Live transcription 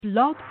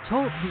Blog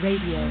Talk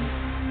Radio.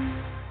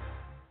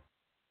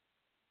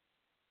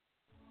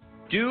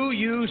 Do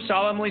you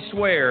solemnly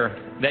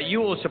swear that you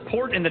will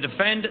support and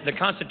defend the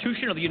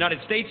Constitution of the United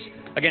States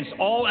against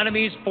all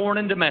enemies, foreign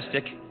and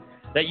domestic,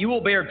 that you will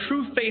bear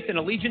true faith and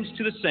allegiance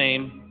to the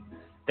same,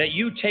 that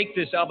you take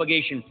this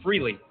obligation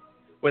freely,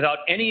 without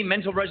any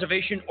mental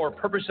reservation or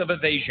purpose of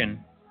evasion,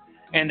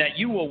 and that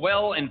you will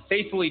well and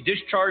faithfully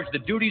discharge the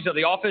duties of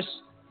the office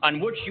on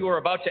which you are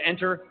about to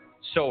enter,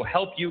 so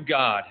help you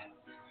God?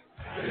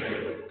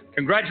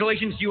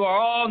 Congratulations, you are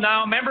all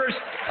now members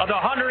of the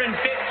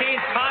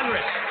 115th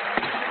Congress.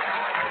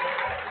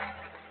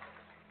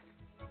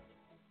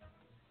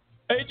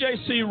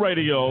 AJC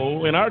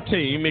Radio and our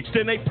team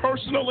extend a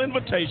personal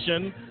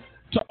invitation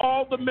to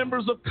all the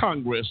members of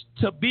Congress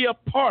to be a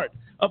part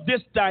of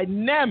this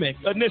dynamic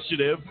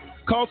initiative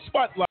called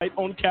Spotlight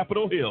on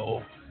Capitol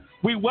Hill.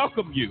 We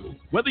welcome you,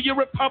 whether you're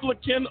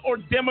Republican or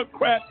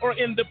Democrat or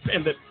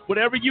Independent,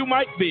 whatever you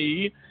might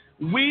be.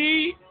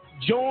 We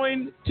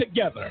join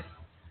together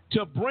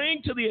to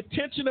bring to the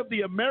attention of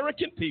the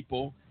American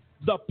people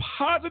the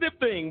positive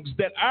things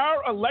that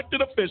our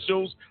elected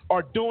officials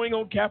are doing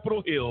on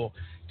Capitol Hill.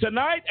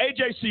 Tonight,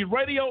 AJC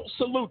Radio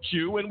salutes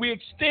you, and we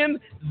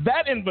extend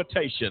that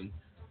invitation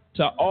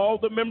to all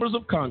the members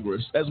of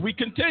Congress as we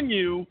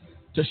continue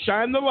to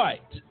shine the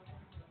light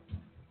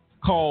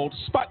called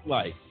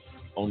Spotlight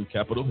on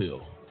Capitol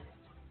Hill.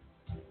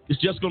 It's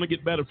just going to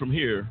get better from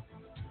here.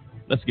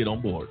 Let's get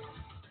on board.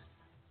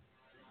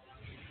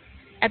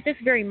 At this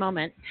very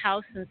moment,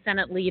 House and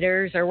Senate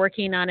leaders are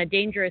working on a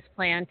dangerous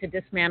plan to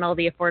dismantle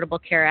the Affordable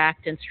Care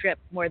Act and strip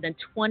more than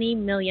 20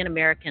 million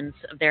Americans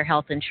of their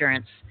health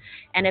insurance.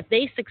 And if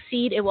they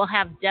succeed, it will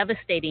have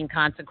devastating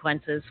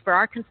consequences for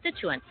our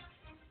constituents,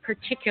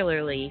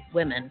 particularly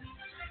women.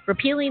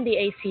 Repealing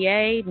the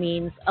ACA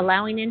means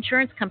allowing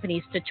insurance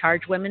companies to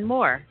charge women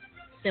more,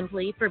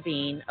 simply for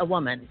being a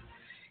woman,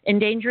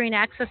 endangering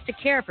access to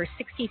care for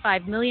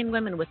 65 million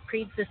women with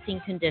pre-existing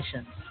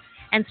conditions,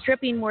 and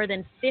stripping more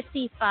than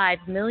 55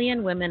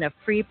 million women of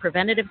free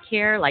preventative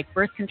care like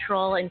birth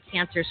control and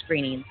cancer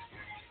screenings.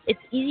 It's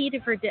easy to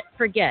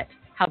forget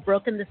how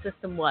broken the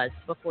system was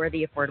before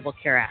the Affordable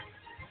Care Act.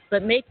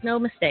 But make no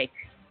mistake,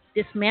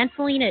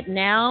 dismantling it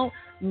now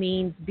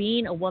means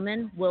being a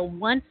woman will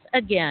once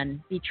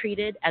again be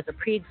treated as a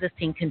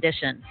pre-existing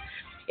condition.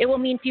 It will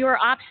mean fewer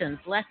options,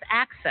 less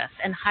access,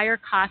 and higher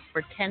costs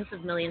for tens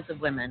of millions of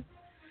women.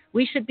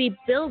 We should be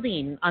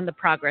building on the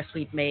progress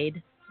we've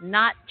made,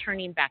 not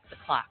turning back the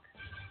clock.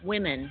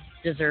 Women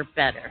deserve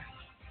better.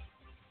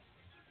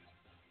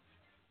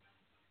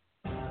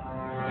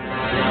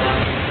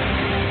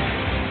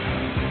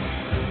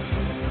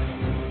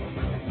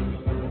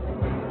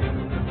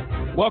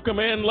 Welcome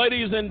in,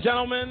 ladies and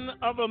gentlemen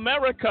of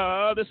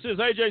America. This is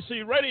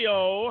AJC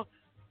Radio.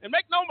 And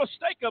make no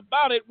mistake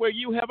about it, where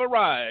you have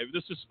arrived.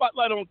 This is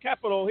Spotlight on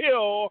Capitol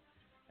Hill.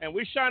 And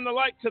we shine the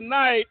light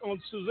tonight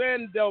on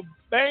Suzan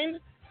DelBene.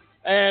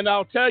 And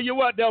I'll tell you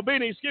what,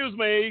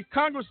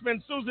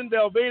 Congressman Suzan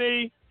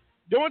DelBene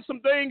doing some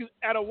things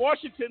at a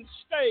Washington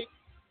state.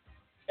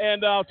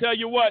 And I'll tell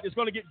you what, it's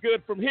going to get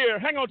good from here.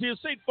 Hang on to your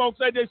seat, folks.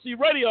 AJC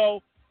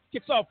Radio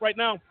kicks off right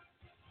now.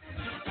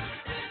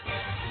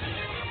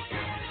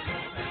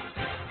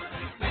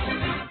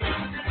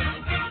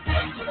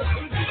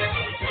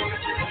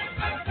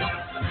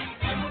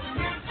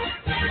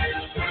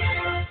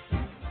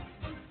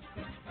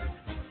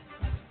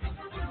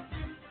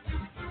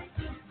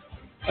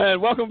 And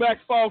welcome back,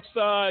 folks.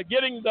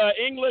 Getting the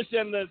English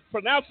and the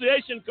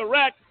pronunciation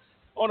correct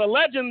on a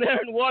legend there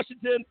in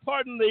Washington.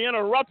 Pardon the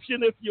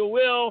interruption, if you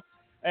will.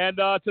 And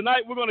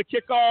tonight we're going to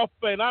kick off,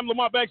 and I'm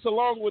Lamont Banks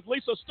along with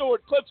Lisa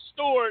Stewart, Cliff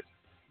Stewart,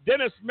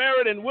 Dennis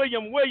Merritt, and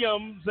William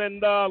Williams.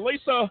 And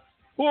Lisa,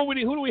 who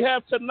do we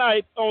have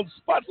tonight on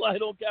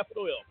Spotlight on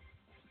Capitol Hill?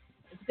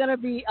 It's going to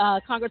be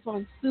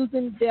Congresswoman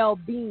Suzan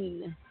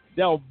DelBene.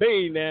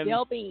 DelBene.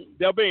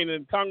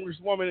 And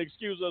Congresswoman,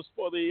 excuse us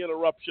for the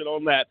interruption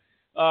on that.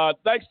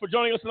 Thanks for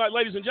joining us tonight,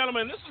 ladies and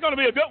gentlemen. This is going to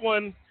be a good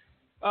one.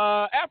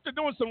 After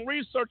doing some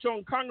research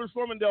on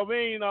Congresswoman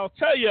DelBene, I'll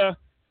tell you,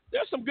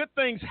 there's some good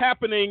things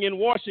happening in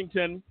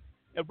Washington,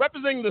 and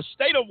representing the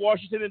state of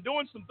Washington and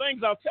doing some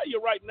things, I'll tell you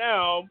right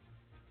now,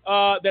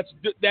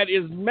 that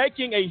is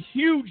making a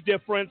huge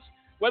difference,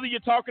 whether you're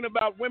talking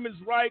about women's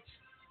rights,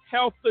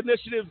 health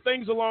initiatives,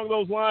 things along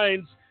those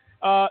lines.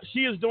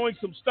 She is doing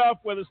some stuff,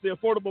 whether it's the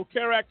Affordable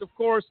Care Act, of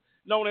course,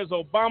 known as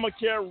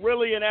Obamacare,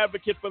 really an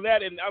advocate for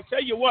that. And I'll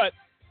tell you what,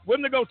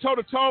 willing to go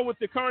toe-to-toe with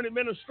the current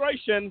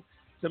administration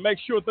to make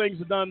sure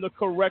things are done the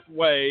correct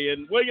way.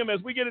 And, William,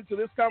 as we get into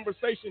this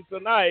conversation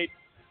tonight,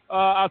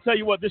 I'll tell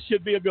you what, this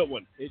should be a good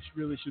one. It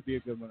really should be a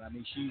good one. I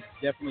mean, she's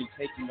definitely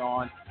taking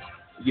on,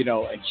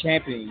 and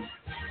championing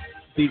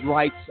the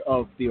rights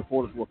of the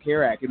Affordable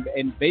Care Act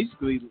and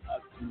basically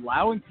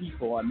allowing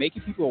people and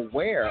making people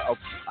aware of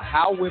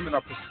how women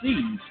are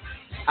perceived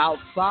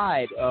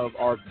outside of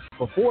or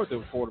before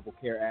the Affordable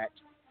Care Act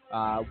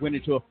went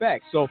into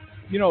effect. So,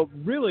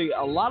 really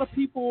a lot of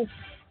people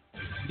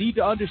need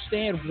to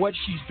understand what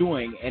she's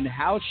doing and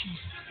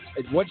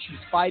what she's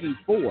fighting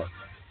for.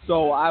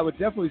 So I would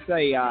definitely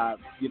say,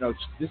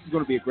 this is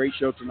going to be a great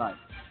show tonight.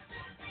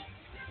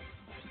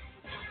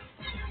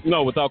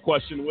 No, without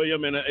question,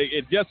 William, and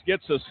it just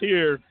gets us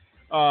here.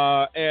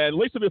 And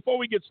Lisa, before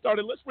we get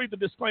started, let's read the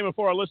disclaimer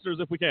for our listeners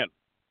if we can.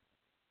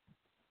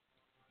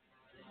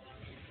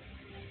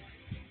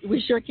 We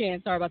sure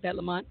can. Sorry about that,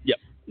 Lamont. Yep.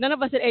 None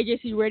of us at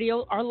AJC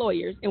Radio are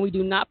lawyers, and we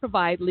do not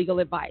provide legal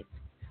advice.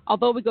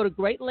 Although we go to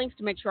great lengths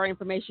to make sure our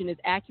information is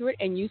accurate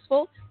and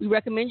useful, we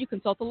recommend you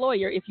consult a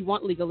lawyer if you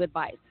want legal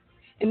advice.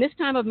 In this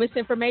time of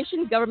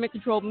misinformation,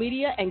 government-controlled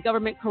media, and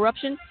government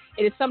corruption,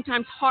 it is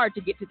sometimes hard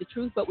to get to the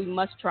truth, but we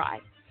must try.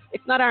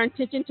 It's not our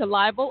intention to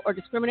libel or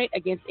discriminate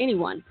against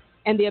anyone,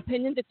 and the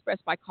opinions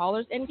expressed by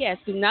callers and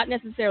guests do not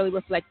necessarily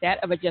reflect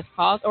that of a Just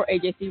Cause or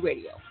AJC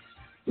Radio.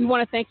 We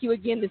want to thank you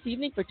again this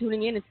evening for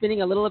tuning in and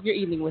spending a little of your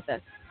evening with us.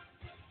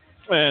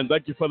 And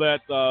thank you for that,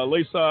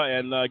 Lisa.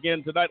 And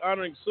again, tonight,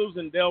 honoring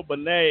Suzan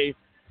DelBene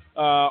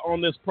on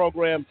this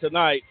program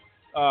tonight.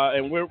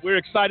 And we're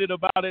excited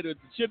about it. It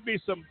should be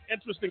some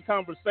interesting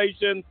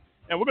conversation.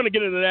 And we're going to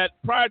get into that.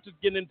 Prior to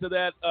getting into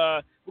that,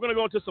 we're going to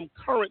go into some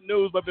current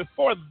news. But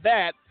before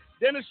that,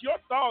 Dennis, your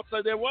thoughts.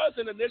 There was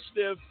an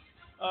initiative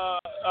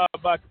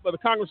by the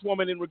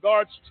Congresswoman in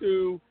regards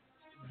to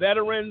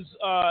veterans,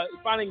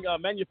 finding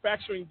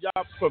manufacturing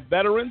jobs for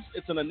veterans.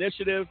 It's an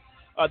initiative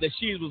that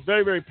she was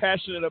very, very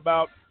passionate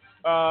about.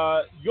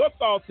 Your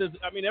thoughts is,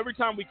 every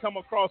time we come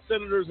across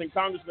senators and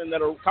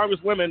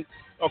congresswomen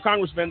or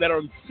congressmen that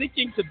are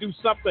seeking to do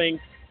something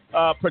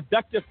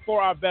productive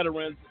for our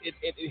veterans,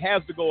 it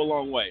has to go a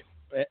long way.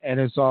 And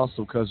it's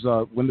awesome because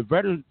when the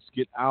veterans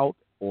get out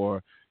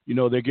or,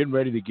 they're getting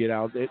ready to get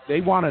out,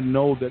 they want to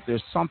know that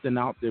there's something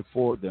out there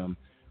for them.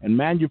 And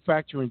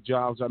manufacturing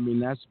jobs,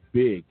 that's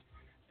big.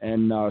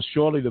 And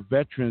surely the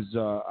veterans,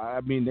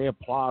 they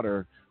applaud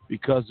her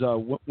because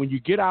when you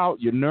get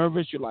out, you're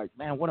nervous. You're like,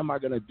 man, what am I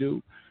going to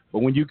do? But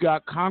when you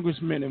got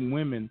congressmen and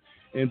women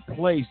in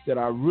place that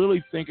are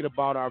really thinking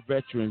about our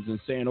veterans and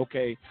saying,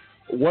 okay,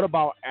 what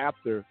about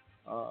after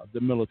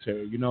the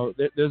military?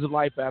 There's a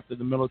life after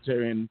the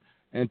military.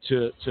 And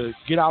to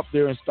get out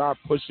there and start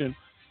pushing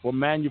for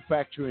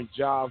manufacturing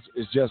jobs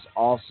is just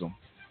awesome.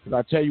 Because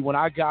I tell you, when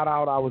I got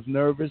out, I was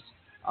nervous.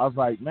 I was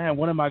like, man,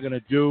 what am I going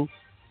to do?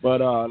 But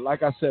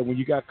like I said, when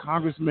you got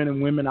congressmen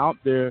and women out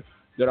there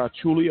that are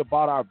truly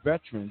about our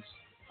veterans,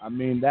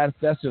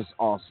 that's just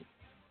awesome.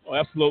 Oh,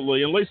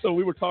 absolutely. And Lisa,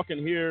 we were talking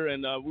here,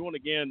 and we want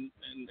again,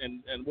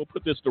 and we'll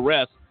put this to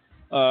rest.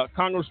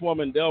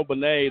 Congresswoman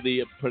DelBene,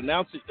 the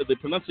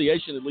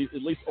pronunciation,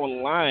 at least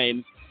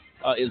online,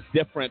 is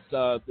different.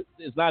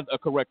 It's not a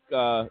correct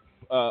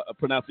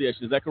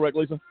pronunciation. Is that correct,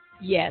 Lisa?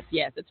 Yes,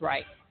 that's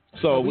right.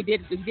 So we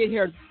did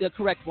hear the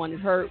correct one.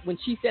 When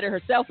she said it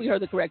herself, we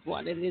heard the correct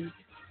one. It is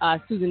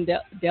Suzan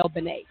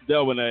DelBene.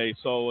 DelBene.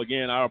 So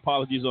again, our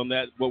apologies on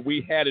that. What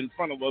we had in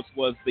front of us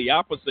was the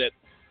opposite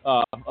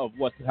of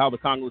how the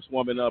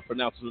Congresswoman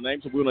pronounces her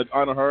name. So we want to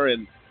honor her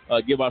and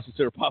give our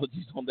sincere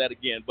apologies on that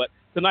again. But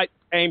tonight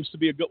aims to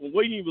be a good one.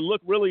 We even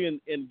look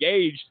really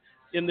engaged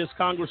in this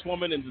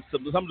Congresswoman and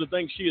some of the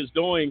things she is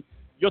doing.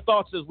 Your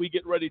thoughts as we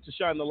get ready to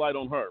shine the light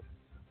on her?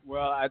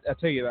 Well, I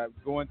tell you that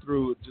going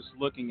through just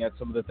looking at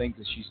some of the things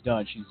that she's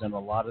done a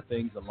lot of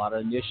things, a lot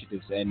of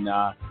initiatives, and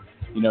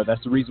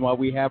that's the reason why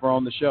we have her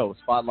on the show.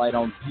 Spotlight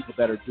on people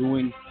that are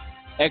doing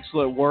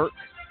excellent work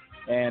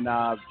and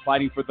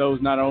fighting for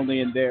those not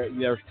only in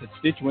their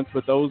constituents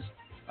but those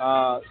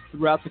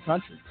throughout the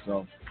country.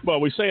 So,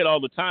 well, we say it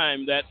all the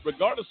time that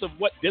regardless of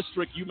what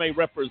district you may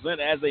represent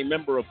as a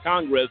member of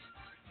Congress,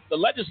 the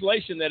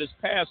legislation that is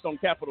passed on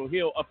Capitol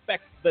Hill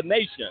affects the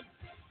nation.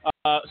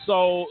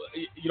 So,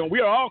 we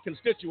are all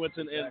constituents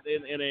in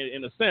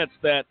a sense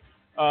that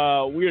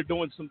we are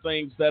doing some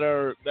things that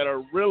are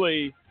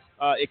really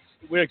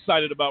we're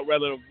excited about.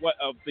 Rather,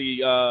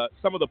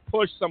 some of the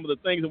push, some of the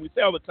things, and we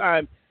say all the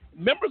time,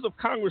 members of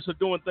Congress are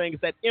doing things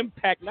that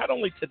impact not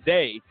only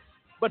today,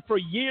 but for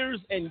years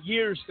and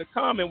years to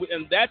come,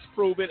 and that's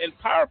proven in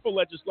powerful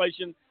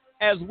legislation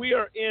as we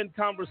are in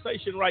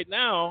conversation right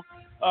now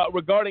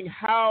regarding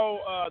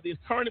how the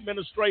current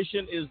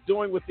administration is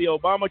doing with the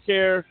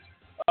Obamacare.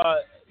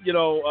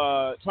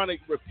 Trying to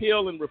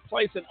repeal and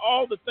replace and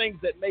all the things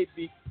that may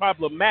be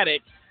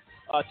problematic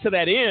to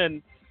that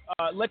end,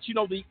 let you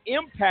know the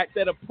impact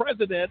that a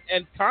president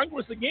and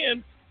Congress,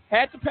 again,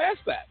 had to pass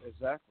that.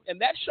 Exactly.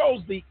 And that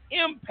shows the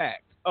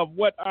impact of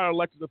what our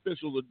elected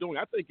officials are doing.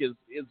 I think is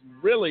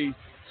really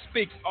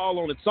speaks all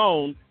on its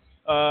own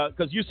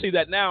because you see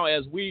that now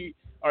as we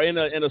are in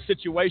a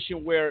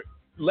situation where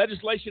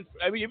legislation,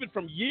 even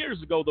from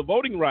years ago, the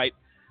Voting Rights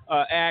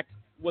Act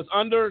was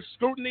under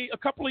scrutiny a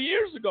couple of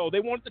years ago.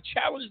 They wanted to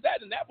challenge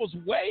that, and that was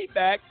way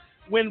back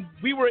when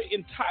we were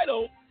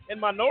entitled,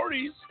 and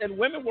minorities and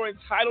women were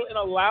entitled and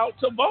allowed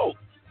to vote.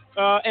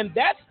 And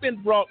that's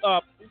been brought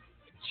up,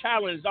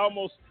 challenged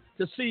almost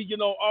to see,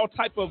 all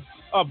type of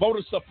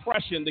voter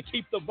suppression to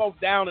keep the vote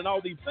down and all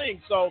these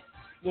things. So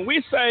when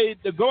we say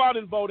to go out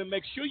and vote and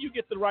make sure you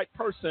get the right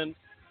person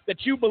that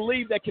you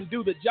believe that can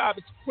do the job,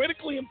 it's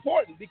critically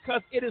important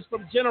because it is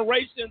from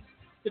generations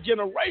to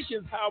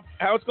generations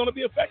how it's going to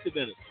be effective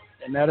in it.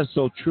 And that is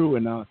so true.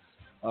 And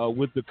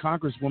with the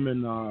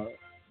Congresswoman,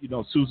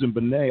 Suzan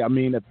Bonet, I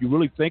mean, if you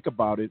really think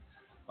about it,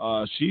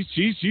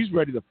 she's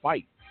ready to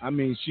fight. I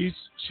mean,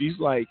 she's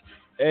like,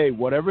 hey,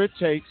 whatever it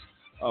takes,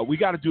 we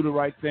got to do the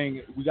right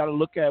thing. We got to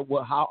look at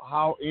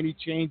how any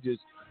changes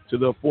to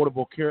the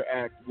Affordable Care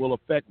Act will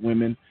affect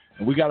women,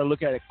 and we got to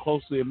look at it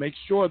closely and make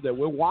sure that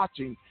we're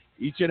watching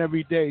each and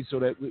every day so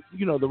that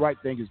the right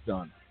thing is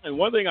done. And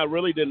one thing I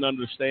really didn't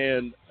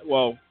understand,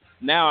 well,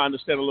 now I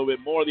understand a little bit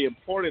more, the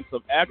importance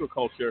of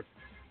agriculture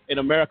in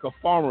America,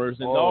 farmers,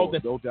 and all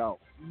this. No doubt.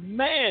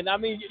 Man, I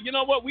mean, you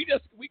know what? We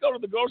go to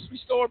the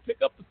grocery store,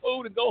 pick up the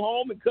food, and go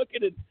home and cook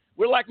it, and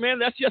we're like, man,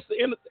 that's just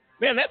the end.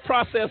 Man, that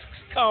process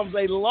comes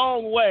a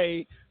long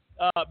way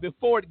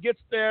before it gets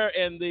there,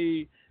 and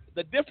the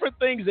different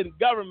things in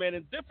government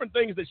and different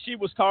things that she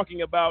was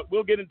talking about,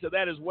 we'll get into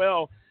that as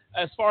well,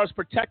 as far as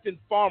protecting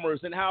farmers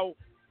and how,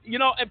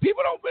 and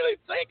people don't really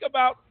think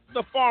about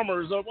the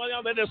farmers, or, well,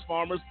 they're just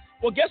farmers.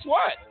 Well, guess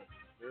what?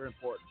 Very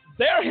important.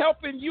 They're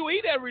helping you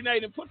eat every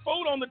night and put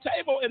food on the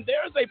table, and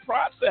there's a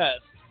process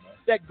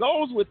that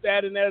goes with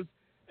that. And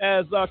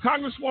as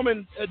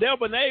Congresswoman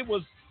DelBene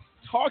was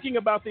talking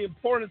about the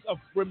importance of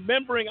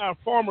remembering our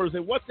farmers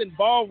and what's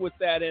involved with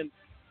that, and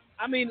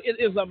I mean, it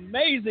is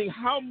amazing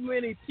how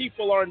many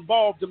people are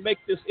involved to make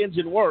this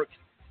engine work.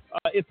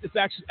 It's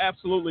actually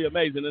absolutely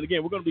amazing. And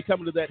again, we're going to be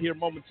coming to that here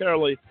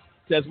momentarily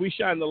as we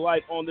shine the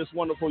light on this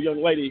wonderful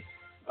young lady.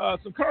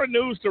 Some current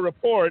news to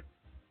report.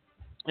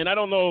 And I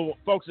don't know,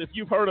 folks, if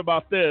you've heard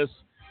about this.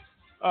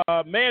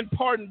 Man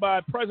pardoned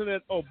by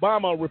President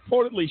Obama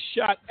reportedly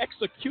shot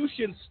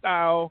execution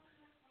style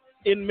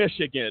in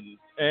Michigan.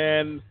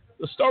 And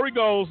the story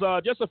goes,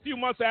 just a few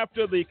months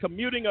after the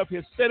commuting of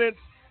his sentence,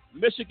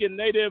 Michigan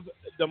native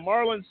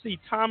DeMarlon C.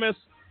 Thomas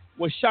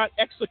was shot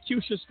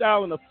execution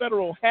style in a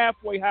federal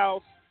halfway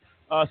house.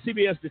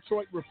 CBS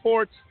Detroit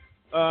reports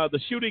the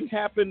shooting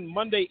happened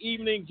Monday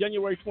evening,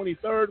 January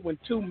 23rd, when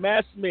two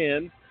masked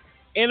men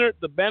entered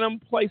the Benham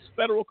Place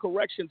Federal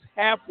Corrections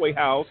halfway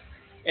house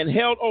and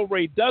held over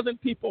a dozen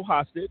people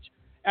hostage.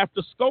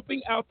 After scoping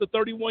out the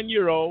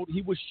 31-year-old,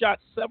 he was shot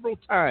several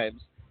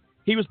times.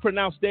 He was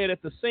pronounced dead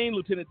at the scene.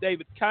 Lieutenant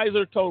David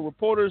Kaiser told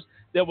reporters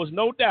there was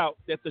no doubt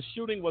that the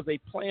shooting was a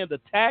planned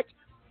attack.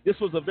 This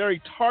was a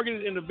very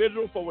targeted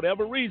individual for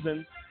whatever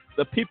reason.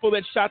 The people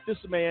that shot this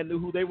man knew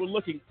who they were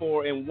looking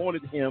for and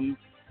wanted him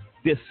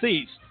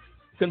deceased.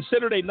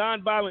 Considered a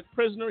nonviolent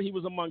prisoner, he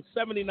was among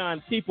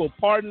 79 people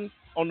pardoned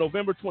on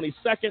November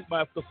 22nd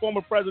by the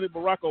former President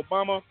Barack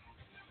Obama.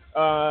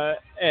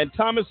 And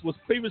Thomas was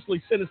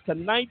previously sentenced to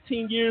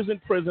 19 years in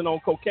prison on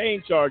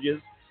cocaine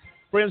charges.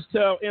 Friends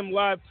tell M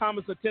Live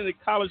Thomas attended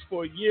college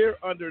for a year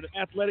under an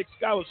athletic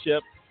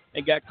scholarship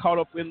and got caught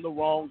up in the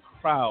wrong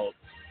crowd.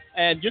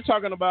 And you're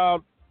talking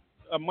about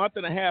a month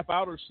and a half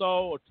out or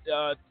so,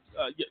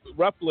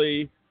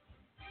 roughly,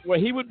 where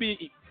he would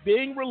be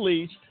being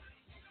released,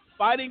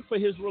 fighting for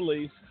his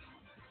release,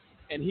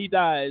 and he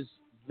dies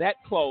that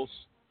close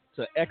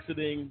to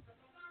exiting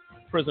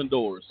prison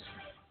doors.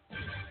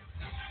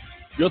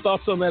 Your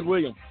thoughts on that,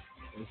 William?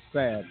 It's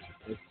sad.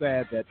 It's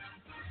sad that,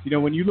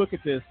 when you look at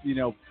this,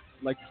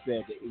 like you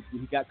said,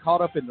 he got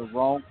caught up in the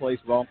wrong place,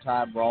 wrong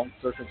time, wrong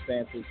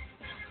circumstances.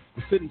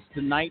 He's sentenced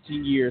to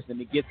 19 years, and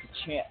he gets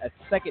a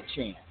second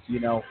chance. He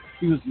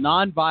was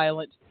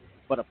nonviolent,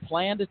 but a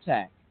planned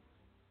attack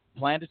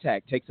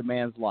takes a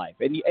man's life,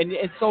 and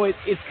so it's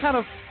kind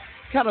of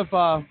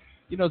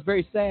it's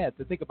very sad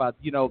to think about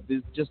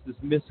this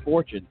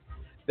misfortune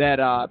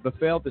that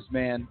befell this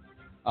man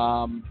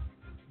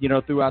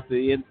throughout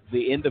the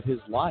end of his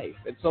life,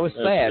 and so it's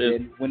sad.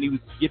 And when he was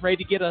getting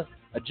ready to get a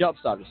jump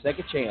start, a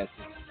second chance,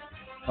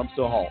 it comes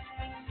to a halt.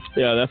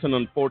 Yeah, that's an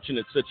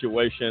unfortunate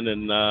situation,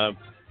 and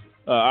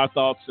our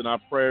thoughts and our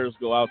prayers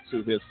go out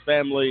to his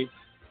family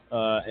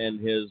and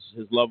his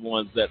loved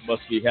ones that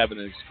must be having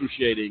an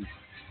excruciating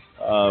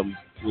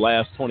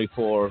last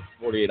 24,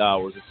 48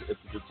 hours. It's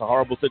a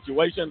horrible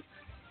situation,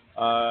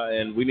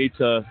 and we need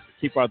to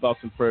keep our thoughts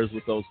and prayers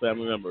with those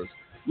family members.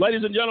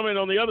 Ladies and gentlemen,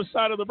 on the other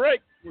side of the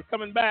break, we're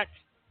coming back.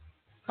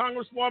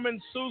 Congresswoman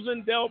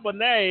Suzan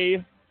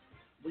DelBene,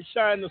 we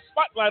shine the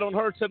spotlight on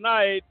her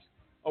tonight,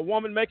 a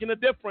woman making a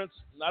difference,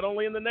 not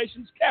only in the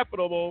nation's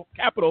capital,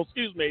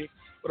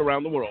 but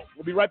around the world.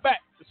 We'll be right back.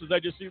 This is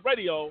AJC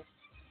Radio.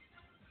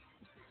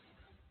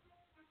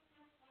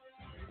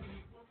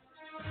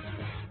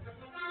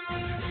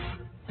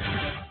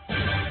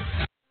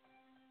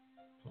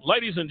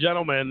 Ladies and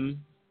gentlemen,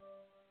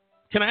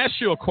 can I ask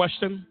you a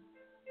question?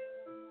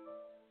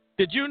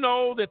 Did you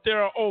know that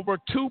there are over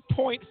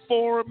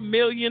 2.4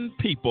 million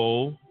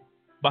people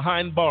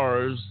behind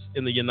bars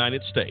in the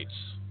United States?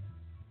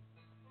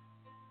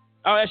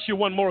 I'll ask you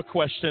one more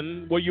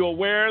question. Were you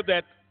aware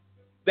that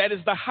that is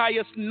the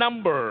highest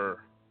number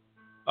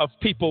of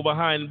people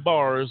behind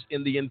bars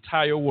in the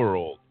entire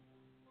world?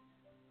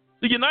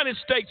 The United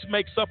States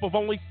makes up of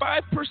only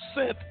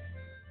 5%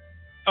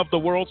 of the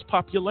world's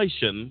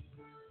population,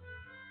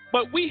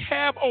 but we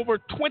have over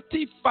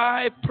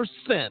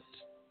 25%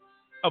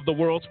 of the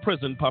world's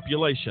prison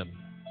population.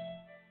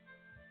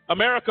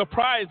 America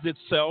prides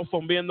itself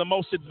on being the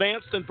most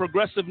advanced and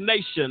progressive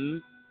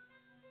nation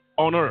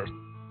on earth.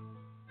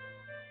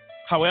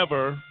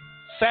 However,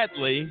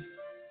 sadly,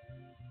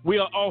 we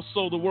are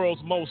also the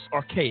world's most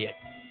archaic.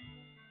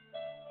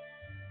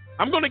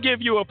 I'm going to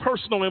give you a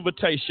personal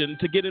invitation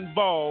to get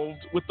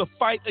involved with the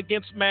fight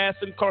against mass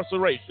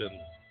incarceration.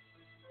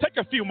 Take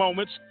a few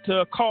moments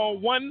to call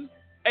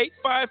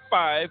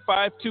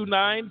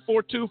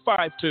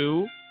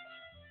 1-855-529-4252.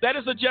 That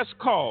is a just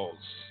cause.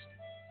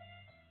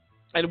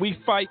 And we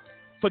fight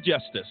for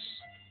justice.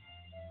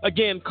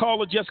 Again,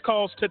 call a just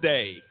cause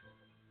today.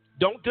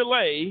 Don't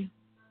delay.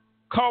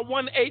 Call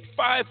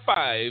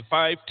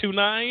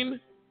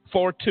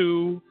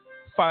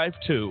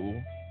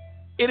 1-855-529-4252.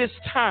 It is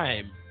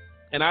time,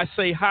 and I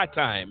say high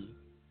time,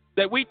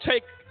 that we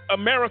take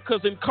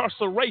America's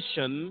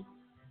incarceration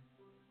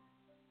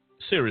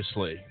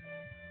seriously.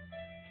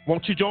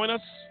 Won't you join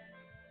us?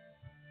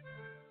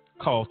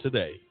 Call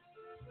today.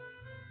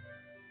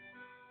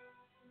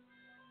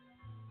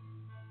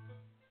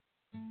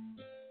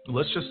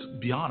 Let's just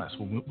be honest.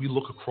 When we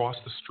look across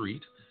the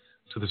street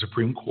to the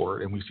Supreme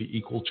Court and we see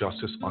equal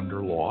justice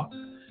under law,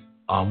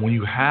 when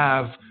you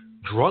have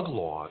drug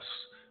laws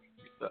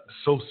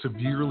so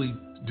severely,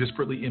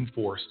 disparately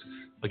enforced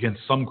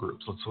against some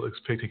groups, let's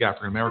take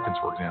African Americans,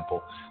 for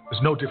example,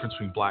 there's no difference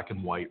between black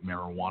and white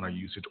marijuana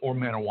usage or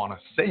marijuana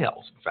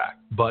sales, in fact.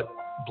 But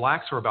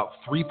blacks are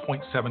about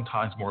 3.7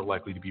 times more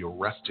likely to be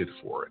arrested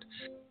for it.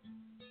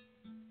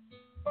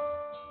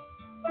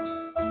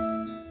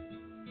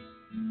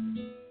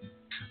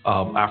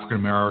 African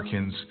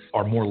Americans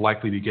are more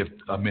likely to get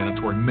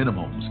mandatory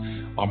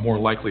minimums, are more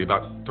likely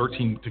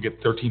to get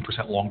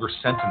 13% longer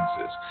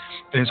sentences.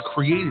 And it's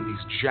created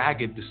these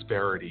jagged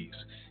disparities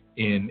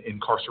in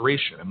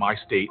incarceration. In my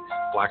state,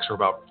 blacks are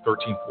about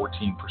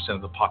 13-14%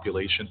 of the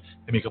population.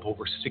 They make up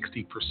over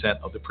 60%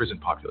 of the prison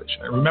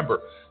population. And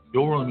remember, the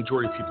overwhelming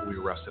majority of people we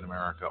arrest in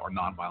America are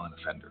nonviolent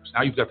offenders.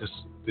 Now you've got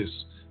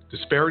this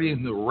disparity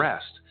in the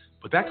arrest,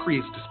 but that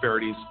creates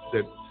disparities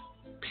that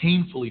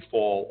painfully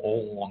fall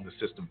all along the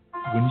system.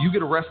 When you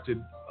get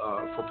arrested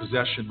for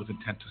possession with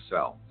intent to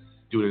sell,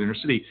 do it in inner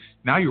city,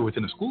 now you're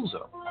within a school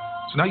zone.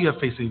 So now you have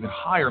faced an even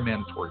higher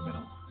mandatory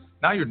minimum.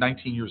 Now you're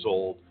 19 years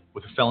old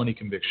with a felony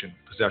conviction,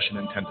 possession,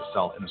 intent to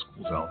sell in a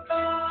school zone.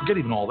 Forget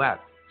even all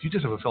that. If you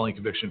just have a felony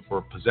conviction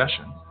for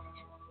possession,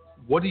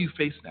 what do you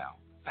face now?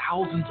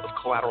 Thousands of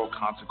collateral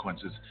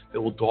consequences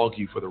that will dog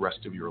you for the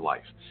rest of your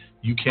life.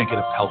 You can't get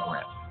a Pell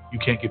Grant. You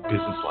can't get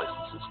business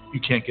licenses. You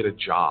can't get a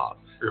job.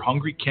 You're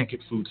hungry, can't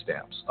get food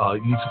stamps.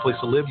 You need some place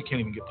to live, you can't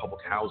even get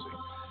public housing.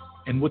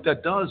 And what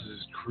that does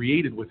is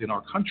created within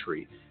our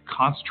country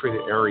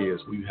concentrated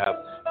areas where you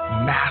have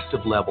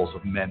massive levels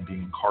of men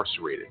being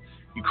incarcerated.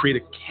 You create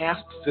a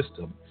caste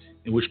system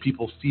in which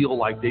people feel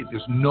like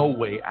there's no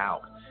way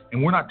out.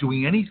 And we're not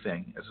doing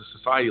anything as a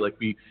society like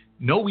we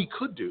know we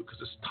could do, because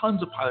there's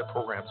tons of pilot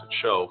programs that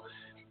show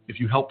if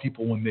you help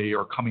people when they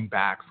are coming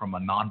back from a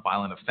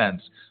nonviolent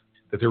offense,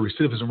 that their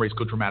recidivism rates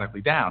go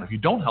dramatically down. If you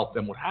don't help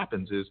them, what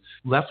happens is,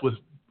 left with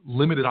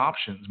limited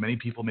options, many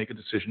people make a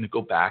decision to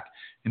go back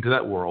into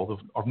that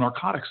world of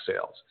narcotics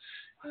sales.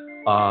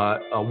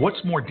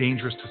 What's more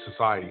dangerous to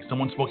society?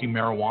 Someone smoking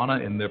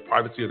marijuana in the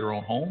privacy of their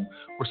own home,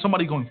 or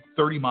somebody going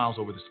 30 miles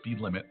over the speed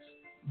limit,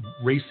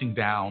 racing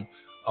down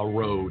a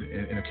road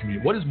in a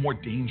community? What is more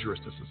dangerous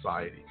to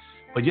society?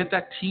 But yet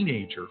that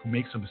teenager who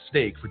makes a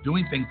mistake for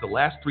doing things the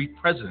last 3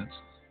 presidents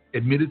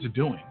admitted to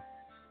doing,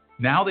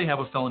 now they have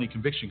a felony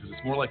conviction because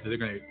it's more likely they're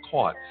going to get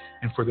caught.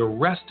 And for the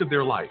rest of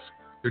their life,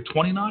 they're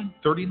 29,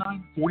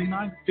 39,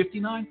 49,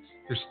 59,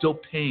 they're still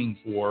paying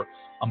for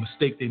a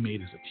mistake they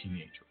made as a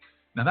teenager.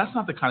 Now, that's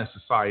not the kind of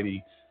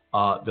society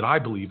that I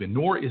believe in,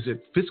 nor is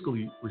it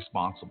fiscally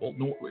responsible,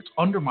 nor it's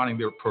undermining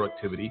their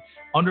productivity,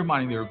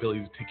 undermining their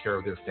ability to take care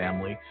of their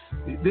family.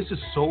 This is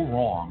so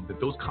wrong that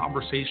those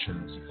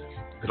conversations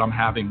that I'm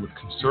having with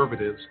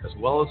conservatives as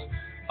well as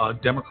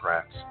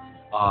Democrats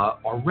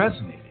are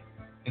resonating.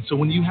 And so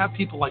when you have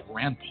people like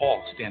Rand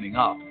Paul standing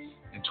up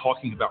and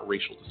talking about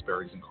racial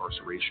disparities in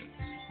incarceration,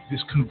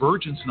 this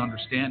convergence and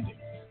understanding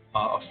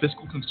of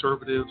fiscal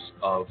conservatives,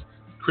 of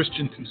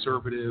Christian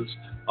conservatives,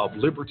 of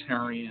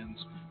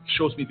libertarians,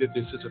 shows me that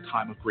this is a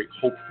time of great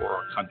hope for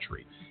our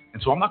country.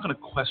 And so I'm not going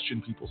to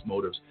question people's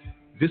motives.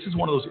 This is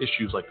one of those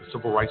issues like the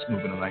Civil Rights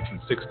Movement in the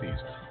 1960s,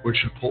 which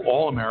should pull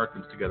all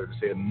Americans together to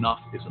say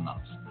enough is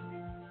enough.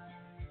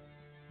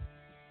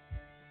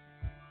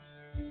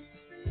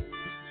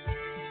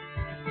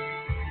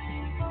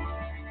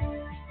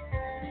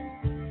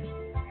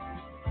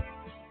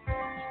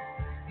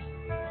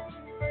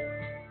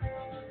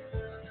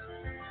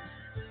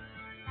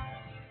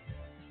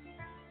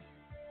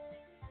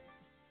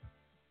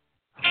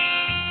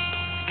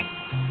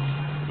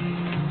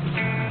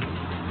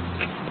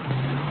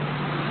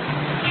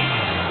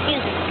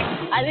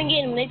 I've been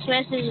getting mixed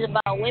messages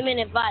about women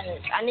and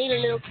violence. I need a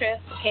little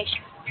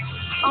clarification.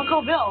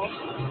 Uncle Bill,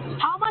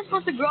 how am I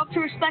supposed to grow up to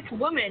respect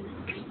women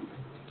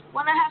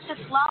when I have such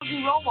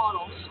lousy role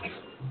models?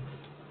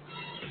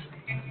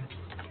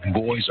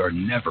 Boys are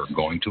never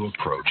going to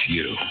approach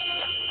you.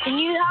 Can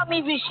you help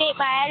me reshape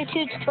my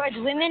attitudes towards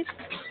women?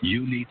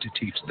 You need to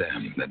teach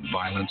them that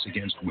violence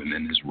against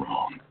women is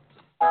wrong.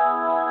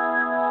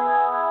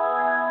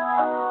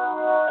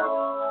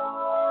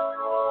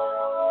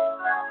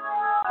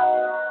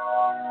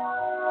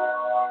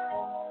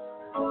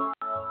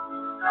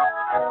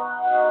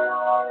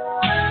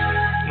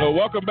 Well,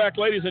 welcome back,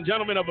 ladies and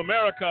gentlemen of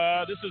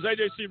America. This is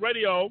AJC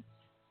Radio,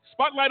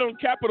 Spotlight on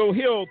Capitol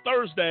Hill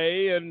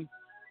Thursday, and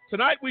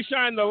tonight we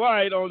shine the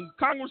light on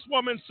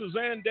Congresswoman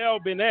Suzan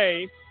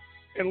DelBene.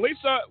 And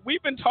Lisa,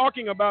 we've been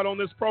talking about on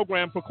this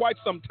program for quite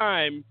some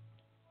time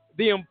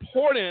the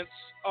importance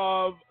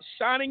of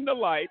shining the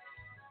light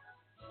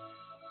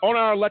on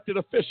our elected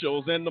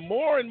officials. And the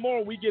more and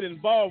more we get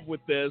involved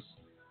with this,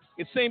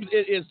 it seems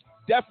it is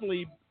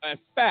definitely a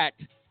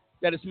fact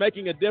that it's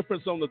making a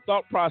difference on the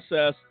thought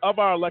process of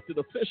our elected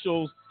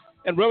officials.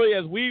 And really,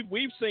 as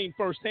we've seen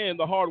firsthand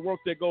the hard work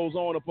that goes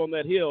on up on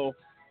that hill,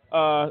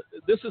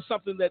 this is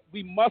something that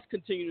we must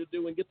continue to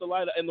do and get the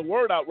light and the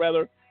word out,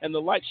 rather, and the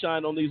light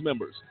shine on these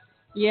members.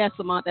 Yes,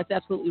 Lamont, that's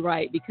absolutely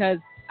right. Because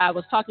I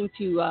was talking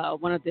to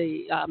one of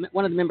the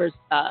members'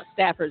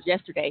 staffers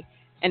yesterday,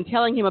 and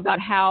telling him about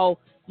how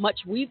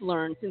much we've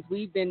learned since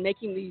we've been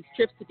making these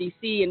trips to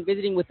D.C. and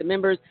visiting with the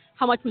members,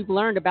 how much we've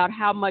learned about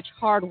how much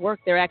hard work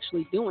they're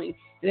actually doing,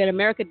 and that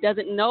America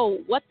doesn't know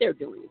what they're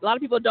doing. A lot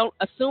of people don't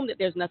assume that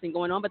there's nothing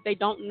going on, but they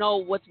don't know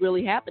what's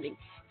really happening.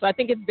 So I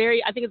think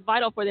it's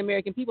vital for the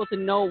American people to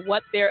know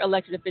what their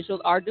elected officials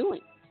are doing.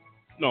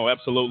 No,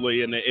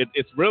 absolutely. And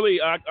it's really,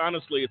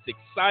 honestly, it's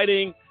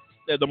exciting.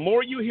 The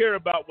more you hear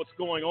about what's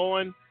going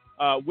on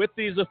with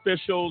these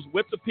officials,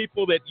 with the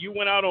people that you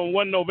went out on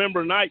 1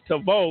 November night to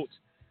vote,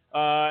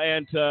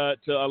 and to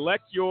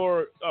elect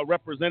your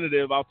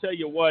representative, I'll tell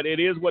you what, it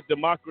is what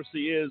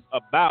democracy is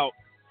about.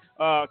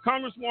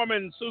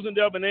 Congresswoman Suzan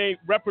DelBene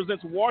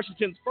represents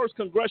Washington's 1st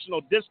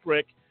Congressional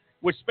District,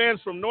 which spans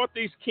from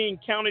northeast King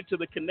County to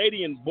the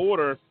Canadian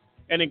border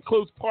and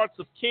includes parts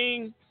of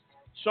King,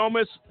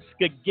 Shomas,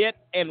 Skagit,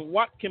 and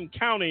Whatcom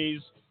counties.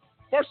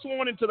 First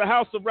sworn into the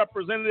House of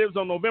Representatives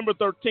on November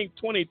 13,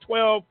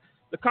 2012,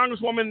 the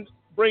Congresswoman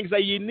brings a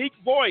unique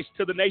voice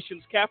to the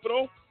nation's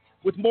capital,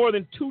 with more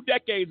than 2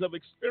 decades of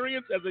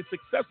experience as a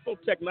successful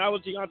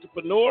technology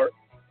entrepreneur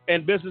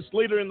and business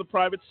leader in the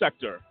private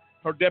sector.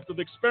 Her depth of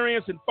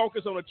experience and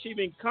focus on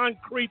achieving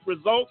concrete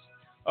results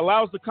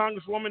allows the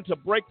Congresswoman to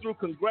break through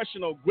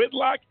congressional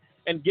gridlock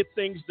and get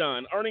things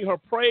done, earning her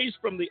praise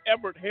from the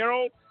Everett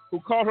Herald, who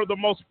called her the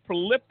most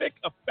prolific,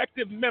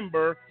 effective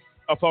member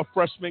of her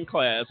freshman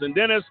class. And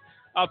Dennis,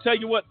 I'll tell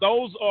you what,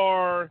 those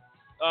are,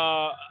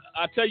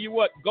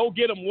 go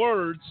get them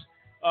words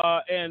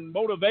and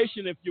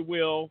motivation, if you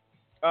will,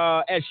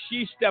 as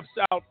she steps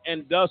out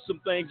and does some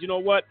things, you know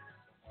what,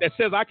 that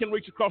says I can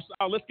reach across the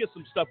aisle. Let's get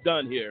some stuff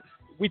done here.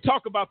 We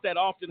talk about that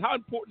often. How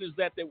important is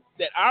that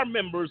our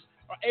members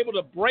are able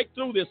to break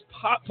through this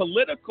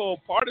political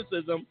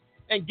partisanship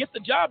and get the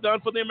job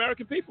done for the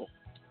American people?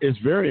 It's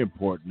very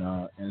important,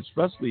 and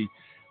especially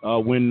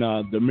when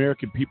the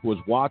American people is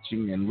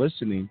watching and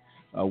listening.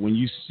 When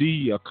you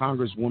see a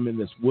congresswoman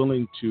that's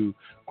willing to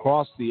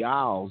cross the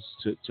aisles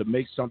to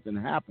make something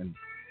happen,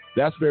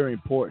 that's very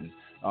important.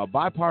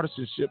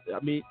 Bipartisanship,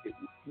 I mean,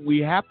 we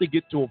have to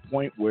get to a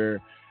point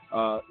where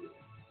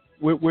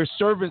we're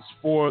servants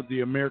for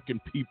the American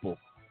people.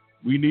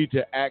 We need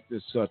to act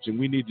as such, and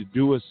we need to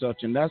do as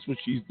such, and that's what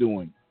she's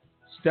doing.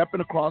 Stepping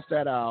across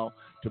that aisle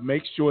to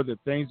make sure that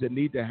things that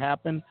need to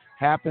happen,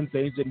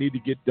 things that need to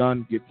get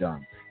done.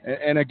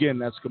 And again,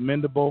 that's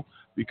commendable,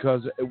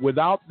 because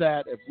without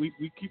that, if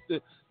we keep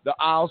the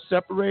aisle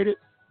separated,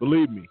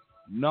 believe me,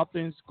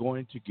 nothing's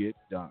going to get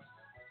done.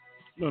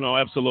 No,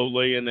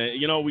 absolutely. And,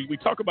 we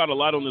talk about a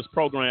lot on this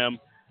program,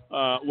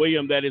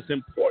 William, that it's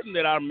important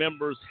that our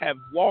members have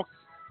walked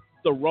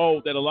the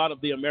road that a lot of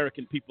the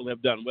American people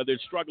have done, whether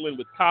it's struggling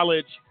with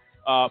college,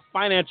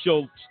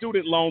 financial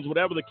student loans,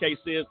 whatever the case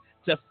is,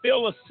 to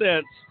feel a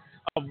sense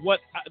of what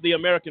the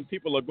American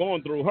people are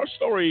going through. Her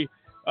story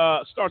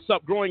starts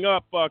up growing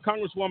up.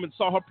 Congresswoman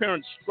saw her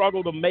parents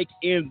struggle to make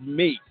ends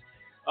meet,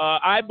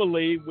 I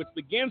believe, which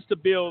begins to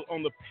build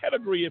on the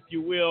pedigree, if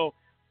you will,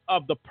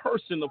 of the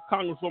person of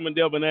Congresswoman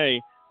DelBene.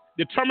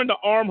 Determined to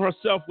arm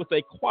herself with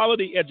a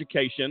quality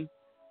education,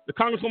 the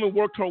Congresswoman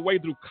worked her way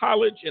through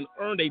college and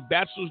earned a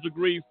bachelor's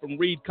degree from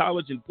Reed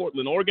College in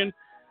Portland, Oregon.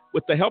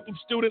 With the help of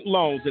student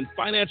loans and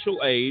financial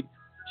aid,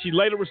 she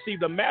later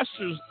received a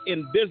master's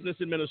in business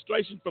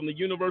administration from the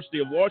University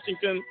of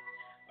Washington.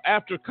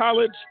 After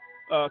college,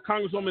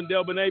 Congresswoman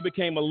DelBene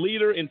became a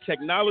leader in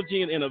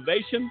technology and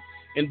innovation,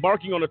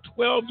 embarking on a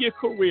 12-year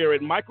career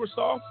at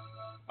Microsoft.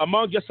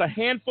 Among just a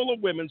handful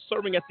of women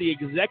serving at the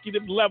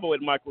executive level at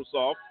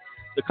Microsoft,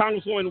 the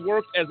Congresswoman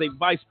worked as a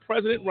vice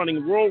president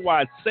running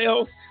worldwide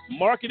sales,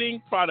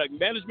 marketing, product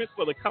management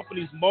for the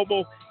company's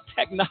mobile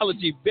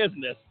technology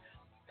business.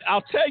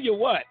 I'll tell you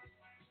what,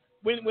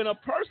 when a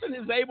person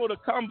is able to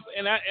come,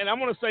 and I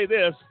want to say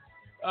this,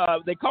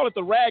 they call it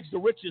the rags to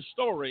riches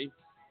story.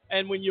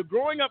 And when you're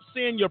growing up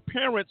seeing your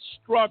parents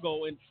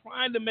struggle and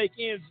trying to make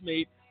ends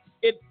meet,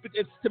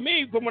 it's to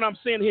me, from what I'm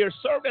seeing here,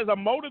 served as a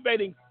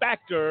motivating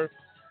factor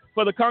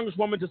for the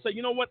Congresswoman to say,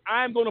 you know what,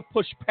 I'm going to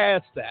push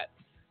past that.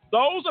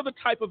 Those are the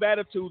type of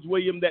attitudes,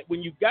 William, that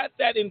when you got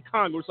that in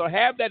Congress or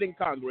have that in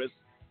Congress,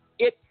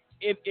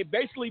 it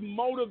basically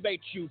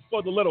motivates you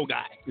for the little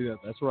guy. Yeah,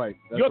 that's right.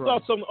 Your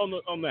thoughts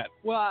on that?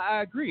 Well,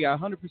 I agree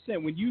 100%.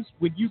 When you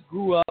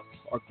grew up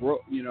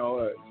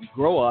you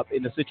grow up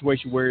in a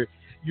situation where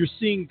you're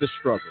seeing the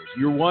struggles,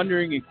 you're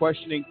wondering and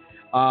questioning,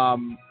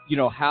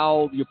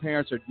 how your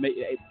parents are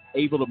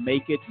able to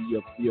make it.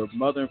 Your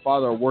mother and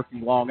father are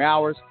working long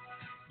hours.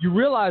 You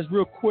realize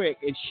real quick,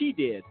 and she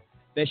did,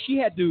 that she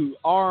had to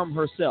arm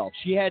herself.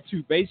 She had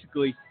to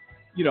basically,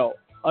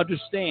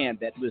 understand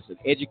that, listen,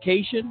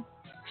 education,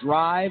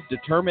 drive,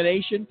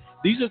 determination,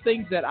 these are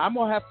things that I'm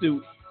going to have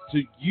to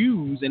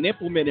use and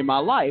implement in my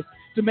life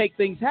to make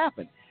things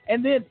happen.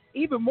 And then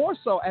even more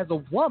so as a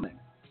woman,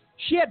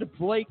 she had to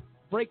break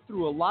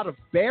through a lot of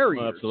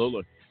barriers.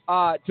 Absolutely.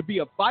 To be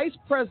a vice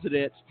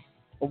president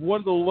of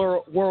one of the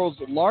world's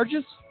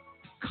largest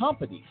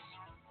companies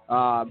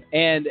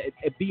and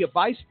be a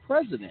vice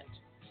president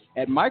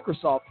at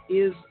Microsoft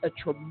is a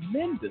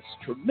tremendous,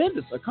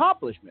 tremendous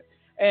accomplishment.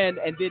 And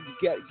then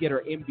get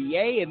her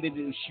MBA, and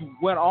then she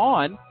went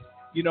on,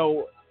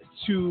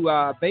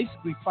 to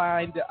basically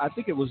find, I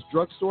think it was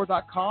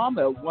drugstore.com,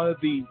 one of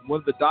the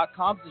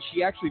 .coms that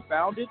she actually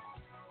founded,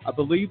 I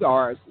believe,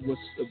 or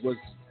was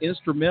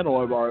instrumental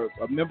or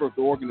a member of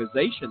the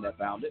organization that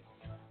founded it.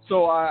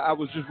 So I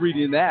was just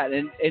reading that,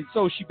 and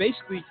so she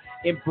basically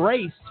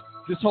embraced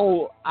this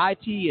whole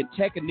IT and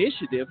tech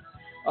initiative,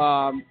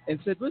 and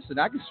said, listen,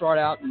 I can start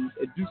out and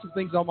do some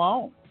things on my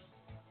own.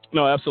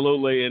 No,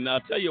 absolutely. And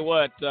I'll tell you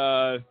what,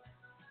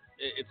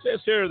 it says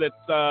here that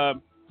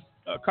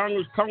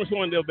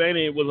Congresswoman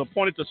DelBene was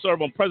appointed to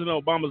serve on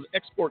President Obama's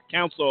Export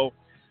Council,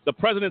 the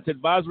President's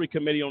Advisory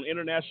Committee on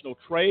International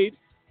Trade,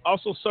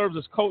 also serves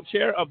as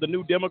co-chair of the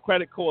New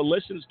Democratic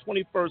Coalition's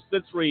 21st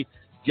Century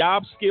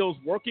Job Skills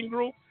Working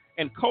Group,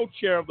 and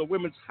co-chair of the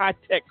Women's High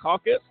Tech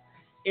Caucus,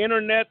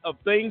 Internet of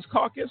Things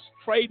Caucus,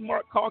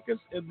 Trademark Caucus,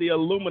 and the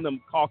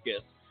Aluminum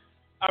Caucus.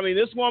 I mean,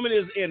 this woman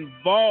is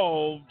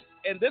involved.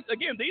 And this,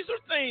 again, these are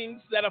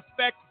things that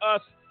affect us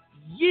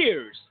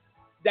years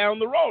down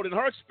the road. And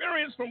her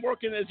experience from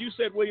working, as you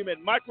said, William, at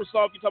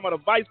Microsoft, you're talking about a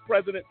vice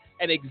president,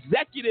 an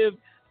executive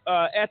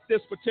at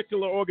this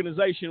particular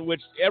organization,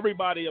 which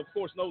everybody, of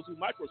course, knows who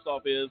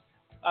Microsoft is.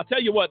 I'll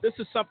tell you what, this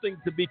is something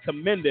to be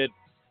commended.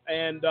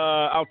 And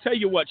I'll tell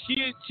you what,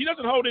 she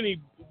doesn't hold any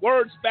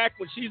words back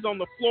when she's on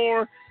the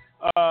floor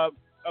of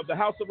the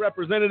House of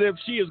Representatives.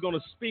 She is going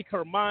to speak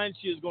her mind.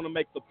 She is going to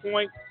make the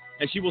point.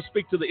 And she will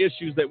speak to the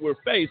issues that we're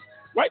faced.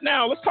 Right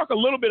now, let's talk a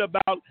little bit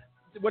about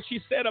what she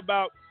said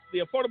about the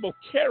Affordable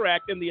Care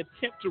Act and the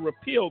attempt to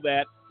repeal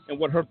that and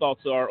what her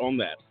thoughts are on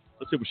that.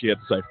 Let's see what she had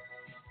to say.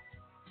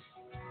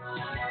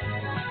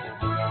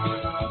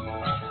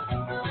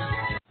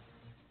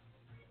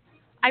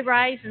 I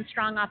rise in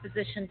strong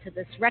opposition to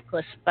this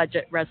reckless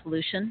budget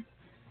resolution.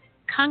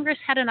 Congress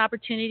had an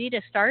opportunity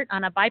to start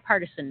on a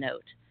bipartisan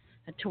note,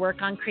 to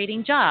work on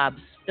creating jobs,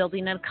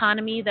 building an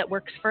economy that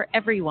works for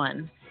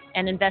everyone,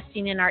 and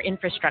investing in our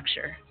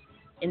infrastructure.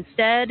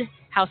 Instead,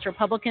 House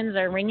Republicans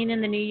are ringing in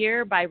the new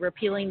year by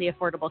repealing the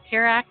Affordable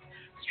Care Act,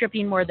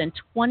 stripping more than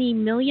 20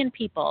 million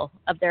people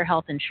of their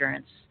health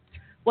insurance.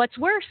 What's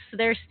worse,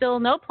 there's still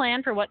no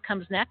plan for what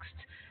comes next,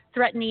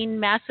 threatening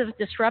massive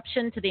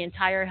disruption to the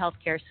entire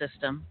healthcare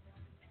system.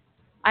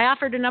 I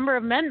offered a number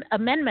of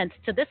amendments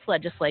to this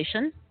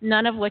legislation,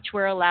 none of which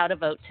were allowed a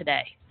vote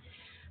today.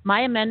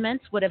 My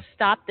amendments would have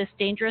stopped this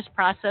dangerous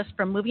process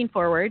from moving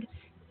forward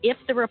if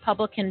the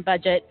Republican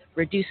budget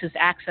reduces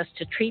access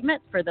to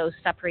treatment for those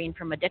suffering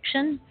from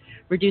addiction,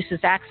 reduces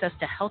access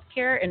to health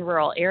care in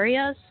rural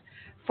areas,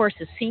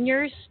 forces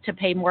seniors to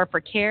pay more for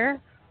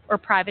care, or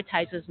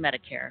privatizes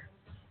Medicare.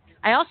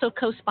 I also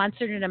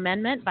co-sponsored an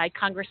amendment by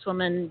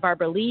Congresswoman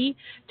Barbara Lee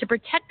to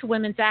protect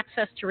women's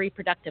access to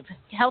reproductive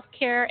health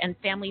care and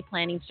family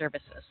planning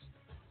services.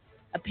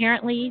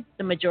 Apparently,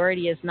 the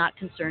majority is not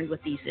concerned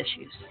with these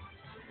issues.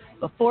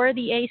 Before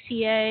the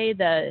ACA,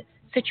 the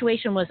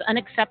situation was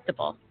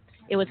unacceptable.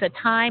 It was a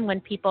time when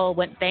people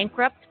went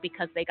bankrupt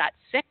because they got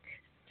sick,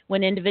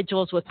 when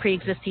individuals with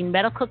pre-existing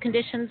medical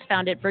conditions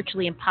found it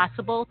virtually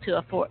impossible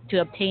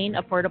to obtain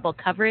affordable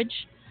coverage.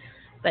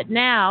 But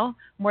now,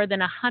 more than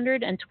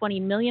 120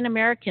 million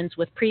Americans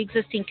with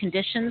pre-existing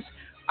conditions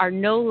are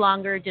no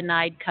longer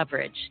denied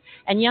coverage,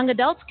 and young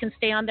adults can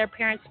stay on their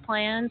parents'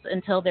 plans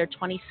until they're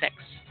 26.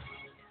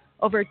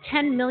 Over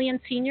 10 million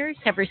seniors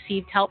have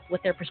received help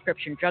with their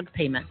prescription drug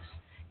payments,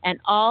 and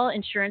all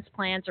insurance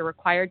plans are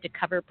required to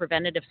cover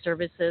preventative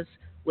services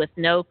with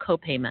no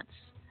copayments.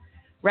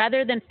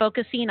 Rather than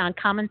focusing on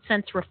common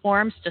sense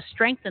reforms to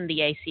strengthen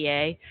the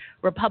ACA,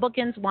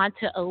 Republicans want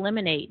to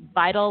eliminate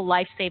vital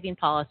life-saving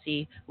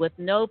policy with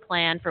no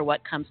plan for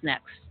what comes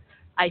next.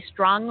 I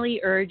strongly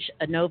urge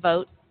a no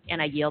vote,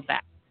 and I yield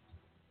back.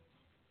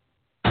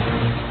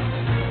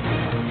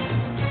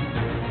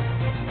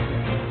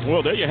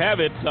 Well, there you have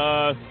it.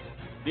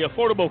 The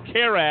Affordable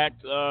Care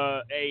Act,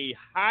 a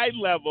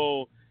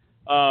high-level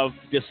of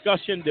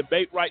discussion,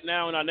 debate right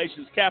now in our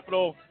nation's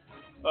capital.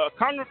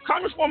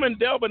 Congresswoman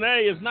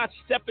DelBene is not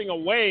stepping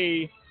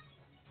away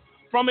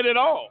from it at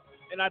all.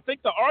 And I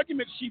think the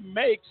argument she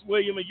makes,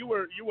 William, and you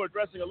were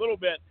addressing a little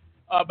bit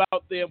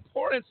about the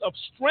importance of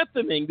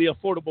strengthening the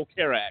Affordable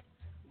Care Act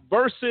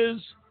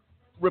versus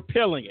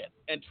repealing it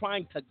and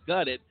trying to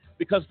gut it,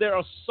 because there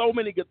are so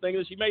many good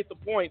things. She made the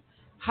point,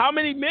 how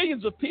many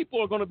millions of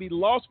people are going to be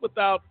lost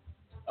without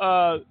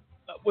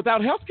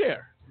health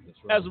care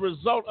as a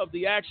result of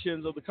the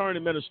actions of the current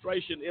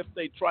administration if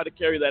they try to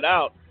carry that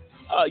out.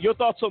 Your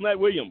thoughts on that,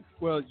 William?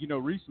 Well,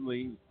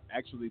 recently,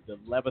 actually the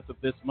 11th of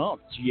this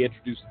month, she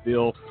introduced a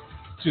bill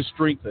to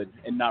strengthen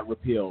and not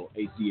repeal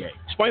ACA.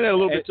 Explain that a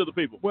little bit to the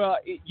people. Well,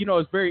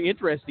 it's very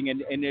interesting,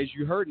 and as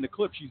you heard in the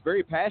clip, she's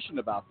very passionate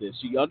about this.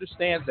 She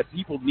understands that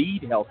people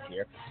need health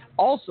care,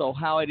 also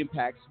how it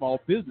impacts small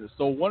business.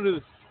 So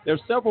there's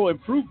several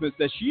improvements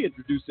that she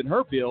introduced in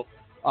her bill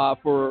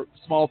for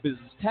small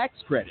business tax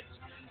credits.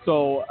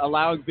 So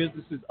allowing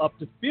businesses up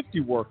to 50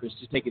 workers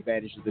to take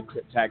advantage of the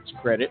tax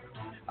credit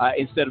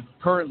instead of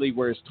currently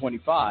where it's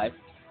 25.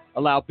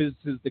 Allow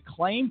businesses to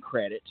claim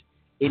credit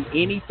in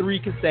any 3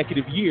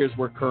 consecutive years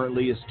where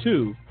currently is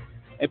 2.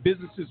 And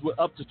businesses with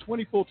up to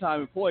 20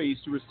 full-time employees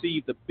to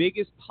receive the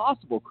biggest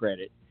possible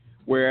credit,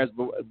 where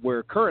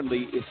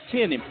currently is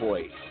 10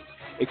 employees.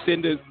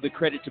 Extend the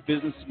credit to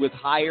businesses with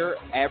higher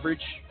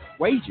average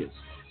wages.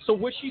 So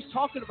what she's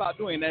talking about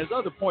doing, and there's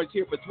other points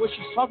here, but what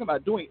she's talking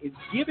about doing is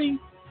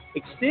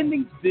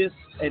extending this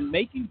and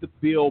making the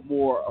bill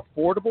more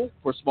affordable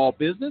for small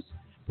business,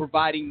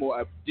 providing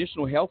more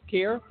additional health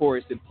care for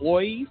its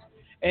employees.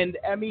 And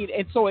I'm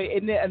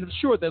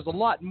sure there's a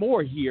lot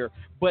more here,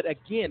 but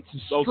again,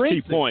 to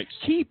strengthen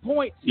key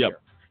points here,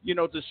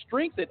 to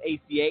strengthen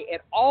ACA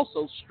and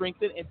also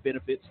strengthen and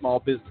benefit small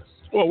business.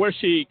 Well, where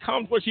she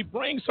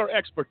brings her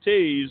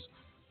expertise,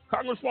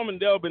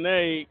 Congresswoman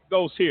DelBene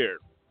goes here.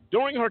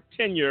 During her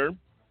tenure,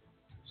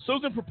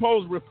 Suzan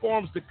proposed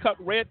reforms to cut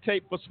red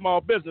tape for small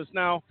business.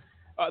 Now,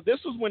 this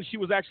was when she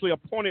was actually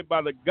appointed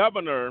by the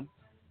governor,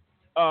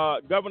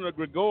 Governor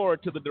Gregoire,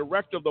 to the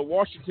director of the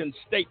Washington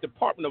State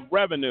Department of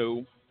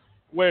Revenue,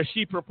 where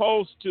she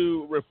proposed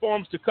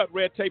reforms to cut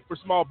red tape for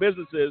small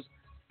businesses.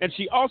 And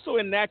she also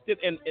enacted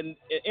an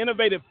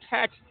innovative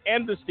tax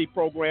amnesty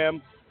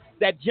program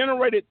that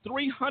generated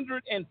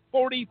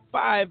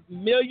 $345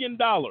 million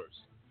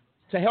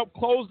to help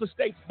close the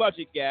state's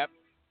budget gap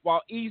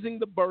while easing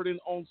the burden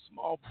on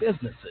small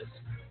businesses.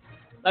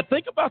 Now,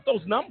 think about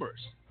those numbers.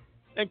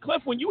 And,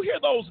 Cliff, when you hear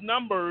those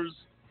numbers,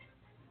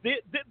 this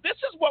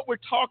is what we're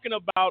talking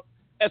about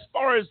as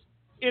far as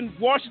in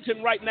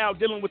Washington right now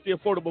dealing with the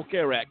Affordable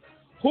Care Act.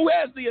 Who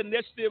has the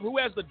initiative, who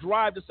has the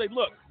drive to say,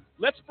 look,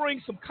 let's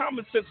bring some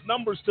common sense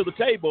numbers to the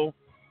table?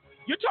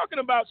 You're talking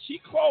about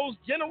she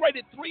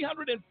generated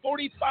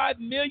 $345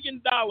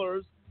 million,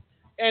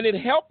 and it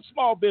helped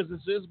small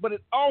businesses, but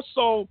it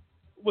also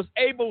was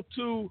able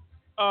to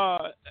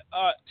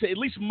at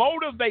least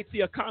motivate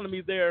the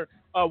economy there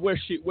where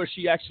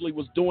she actually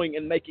was doing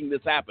and making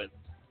this happen.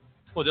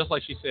 Well, just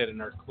like she said in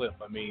her clip,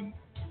 I mean,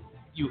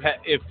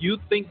 if you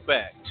think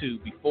back to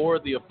before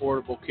the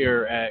Affordable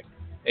Care Act,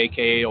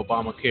 a.k.a.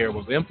 Obamacare,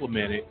 was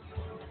implemented,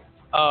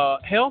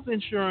 health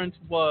insurance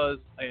was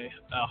a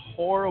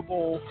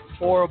horrible,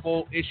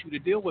 horrible issue to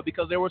deal with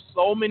because there were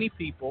so many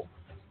people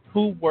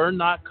who were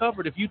not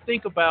covered. If you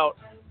think about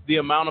the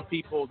amount of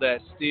people that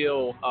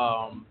still,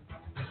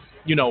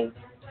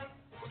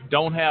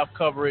 don't have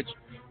coverage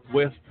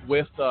with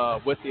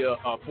the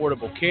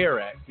Affordable Care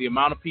Act, the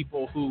amount of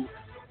people who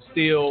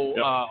still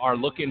are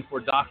looking for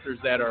doctors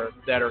that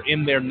are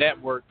in their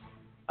network.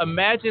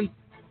 Imagine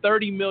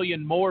 30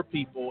 million more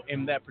people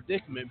in that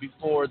predicament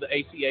before the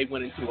ACA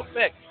went into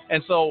effect.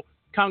 And so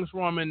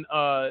Congresswoman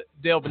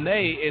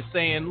DelBene is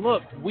saying,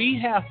 look, we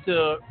have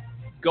to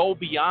go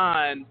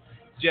beyond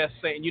just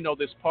saying,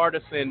 this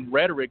partisan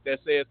rhetoric that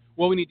says,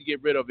 well, we need to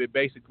get rid of it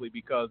basically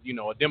because,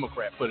 a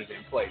Democrat put it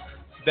in place.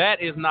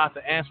 That is not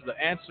the answer. The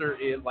answer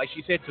is, like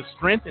she said, to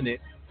strengthen it,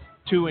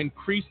 to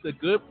increase the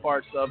good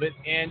parts of it,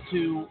 and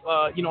to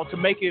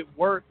make it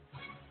work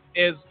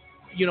as,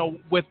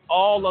 with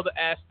all other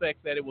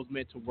aspects that it was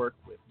meant to work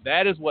with.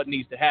 That is what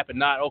needs to happen.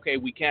 Not, okay,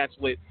 we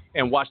cancel it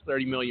and watch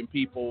 30 million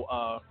people.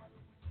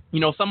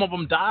 Some of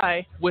them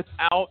die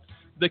without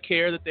the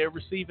care that they're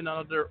receiving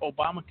under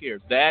Obamacare.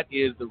 That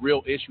is the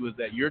real issue, is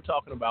that you're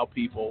talking about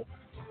people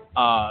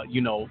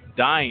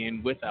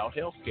dying without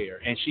health care.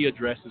 And she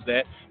addresses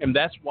that. And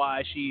that's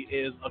why she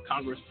is a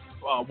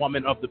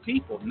congresswoman of the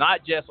people,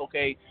 not just,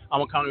 okay,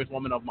 I'm a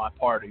congresswoman of my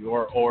party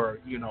or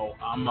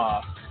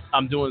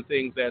I'm doing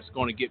things that's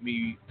going to get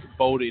me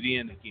voted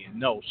in again.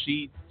 No,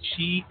 she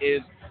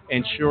is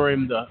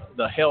ensuring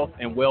the health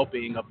and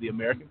well-being of the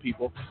American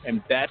people.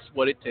 And that's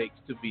what it takes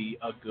to be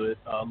a good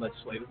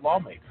legislative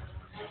lawmaker.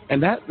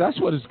 And that's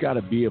what it's got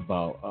to be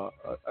about.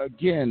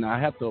 Again, I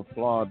have to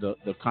applaud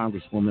the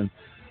congresswoman.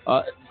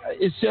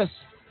 It's just,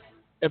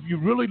 if you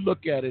really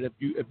look at it,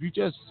 if you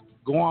just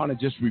go on and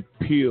just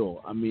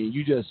repeal, I mean,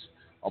 you just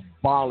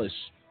abolish,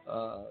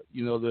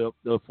 the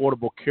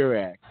Affordable Care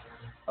Act.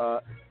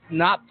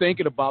 not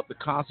thinking about the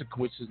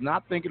consequences,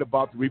 not thinking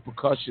about the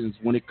repercussions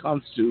when it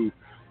comes to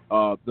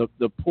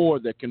the poor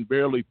that can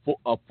barely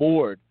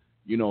afford,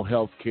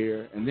 health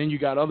care. And then you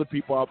got other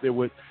people out there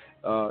with,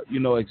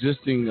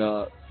 existing,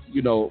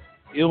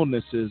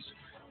 illnesses,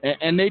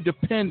 and they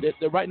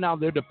right now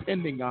they're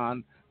depending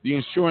on the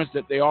insurance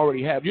that they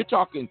already have. You're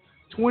talking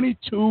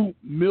 22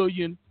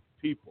 million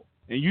people,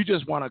 and you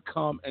just want to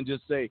come and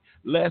just say,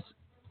 let's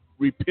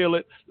repeal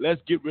it,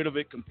 let's get rid of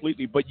it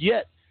completely, but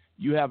yet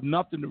you have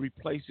nothing to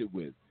replace it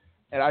with.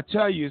 And I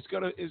tell you,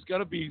 it's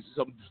gonna be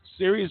some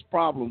serious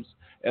problems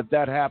if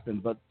that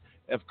happens. But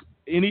if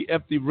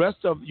the rest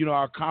of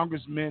our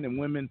congressmen and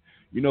women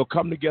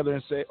come together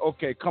and say,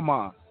 okay, come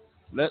on,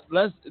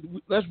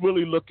 let's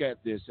really look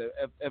at this.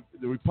 If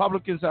the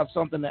Republicans have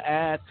something to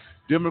add,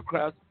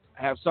 Democrats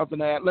have something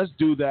to add, let's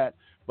do that.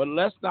 But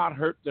let's not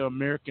hurt the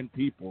American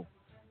people,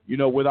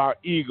 with our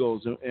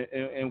egos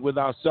and with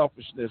our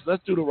selfishness.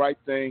 Let's do the right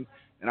thing.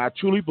 And I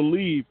truly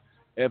believe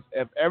if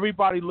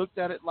everybody looked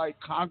at it like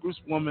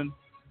Congresswoman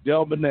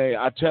DelBene,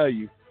 I tell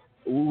you,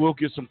 we'll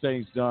get some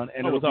things done,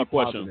 and without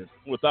question.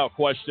 Without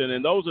question.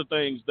 And those are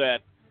things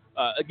that,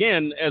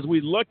 again, as we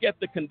look at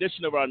the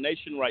condition of our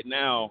nation right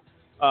now,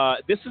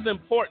 this is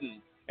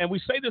important. And we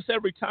say this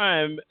every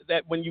time,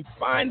 that when you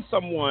find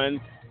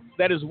someone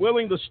that is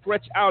willing to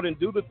stretch out and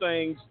do the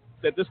things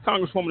that this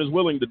Congresswoman is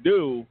willing to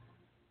do,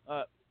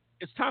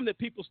 it's time that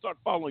people start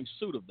following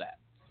suit of that.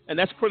 And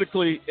that's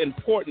critically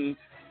important.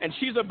 And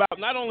she's about,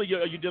 not only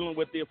are you dealing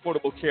with the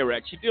Affordable Care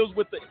Act, she deals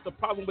with the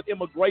problem with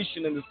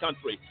immigration in this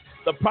country,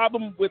 the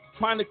problem with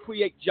trying to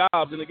create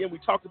jobs. And again, we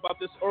talked about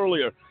this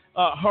earlier,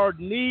 her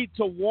need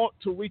to want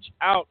to reach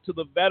out to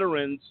the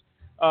veterans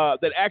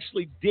that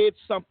actually did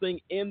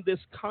something in this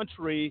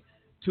country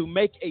to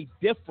make a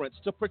difference,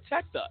 to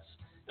protect us.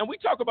 And we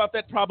talk about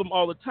that problem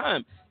all the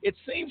time. It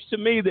seems to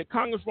me that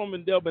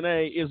Congresswoman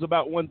DelBene is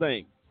about one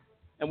thing.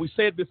 And we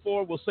said it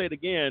before, we'll say it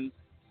again,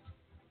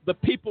 the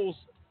people's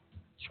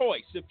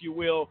choice, if you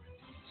will,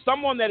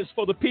 someone that is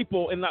for the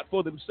people and not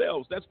for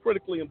themselves. That's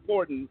critically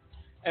important,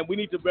 and we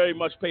need to very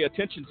much pay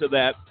attention to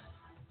that.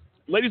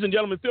 Ladies and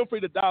gentlemen, feel free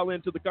to dial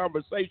into the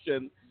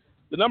conversation.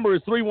 The number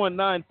is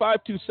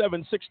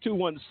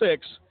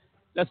 319-527-6216.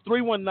 That's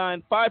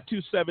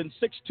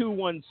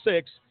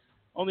 319-527-6216.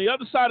 On the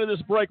other side of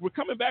this break, we're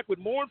coming back with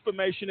more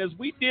information as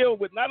we deal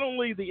with not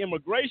only the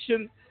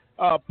immigration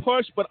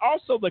push, but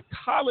also the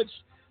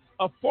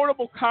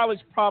affordable college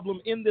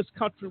problem in this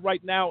country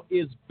right now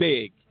is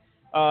big.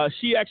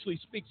 She actually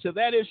speaks to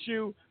that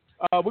issue.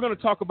 We're going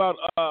to talk about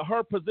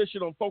her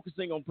position on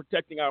focusing on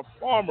protecting our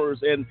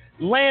farmers and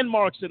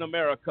landmarks in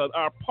America,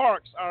 our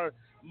parks, our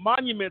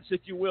monuments,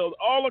 if you will,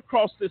 all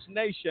across this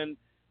nation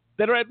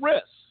that are at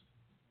risk.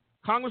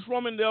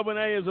 Congresswoman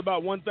DelBene is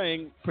about one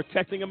thing,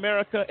 protecting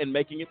America and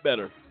making it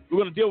better. We're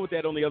going to deal with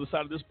that on the other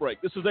side of this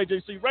break. This is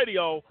AJC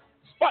Radio,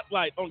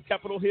 Spotlight on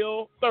Capitol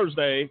Hill,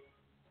 Thursday.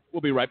 We'll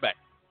be right back.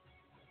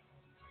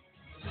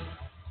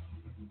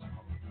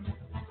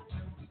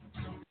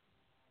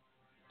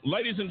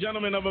 Ladies and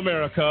gentlemen of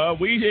America,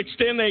 we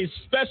extend a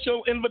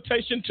special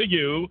invitation to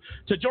you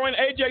to join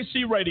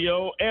AJC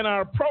Radio and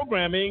our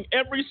programming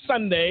every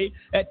Sunday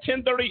at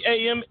 10:30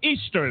 a.m.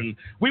 Eastern.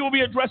 We will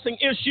be addressing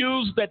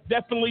issues that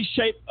definitely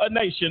shape a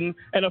nation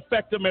and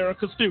affect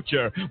America's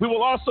future. We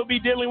will also be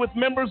dealing with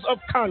members of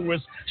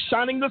Congress,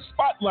 shining the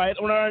spotlight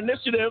on our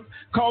initiative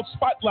called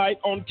Spotlight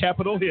on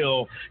Capitol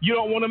Hill. You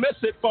don't want to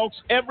miss it, folks.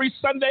 Every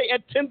Sunday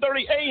at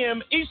 10:30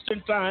 a.m.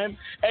 Eastern Time,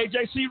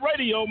 AJC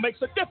Radio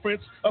makes a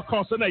difference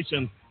across the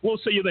nation. We'll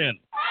see you then.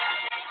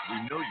 We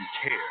know you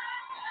care.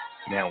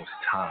 Now it's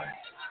time.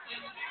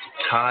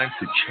 Time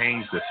to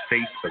change the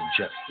face of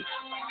justice.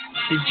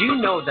 Did you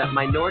know that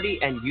minority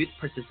and youth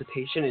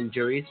participation in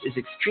juries is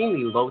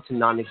extremely low to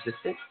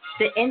non-existent?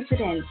 The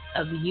incidence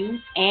of youth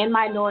and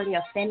minority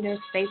offenders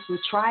faced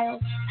with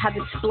trials have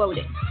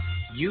exploded.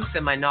 Youth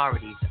and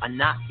minorities are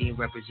not being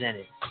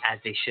represented as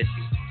they should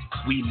be.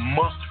 We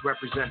must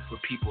represent for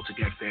people to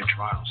get fair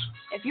trials.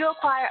 If you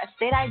acquire a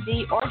state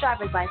ID or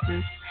driver's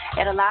license,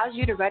 it allows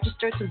you to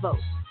register to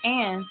vote,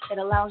 and it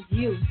allows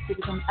you to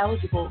become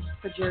eligible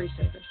for jury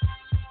service.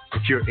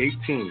 If you're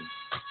 18,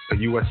 a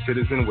U.S.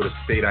 citizen with a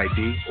state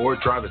ID or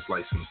driver's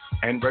license,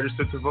 and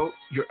registered to vote,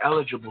 you're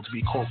eligible to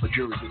be called for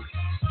jury duty.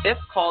 If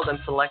called and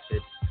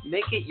selected,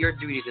 make it your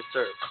duty to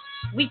serve.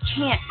 We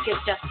can't get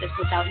justice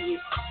without you.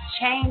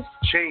 Change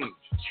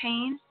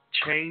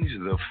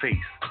the face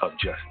of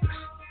justice.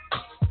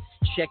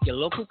 Check your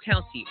local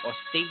county or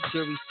state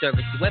jury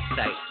service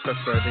website for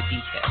further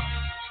details.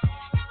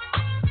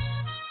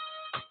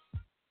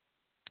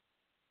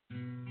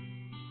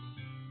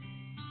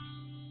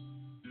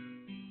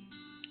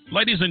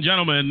 Ladies and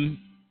gentlemen,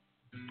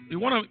 we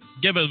want to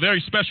give a very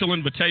special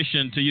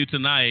invitation to you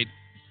tonight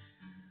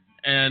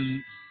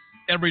and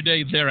every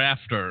day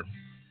thereafter.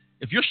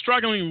 If you're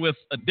struggling with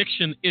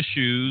addiction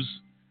issues,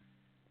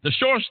 the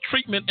Shores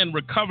Treatment and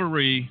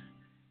Recovery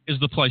is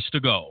the place to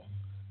go.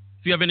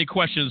 If you have any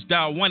questions,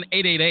 dial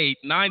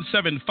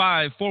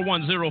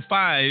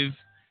 1-888-975-4105,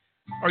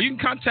 or you can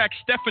contact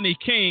Stephanie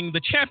King,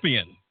 the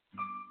champion,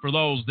 for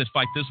those that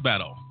fight this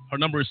battle. Her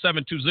number is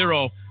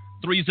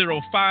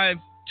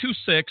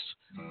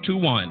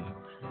 720-305-2621.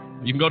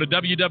 You can go to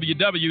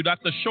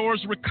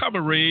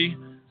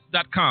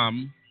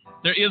www.theshoresrecovery.com.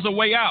 There is a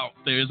way out.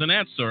 There is an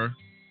answer.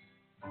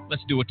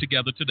 Let's do it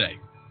together today.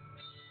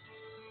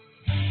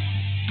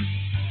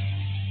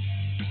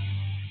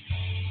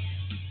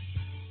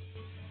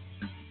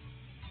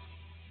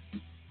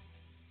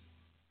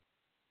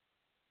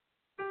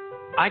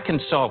 I can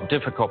solve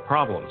difficult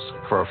problems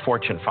for a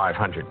Fortune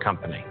 500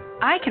 company.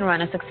 I can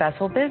run a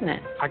successful business.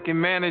 I can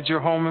manage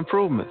your home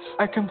improvements.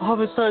 I can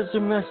publicize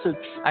your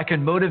message. I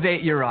can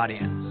motivate your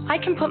audience. I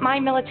can put my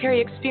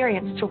military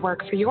experience to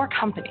work for your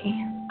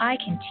company. I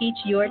can teach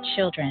your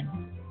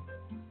children.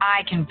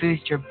 I can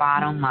boost your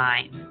bottom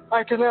line.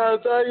 I can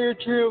add value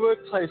to your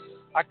workplace.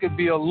 I could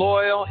be a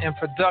loyal and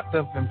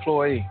productive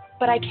employee.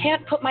 But I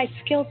can't put my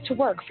skills to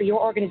work for your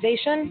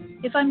organization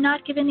if I'm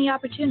not given the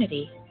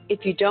opportunity.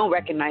 If you don't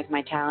recognize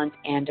my talents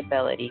and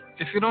ability.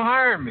 If you don't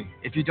hire me.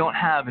 If you don't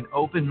have an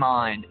open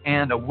mind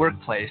and a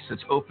workplace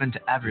that's open to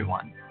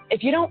everyone.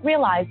 If you don't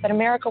realize that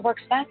America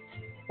works best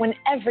when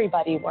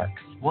everybody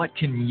works. What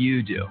can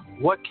you do?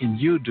 What can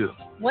you do?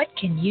 What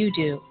can you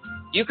do?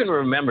 You can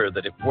remember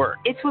that it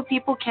worked. It's what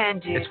people can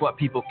do. It's what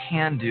people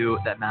can do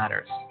that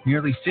matters.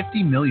 Nearly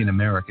 50 million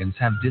Americans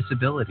have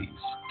disabilities.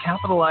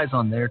 Capitalize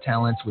on their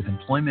talents with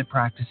employment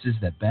practices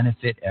that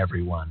benefit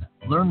everyone.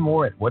 Learn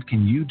more at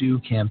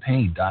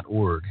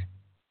whatcanyoudocampaign.org.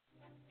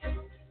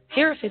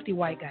 Here are 50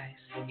 white guys.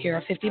 Here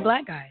are 50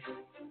 black guys.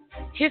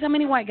 Here's how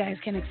many white guys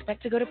can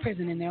expect to go to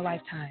prison in their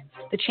lifetime.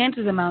 The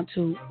chances amount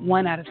to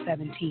 1 out of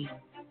 17.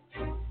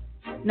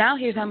 Now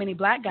here's how many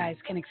black guys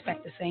can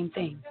expect the same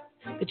thing.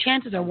 The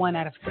chances are 1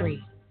 out of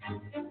 3.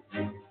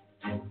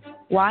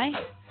 Why?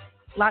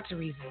 Lots of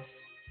reasons.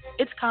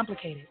 It's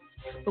complicated,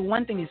 but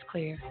one thing is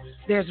clear.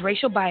 There's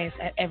racial bias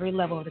at every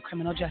level of the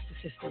criminal justice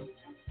system.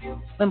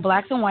 When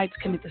blacks and whites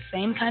commit the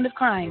same kind of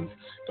crimes,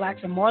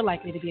 blacks are more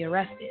likely to be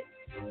arrested.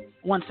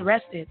 Once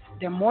arrested,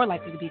 they're more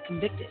likely to be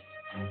convicted.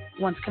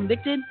 Once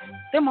convicted,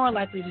 they're more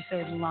likely to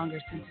serve longer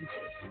sentences.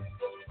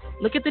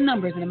 Look at the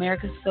numbers in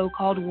America's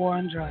so-called war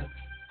on drugs.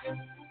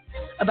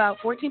 About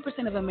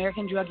 14% of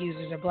American drug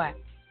users are black,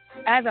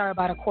 as are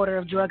about a quarter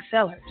of drug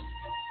sellers.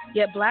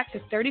 Yet blacks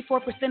are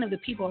 34% of the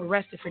people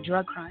arrested for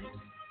drug crimes.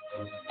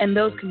 And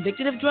those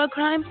convicted of drug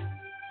crimes,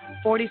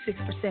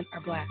 46%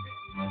 are black.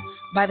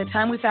 By the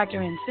time we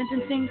factor in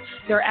sentencing,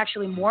 there are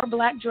actually more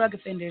black drug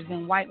offenders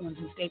than white ones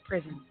in state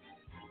prisons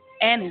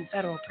and in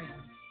federal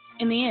prisons.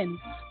 In the end,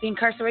 the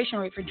incarceration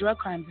rate for drug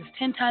crimes is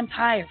 10 times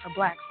higher for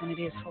blacks than it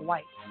is for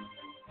whites.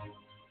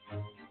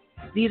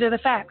 These are the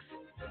facts.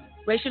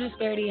 Racial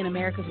disparity in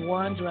America's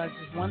war on drugs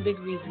is one big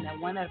reason that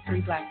 1 out of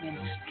 3 black men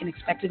can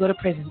expect to go to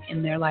prison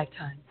in their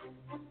lifetime.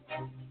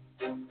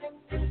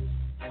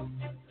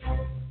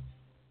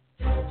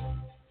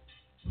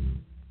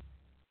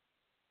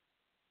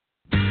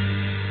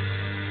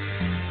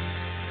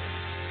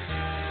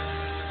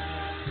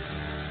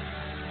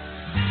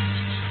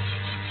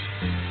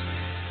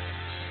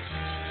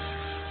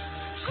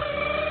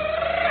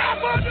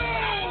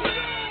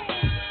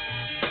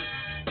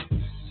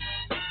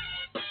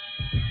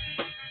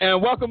 And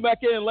welcome back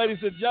in, ladies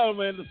and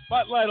gentlemen, the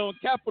Spotlight on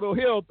Capitol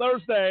Hill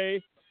Thursday.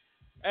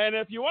 And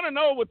if you want to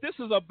know what this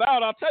is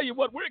about, I'll tell you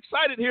what, we're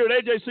excited here at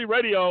AJC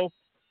Radio.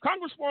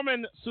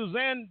 Congresswoman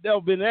Suzan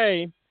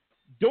DelBene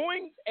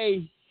doing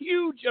a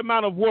huge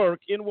amount of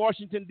work in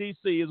Washington,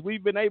 D.C., as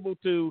we've been able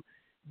to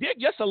dig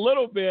just a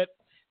little bit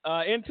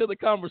into the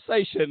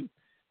conversation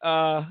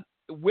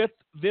with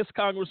this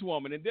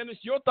Congresswoman. And Dennis,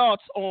 your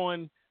thoughts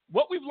on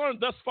what we've learned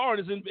thus far.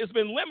 It's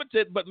been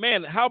limited, but,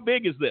 man, how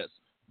big is this?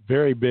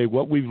 Very big.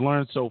 What we've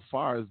learned so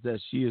far is that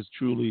she is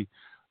truly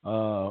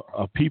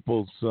a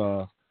people's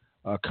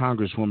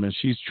Congresswoman.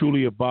 She's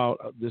truly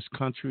about this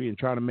country and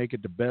trying to make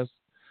it the best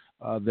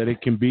that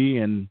it can be,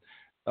 and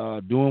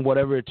doing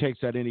whatever it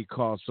takes at any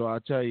cost. So I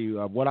tell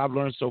you, what I've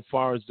learned so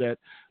far is that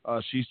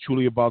she's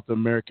truly about the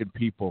American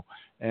people,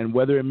 and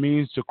whether it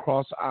means to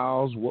cross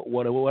aisles,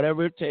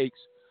 whatever it takes,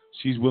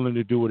 she's willing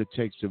to do what it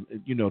takes to,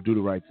 do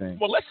the right thing.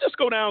 Well, let's just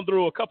go down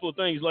through a couple of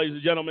things, ladies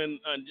and gentlemen,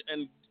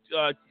 and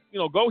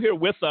go here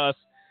with us,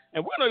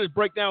 and we're going to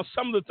break down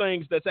some of the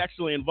things that's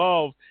actually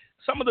involved,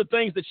 some of the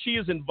things that she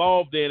is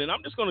involved in, and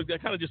I'm just going to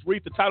kind of just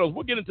read the titles.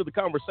 We'll get into the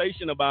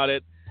conversation about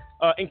it.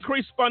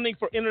 Increased funding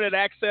for internet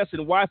access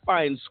and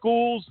Wi-Fi in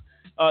schools.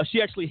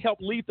 She actually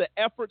helped lead the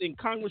effort in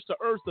Congress to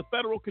urge the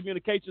Federal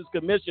Communications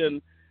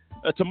Commission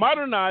to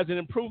modernize and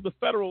improve the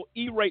federal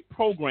E-rate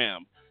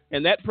program,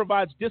 and that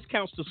provides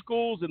discounts to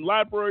schools and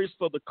libraries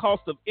for the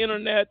cost of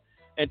internet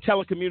and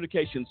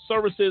telecommunications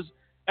services.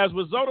 As a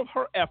result of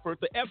her effort,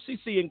 the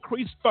FCC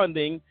increased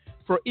funding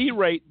for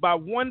E-rate by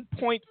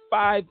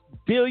 $1.5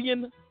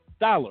 billion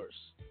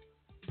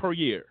per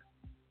year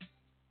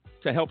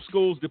to help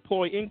schools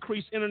deploy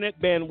increased internet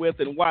bandwidth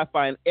and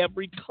Wi-Fi in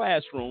every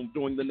classroom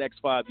during the next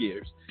 5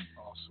 years.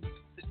 Awesome.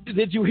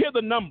 Did you hear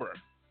the number?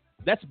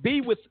 That's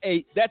billion with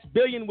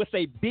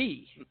a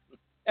B.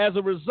 As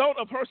a result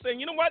of her saying,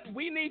 you know what,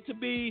 we need to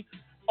be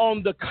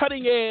on the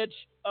cutting edge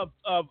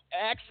of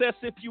access,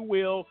 if you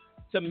will,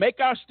 to make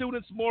our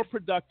students more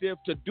productive,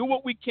 to do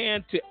what we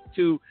can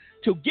to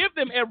give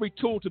them every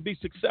tool to be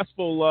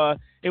successful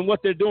in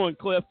what they're doing,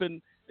 Cliff.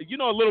 And you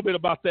know a little bit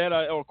about that,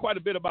 or quite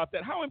a bit about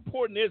that. How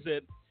important is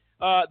it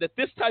that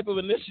this type of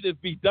initiative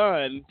be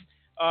done?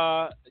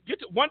 Get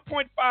to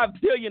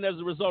 $1.5 billion as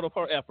a result of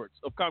her efforts,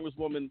 of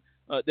Congresswoman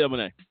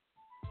DelBene.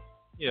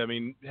 Yeah, I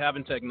mean,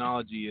 having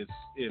technology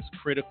is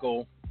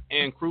critical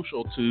and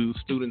crucial to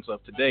students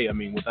of today. I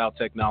mean, without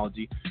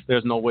technology,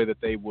 there's no way that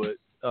they would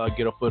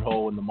get a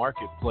foothold in the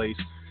marketplace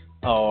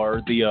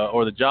or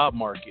the job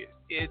market.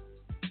 It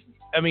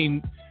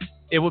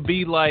would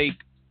be like,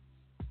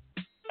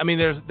 I mean,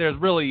 there's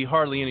really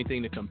hardly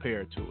anything to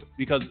compare to it,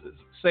 because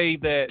say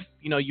that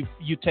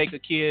you take a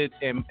kid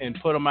and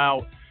put them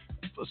out,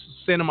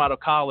 send them out of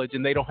college,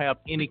 and they don't have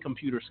any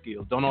computer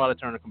skills, don't know how to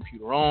turn a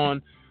computer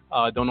on,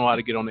 don't know how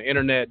to get on the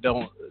internet,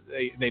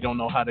 they don't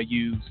know how to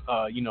use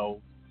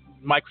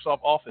Microsoft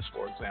Office,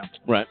 for example.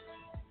 Right.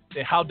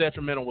 How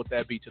detrimental would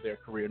that be to their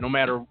career? No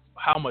matter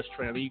how much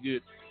training, I mean,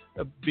 you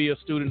could be a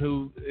student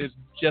who has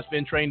just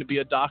been trained to be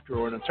a doctor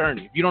or an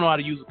attorney. If you don't know how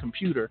to use a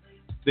computer,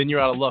 then you're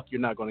out of luck. You're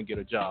not going to get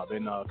a job.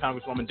 And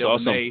Congresswoman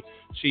DelBene,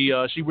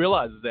 she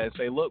realizes that and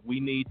say, look, we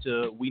need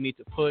to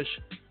push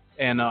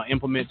and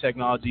implement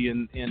technology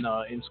in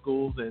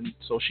schools, and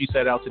so she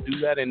set out to do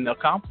that and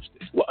accomplished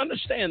it. Well,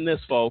 understand this,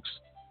 folks.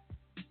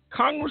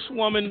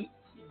 Congresswoman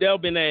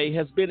DelBene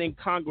has been in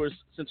Congress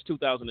since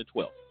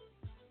 2012.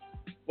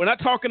 We're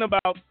not talking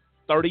about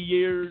 30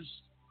 years,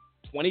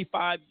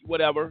 25,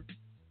 whatever.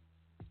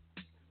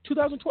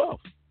 2012.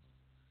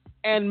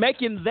 And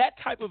making that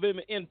type of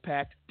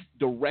impact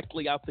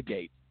directly out the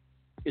gate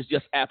is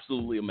just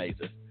absolutely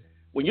amazing.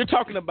 When you're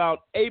talking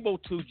about able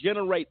to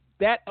generate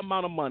that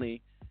amount of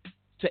money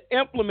to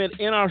implement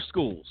in our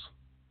schools,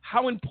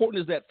 how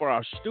important is that for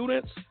our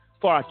students,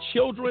 for our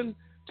children,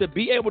 to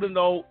be able to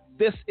know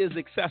this is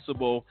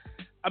accessible?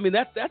 I mean,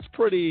 that's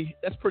pretty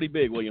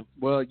big, William.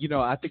 Well,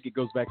 I think it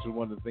goes back to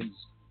one of the things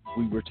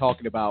we were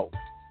talking about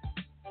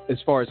as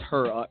far as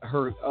her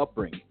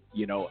upbringing.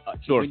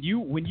 Sure.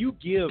 When you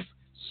give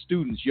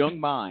students, young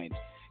minds,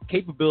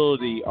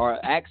 capability or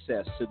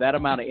access to that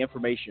amount of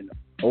information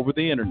over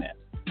the internet.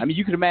 I mean,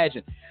 you can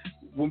imagine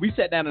when we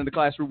sat down in the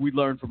classroom, we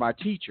learned from our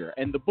teacher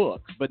and the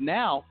books. But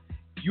now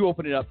you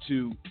open it up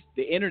to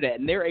the internet,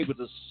 and they're able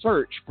to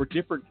search for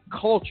different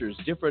cultures,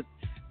 different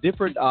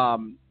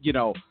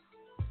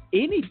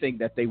anything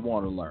that they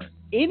want to learn,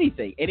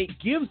 anything, and it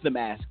gives them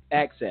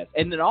access.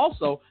 And then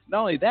also,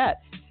 not only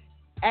that,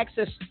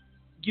 access,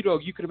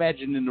 you can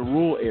imagine in the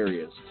rural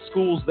areas,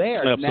 schools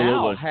there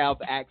now have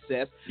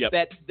access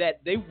that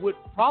they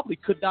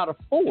could not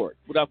afford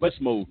without this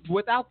move.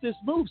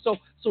 So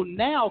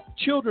now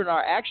children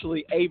are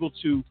actually able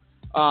to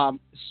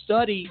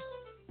study.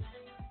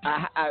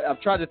 I'm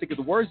trying to think of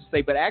the words to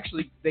say, but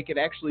actually they can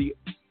actually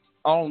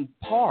on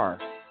par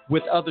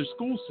with other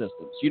school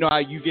systems. You know how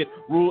you get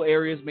rural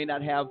areas may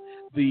not have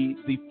the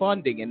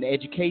funding and the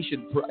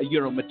education,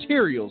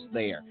 materials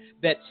there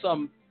that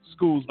some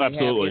schools may have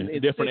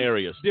in different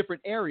areas. Yep.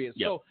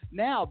 So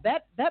now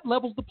that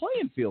levels the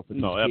playing field for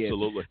these kids.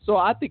 Absolutely. So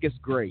I think it's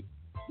great.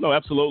 No,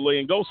 absolutely.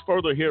 And goes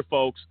further here,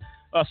 folks.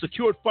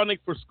 Secured funding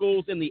for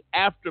schools in the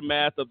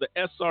aftermath of the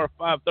SR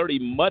 530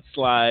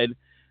 mudslide.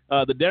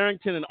 The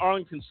Darrington and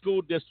Arlington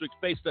school districts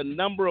faced a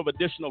number of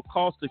additional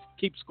costs to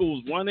keep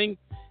schools running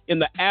in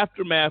the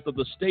aftermath of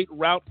the state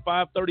Route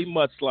 530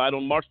 mudslide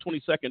on March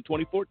 22nd,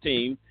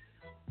 2014.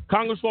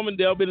 Congresswoman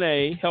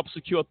DelBene helped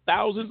secure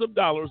thousands of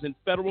dollars in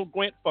federal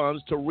grant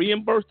funds to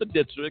reimburse the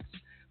districts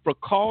for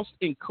costs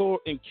incurred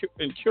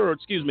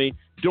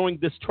during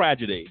this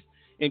tragedy,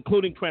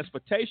 including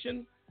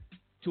transportation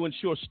to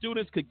ensure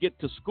students could get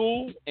to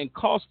school and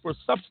costs for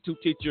substitute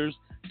teachers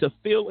to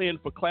fill in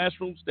for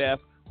classroom staff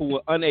who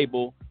were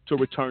unable to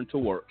return to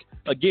work.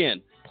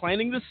 Again,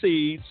 planting the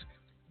seeds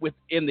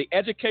within the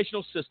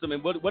educational system.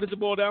 And what does it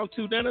boil down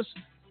to, Dennis?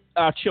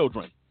 Our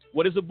children.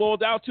 What does it boil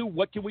down to?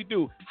 What can we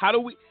do? How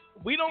do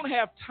we don't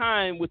have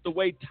time with the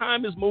way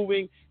time is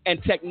moving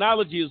and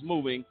technology is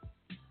moving.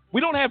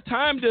 We don't have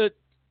time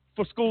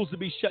for schools to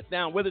be shut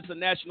down, whether it's a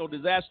national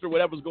disaster,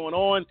 whatever's going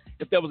on.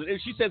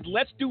 If she says,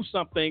 let's do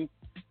something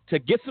to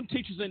get some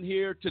teachers in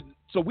here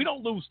so we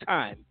don't lose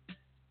time.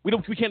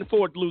 We can't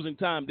afford losing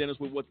time, Dennis,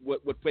 with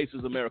what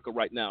faces America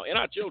right now and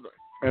our children.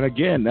 And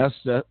again,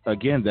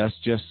 that's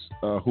just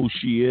who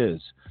she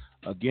is.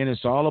 Again,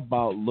 it's all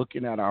about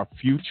looking at our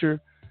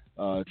future,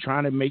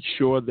 trying to make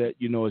sure that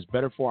it's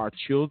better for our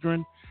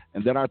children,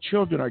 and that our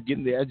children are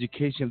getting the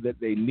education that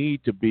they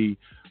need to be,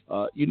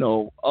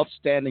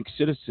 upstanding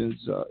citizens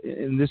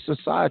in this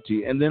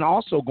society, and then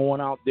also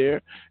going out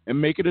there and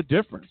making a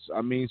difference.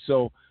 I mean,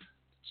 so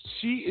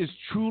she is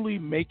truly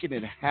making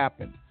it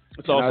happen.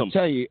 That's awesome. I'll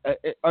tell you,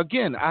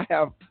 again, I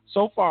have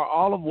so far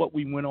all of what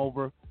we went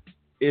over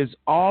is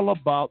all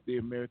about the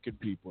American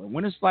people. And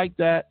when it's like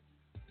that,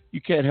 you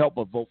can't help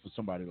but vote for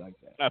somebody like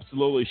that.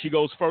 Absolutely. She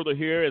goes further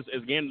here, as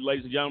again,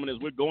 ladies and gentlemen,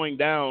 as we're going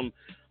down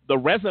the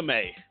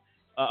resume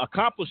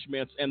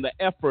accomplishments and the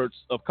efforts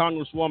of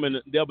Congresswoman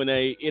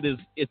DelBene,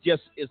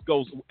 it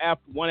goes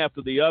one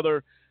after the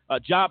other.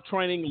 Job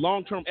training,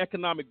 long-term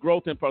economic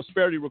growth and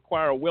prosperity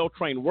require a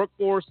well-trained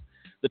workforce.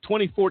 The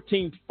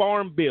 2014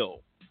 Farm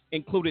Bill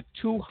included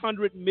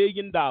 $200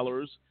 million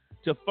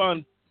to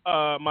fund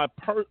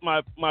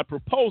my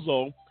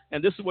proposal,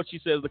 and this is what she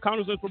says. The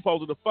Congressman's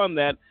proposal to fund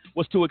that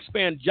was to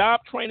expand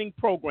job training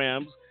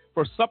programs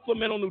for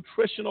supplemental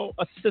nutritional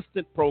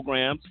assistant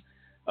programs,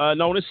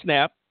 known as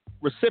SNAP,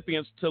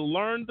 recipients to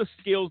learn the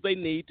skills they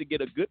need to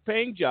get a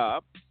good-paying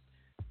job.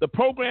 The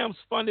programs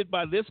funded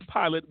by this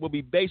pilot will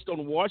be based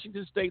on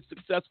Washington State's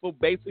successful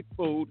basic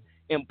food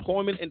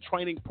employment and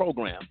training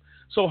program.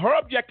 So her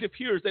objective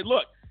here is that,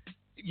 look,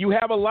 you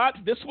have a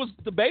lot. This was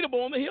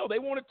debatable on the Hill. They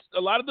wanted,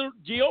 a lot of the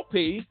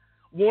GOP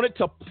wanted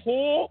to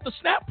pull the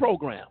SNAP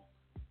program.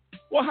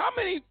 Well, how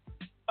many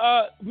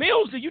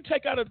meals do you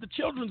take out of the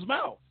children's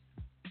mouth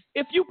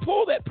if you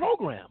pull that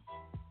program?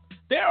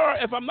 There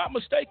are, if I'm not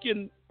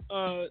mistaken,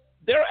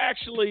 there are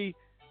actually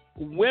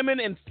women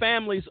and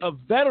families of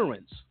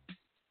veterans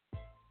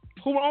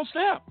who are on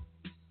SNAP.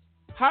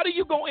 How do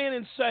you go in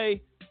and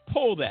say,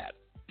 pull that?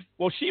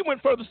 Well, she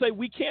went further to say,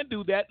 we can't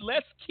do that.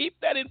 Let's keep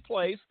that in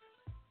place,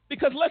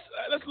 because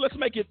let's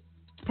make it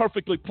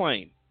perfectly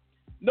plain.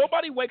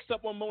 Nobody wakes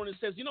up one morning and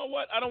says, you know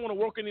what, I don't want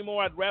to work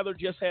anymore. I'd rather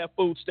just have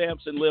food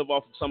stamps and live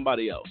off of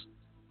somebody else.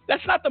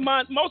 That's not the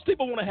mind. Most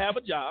people want to have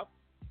a job.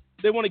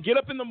 They want to get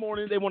up in the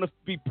morning. They want to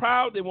be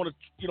proud. They want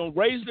to,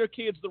 raise their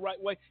kids the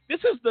right way. This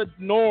is the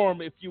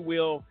norm, if you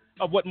will,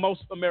 of what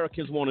most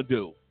Americans want to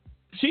do.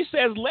 She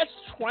says, let's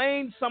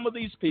train some of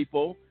these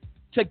people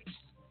to,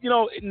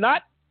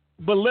 not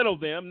belittle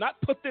them,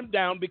 not put them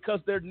down because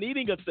they're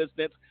needing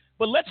assistance,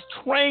 but let's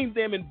train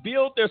them and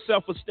build their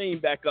self-esteem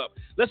back up.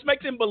 Let's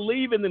make them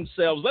believe in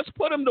themselves. Let's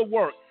put them to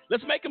work.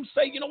 Let's make them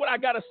say, you know what, I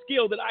got a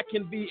skill that I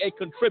can be a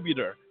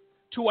contributor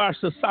to our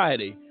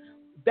society.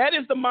 That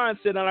is the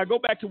mindset, and I go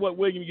back to what,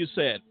 William, you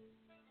said.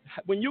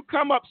 When you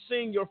come up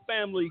seeing your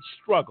family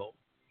struggle,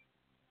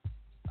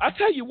 I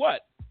tell you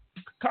what,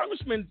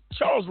 Congressman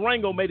Charles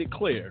Rangel made it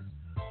clear.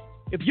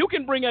 If you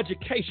can bring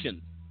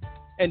education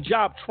and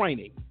job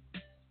training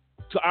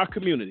to our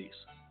communities,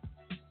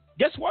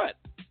 guess what?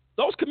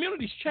 Those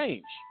communities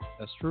change.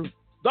 That's true.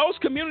 Those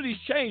communities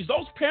change.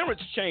 Those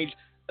parents change.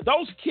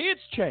 Those kids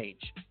change.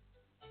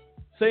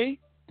 See?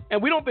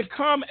 And we don't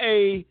become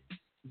a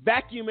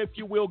vacuum, if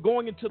you will,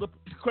 going into the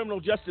criminal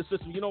justice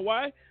system. You know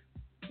why?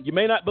 You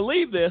may not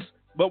believe this,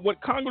 but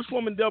what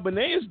Congresswoman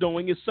DelBene is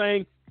doing is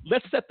saying,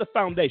 let's set the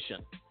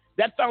foundation.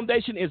 That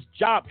foundation is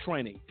job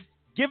training.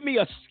 Give me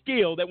a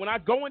skill that when I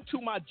go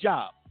into my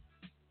job,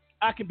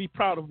 I can be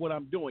proud of what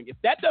I'm doing. If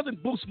that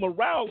doesn't boost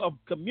morale of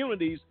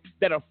communities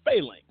that are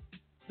failing,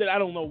 then I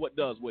don't know what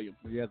does, William.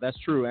 Yeah, that's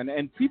true.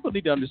 And people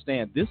need to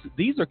understand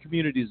these are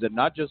communities that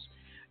not just,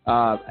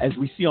 as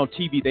we see on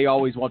TV, they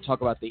always want to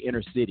talk about the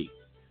inner city.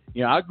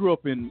 I grew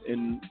up in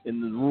the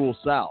rural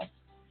South.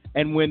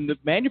 And when the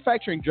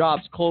manufacturing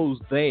jobs close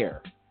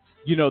there,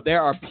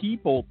 there are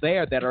people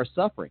there that are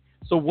suffering.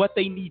 So what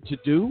they need to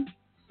do,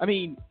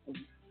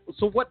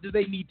 what do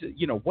they need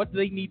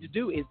to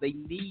do is they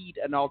need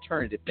an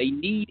alternative. They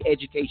need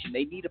education.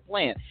 They need a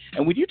plan.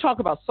 And when you talk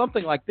about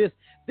something like this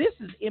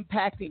is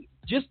impacting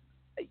just,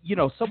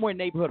 somewhere in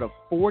the neighborhood of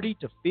 40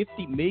 to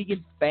 50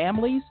 million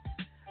families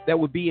that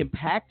would be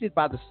impacted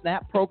by the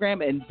SNAP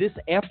program and this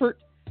effort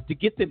to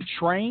get them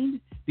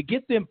trained, to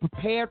get them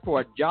prepared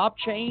for a job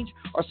change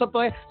or something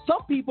like that.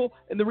 Some people,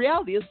 and the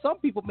reality is some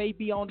people may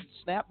be on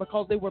SNAP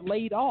because they were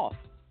laid off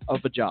of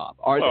a job,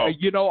 or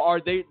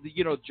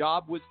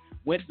job was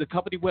when the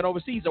company went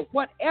overseas or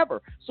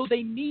whatever. So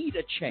they need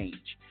a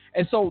change,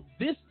 and so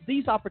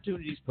these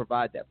opportunities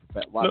provide that for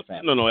a lot of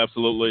families. No,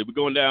 absolutely. We're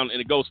going down, and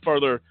it goes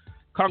further.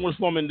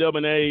 Congresswoman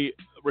DelBene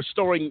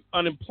restoring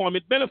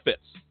unemployment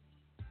benefits.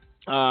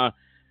 Congresswoman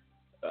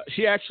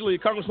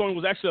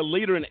was actually a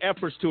leader in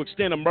efforts to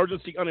extend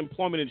emergency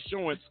unemployment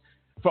insurance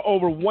for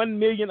over 1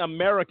 million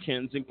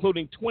Americans,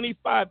 including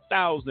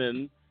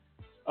 25,000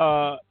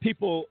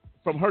 people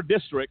from her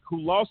district who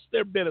lost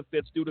their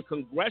benefits due to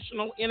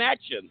congressional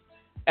inaction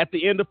at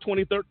the end of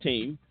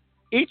 2013.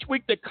 Each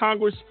week that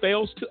Congress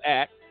fails to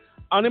act,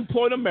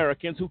 unemployed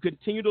Americans who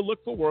continue to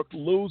look for work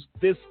lose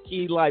this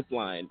key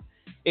lifeline.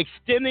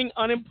 Extending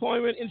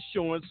unemployment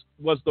insurance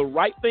was the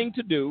right thing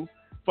to do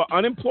for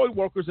unemployed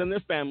workers and their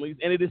families,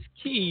 and it is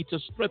key to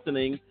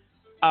strengthening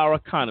our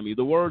economy.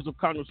 The words of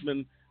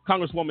Congresswoman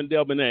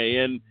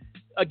DelBene. And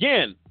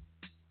again,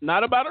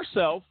 not about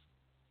herself.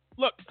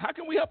 Look, how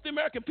can we help the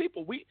American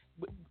people? We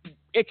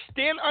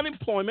extend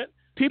unemployment.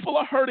 People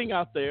are hurting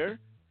out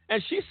there.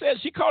 And she says,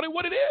 she called it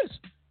what it is,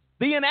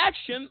 the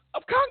inaction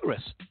of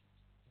Congress.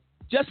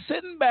 Just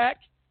sitting back.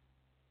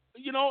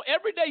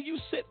 Every day you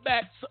sit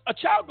back, a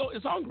child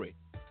is hungry.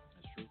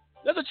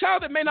 There's a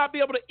child that may not be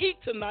able to eat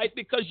tonight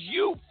because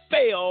you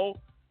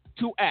fail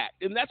to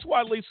act. And that's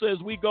why, Lisa, as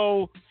we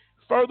go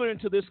further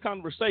into this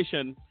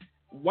conversation,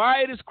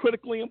 why it is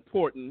critically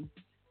important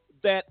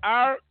that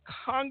our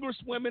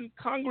congresswomen,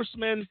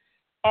 congressmen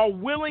are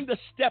willing to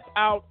step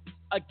out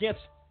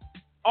against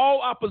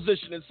all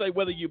opposition and say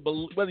whether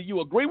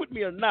you agree with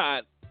me or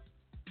not,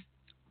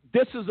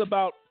 this is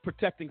about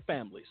protecting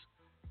families.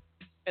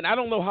 And I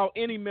don't know how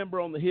any member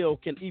on the Hill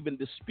can even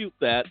dispute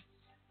that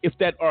if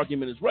that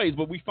argument is raised,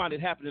 but we find it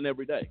happening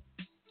every day.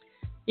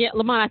 Yeah,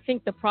 Lamont, I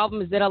think the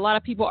problem is that a lot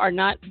of people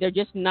they're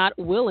just not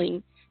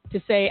willing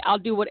to say, I'll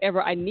do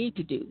whatever I need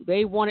to do.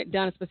 They want it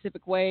done a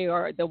specific way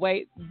or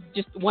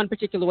just one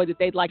particular way that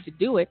they'd like to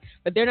do it,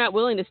 but they're not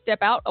willing to step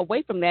out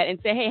away from that and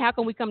say, hey, how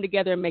can we come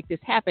together and make this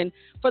happen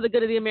for the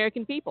good of the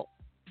American people?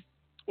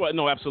 Well,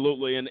 no,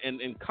 absolutely. And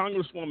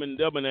Congresswoman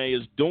DelBene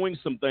is doing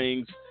some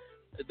things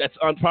that's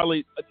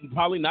probably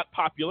not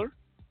popular,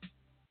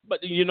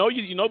 but you know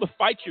the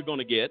fight you're going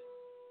to get.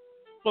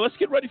 Well, let's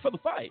get ready for the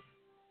fight,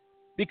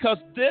 because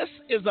this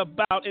is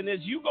about, and as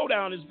you go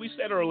down, as we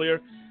said earlier,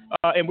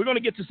 and we're going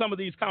to get to some of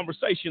these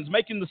conversations,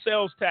 making the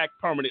sales tax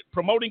permanent,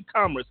 promoting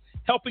commerce,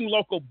 helping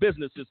local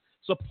businesses,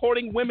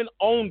 supporting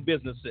women-owned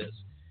businesses,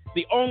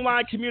 the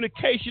Online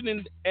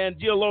Communication and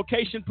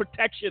Geolocation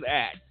Protection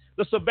Act,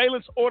 the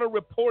Surveillance Order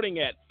Reporting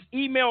Act,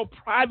 Email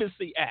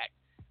Privacy Act.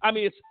 I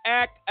mean, it's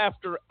act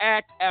after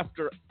act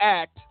after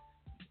act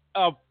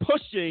of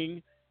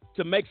pushing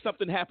to make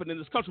something happen in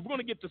this country. We're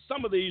going to get to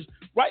some of these.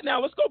 Right now,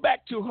 let's go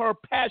back to her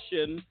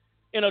passion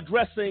in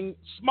addressing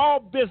small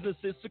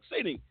businesses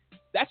succeeding.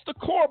 That's the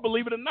core,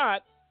 believe it or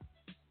not,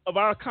 of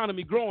our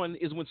economy growing,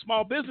 is when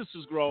small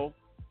businesses grow,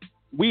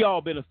 we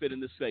all benefit in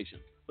this station.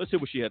 Let's hear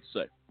what she had to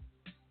say.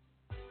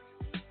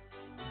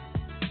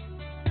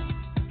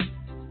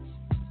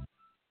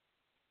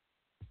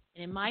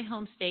 In my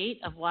home state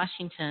of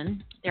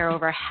Washington, there are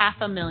over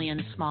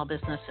 500,000 small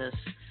businesses.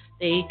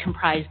 They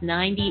comprise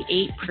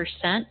 98%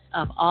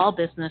 of all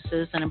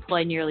businesses and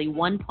employ nearly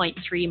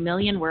 1.3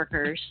 million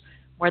workers,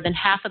 more than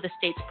half of the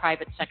state's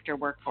private sector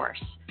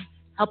workforce.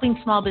 Helping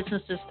small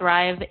businesses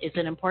thrive is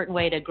an important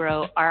way to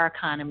grow our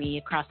economy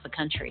across the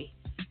country.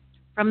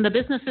 From the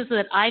businesses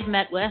that I've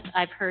met with,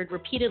 I've heard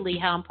repeatedly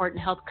how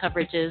important health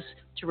coverage is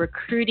to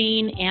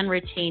recruiting and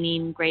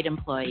retaining great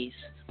employees.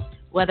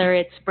 Whether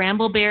it's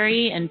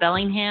Brambleberry in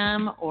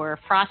Bellingham or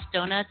Frost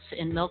Donuts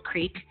in Mill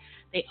Creek,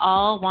 they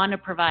all want to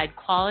provide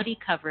quality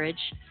coverage,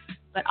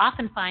 but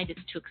often find it's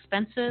too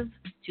expensive,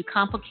 too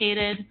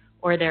complicated,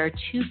 or there are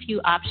too few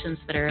options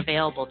that are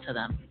available to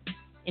them.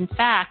 In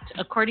fact,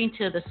 according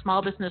to the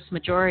Small Business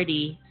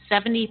Majority,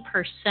 70%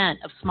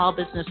 of small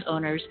business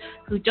owners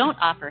who don't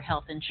offer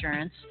health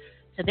insurance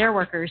to their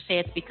workers say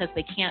it's because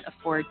they can't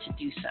afford to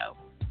do so.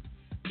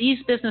 These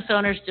business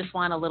owners just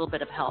want a little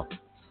bit of help.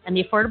 And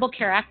the Affordable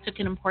Care Act took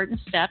an important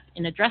step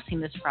in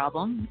addressing this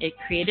problem. It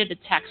created a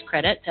tax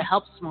credit to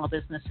help small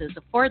businesses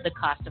afford the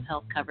cost of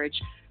health coverage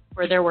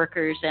for their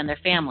workers and their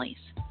families.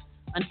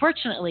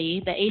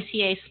 Unfortunately, the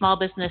ACA small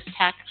business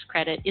tax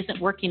credit isn't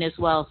working as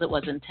well as it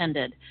was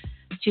intended.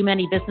 Too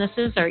many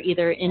businesses are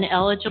either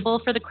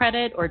ineligible for the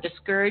credit or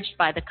discouraged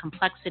by the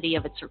complexity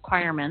of its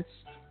requirements.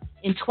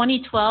 In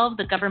 2012,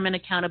 the Government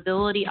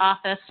Accountability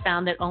Office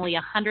found that only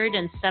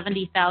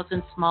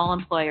 170,000 small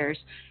employers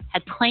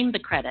had claimed the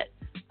credit,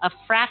 a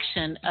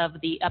fraction of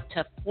the up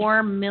to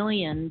 4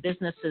 million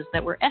businesses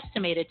that were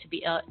estimated to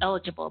be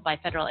eligible by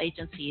federal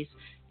agencies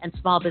and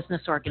small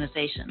business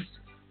organizations.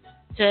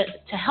 To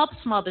help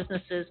small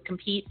businesses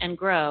compete and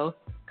grow,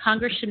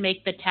 Congress should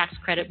make the tax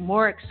credit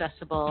more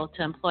accessible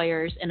to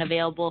employers and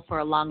available for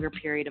a longer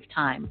period of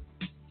time.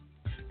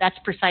 That's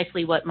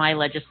precisely what my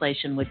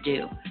legislation would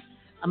do.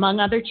 Among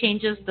other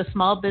changes, the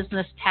Small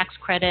Business Tax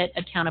Credit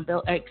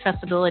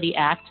Accessibility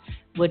Act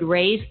would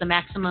raise the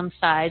maximum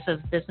size of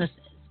businesses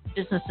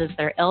that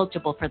are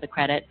eligible for the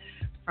credit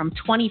from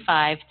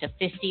 25 to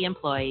 50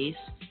 employees.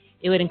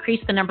 It would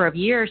increase the number of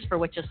years for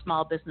which a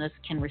small business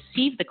can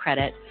receive the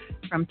credit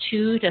from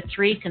 2 to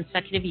 3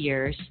 consecutive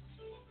years,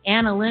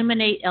 and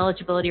eliminate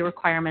eligibility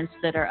requirements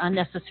that are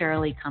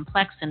unnecessarily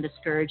complex and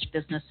discourage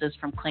businesses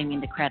from claiming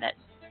the credit.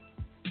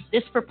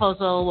 This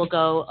proposal will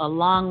go a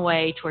long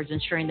way towards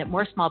ensuring that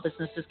more small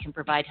businesses can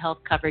provide health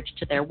coverage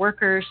to their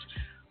workers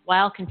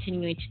while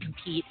continuing to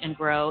compete and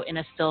grow in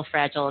a still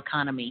fragile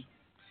economy.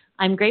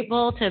 I'm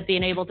grateful to have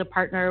been able to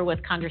partner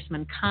with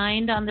Congressman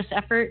Kind on this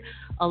effort,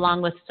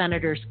 along with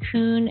Senators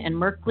Kuhn and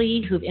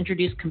Merkley, who've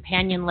introduced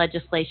companion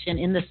legislation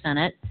in the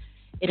Senate.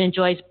 It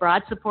enjoys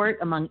broad support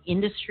among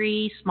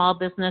industry, small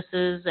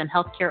businesses, and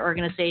healthcare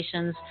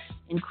organizations,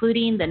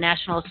 including the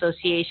National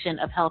Association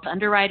of Health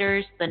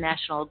Underwriters, the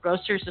National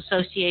Grocers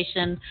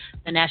Association,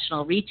 the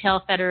National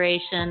Retail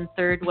Federation,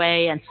 Third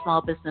Way, and Small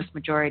Business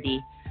Majority.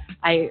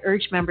 I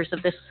urge members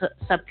of this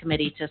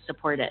subcommittee to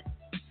support it.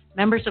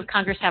 Members of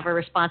Congress have a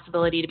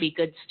responsibility to be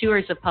good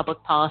stewards of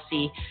public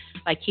policy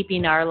by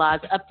keeping our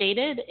laws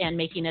updated and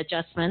making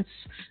adjustments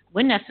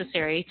when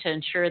necessary to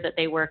ensure that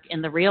they work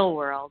in the real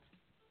world.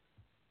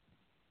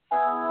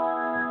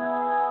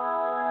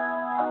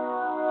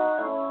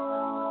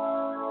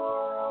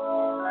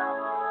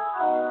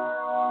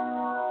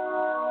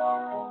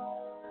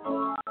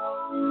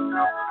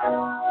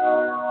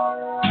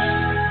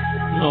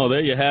 Oh,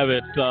 there you have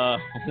it.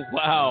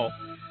 Wow.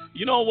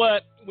 You know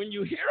what? When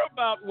you hear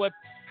about what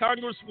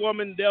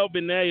Congresswoman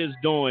DelBene is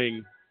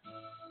doing,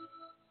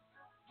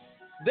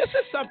 this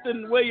is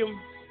something, William,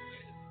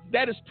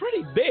 that is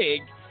pretty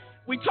big.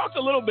 We talked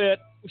a little bit.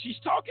 She's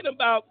talking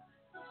about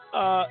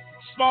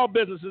small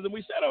businesses, and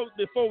we said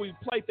before we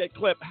played that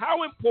clip,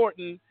 how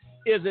important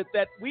is it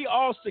that we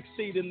all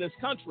succeed in this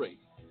country?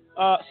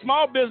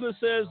 Small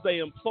businesses, they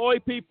employ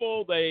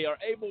people, they are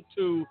able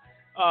to,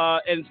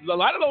 and a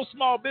lot of those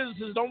small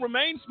businesses don't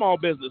remain small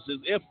businesses.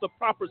 If the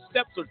proper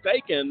steps are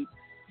taken,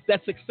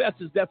 that success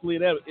is definitely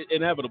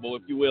inevitable,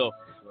 if you will.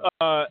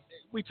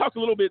 We talked a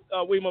little bit,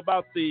 William,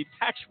 about the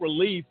tax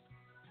relief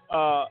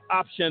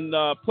option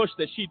push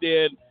that she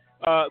did,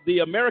 the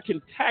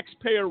American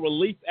Taxpayer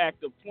Relief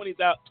Act of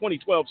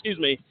 2012,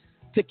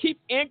 to keep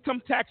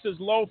income taxes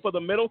low for the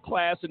middle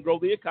class and grow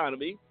the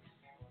economy.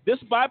 This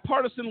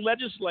bipartisan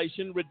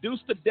legislation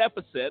reduced the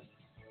deficit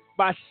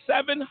by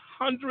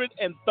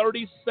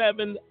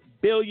 $737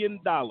 billion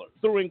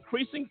through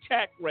increasing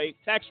tax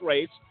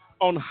rates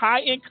on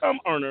high-income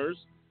earners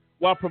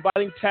while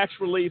providing tax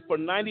relief for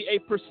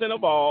 98%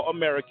 of all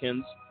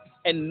Americans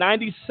and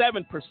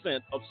 97%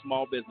 of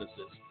small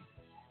businesses.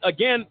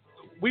 Again,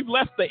 we've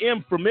left the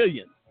M for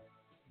million.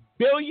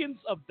 Billions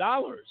of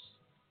dollars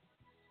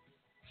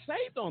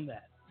saved on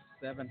that.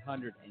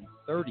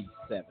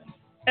 737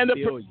 and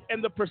billion.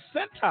 And the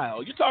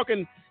percentile, you're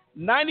talking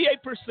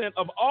 98%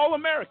 of all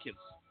Americans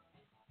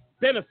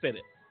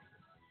benefited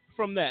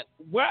from that.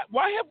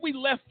 Why have we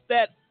left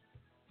that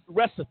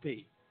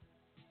recipe,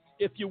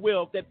 if you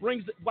will, that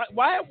brings –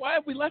 why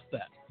have we left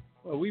that?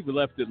 Well, we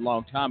left it a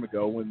long time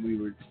ago when we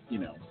were,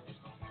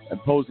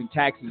 imposing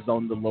taxes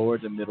on the lower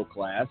and middle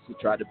class to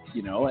try to,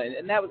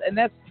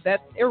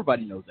 that's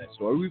everybody knows that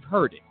story. We've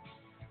heard it.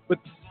 But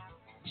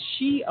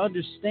she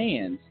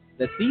understands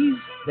that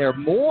there are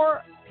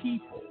more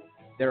people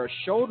that are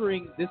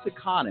shouldering this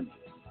economy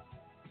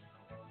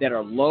that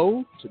are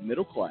low to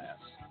middle class,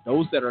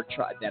 those that are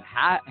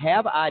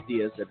have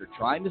ideas that are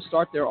trying to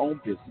start their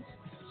own business,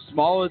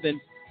 smaller than,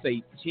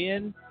 say,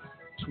 10,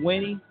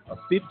 20, or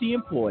 50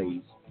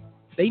 employees.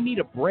 They need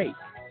a break.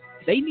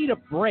 They need a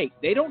break.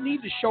 They don't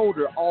need to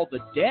shoulder all the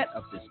debt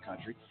of this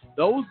country.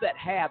 Those that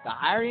have the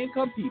higher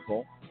income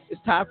people,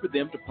 it's time for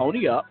them to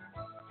pony up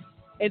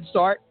and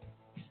start,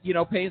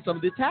 paying some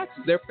of the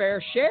taxes, their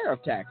fair share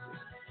of taxes.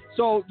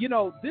 So,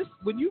 this,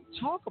 when you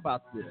talk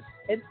about this,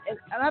 and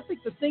I think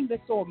the thing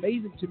that's so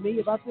amazing to me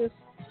about this,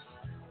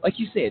 like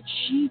you said,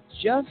 she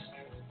just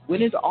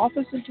went into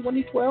office in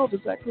 2012. Is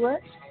that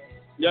correct?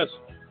 Yes.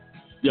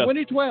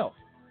 2012.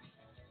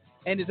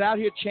 And is out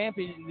here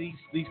championing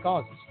these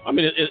causes. I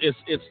mean,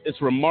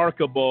 it's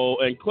remarkable.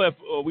 And Cliff,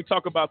 we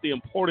talk about the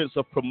importance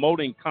of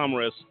promoting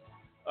commerce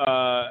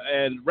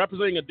and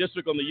representing a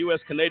district on the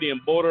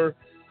U.S.-Canadian border.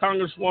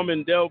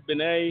 Congresswoman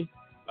DelBene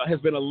has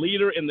been a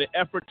leader in the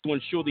effort to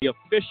ensure the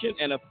efficient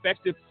and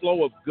effective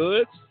flow of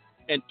goods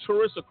and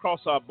tourists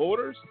across our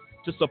borders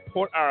to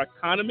support our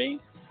economy.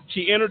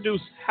 She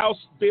introduced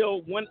House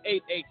Bill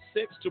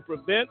 1886 to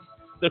prevent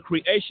the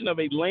creation of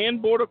a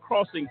land border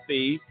crossing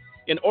fee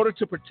in order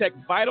to protect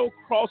vital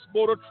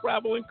cross-border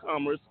travel and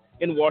commerce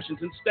in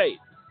Washington state.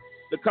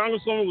 The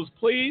Congresswoman was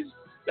pleased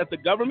that the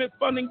government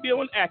funding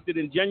bill enacted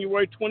in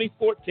January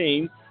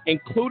 2014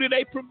 included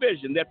a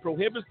provision that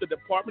prohibits the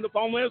Department of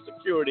Homeland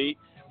Security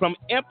from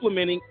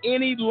implementing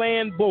any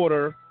land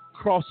border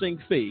crossing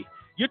fee.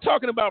 You're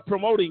talking about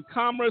promoting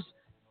commerce.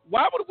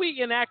 Why would we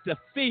enact a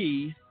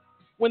fee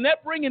when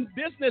that bringing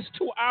business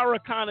to our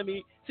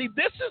economy? See,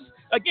 this is,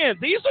 again,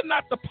 these are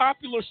not the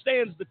popular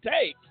stands to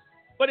take.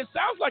 But it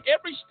sounds like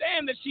every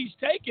stand that she's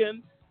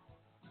taken,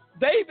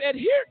 they've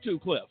adhered to,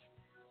 Cliff,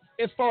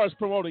 as far as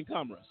promoting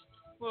commerce.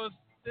 Well,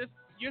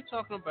 you're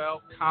talking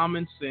about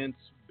common sense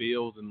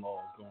bills and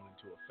laws going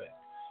into effect.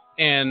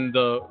 And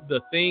the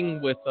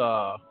thing with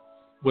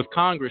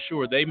Congress,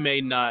 sure, they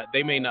may not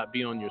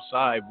be on your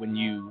side when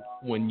you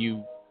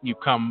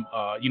come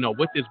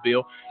with this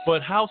bill.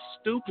 But how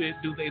stupid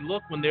do they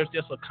look when there's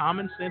just a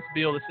common sense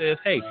bill that says,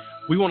 hey,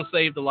 we want to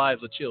save the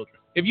lives of children?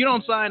 If you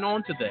don't sign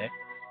on to that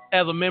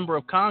as a member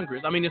of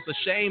Congress, I mean, it's a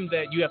shame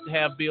that you have to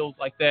have bills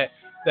like that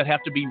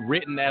have to be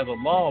written as a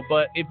law.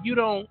 But if you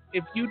don't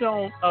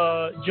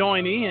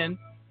join in,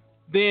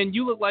 then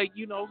you look like,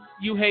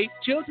 you hate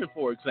children,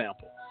 for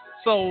example.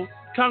 So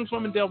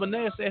Congresswoman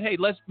DelBene said, hey,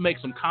 let's make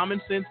some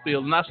common sense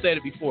bills. And I've said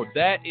it before,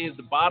 that is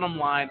the bottom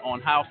line on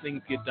how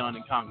things get done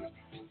in Congress.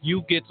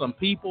 You get some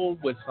people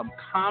with some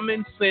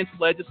common sense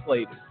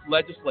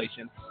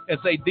legislation and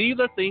say, these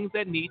are things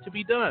that need to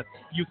be done.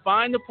 You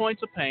find the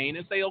points of pain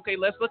and say, okay,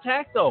 let's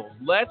attack those.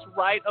 Let's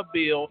write a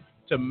bill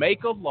to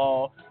make a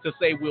law to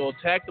say we'll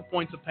attack the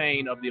points of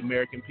pain of the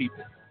American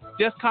people.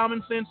 Just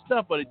common sense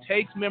stuff, but it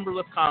takes members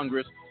of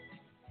Congress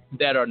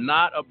that are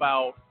not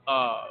about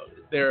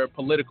their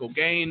political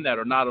gain, that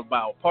are not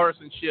about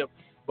partisanship,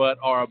 but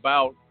are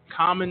about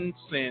common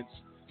sense,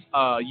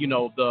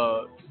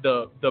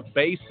 the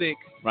basic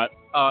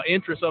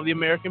interests of the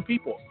American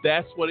people.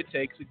 That's what it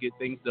takes to get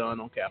things done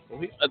on Capitol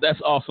Hill. That's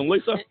awesome.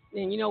 Lisa?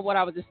 And you know what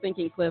I was just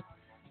thinking, Cliff?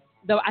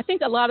 I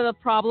think a lot of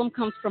the problem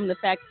comes from the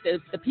fact that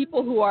the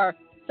people who are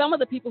some of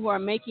the people who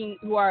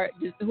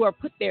are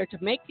put there to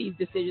make these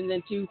decisions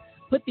and to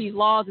put these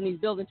laws and these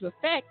bills into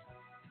effect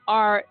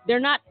they're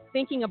not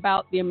thinking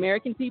about the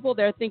American people.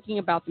 They're thinking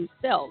about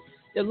themselves.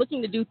 They're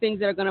looking to do things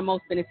that are going to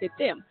most benefit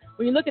them.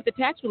 When you look at the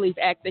Tax Relief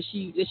Act that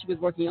she was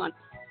working on,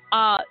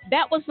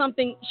 that was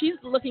something she's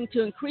looking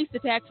to increase the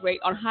tax rate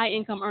on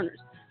high-income earners.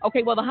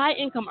 Okay, well, the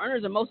high-income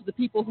earners are most of the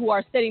people who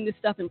are setting this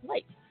stuff in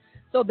place.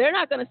 So they're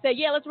not going to say,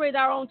 yeah, let's raise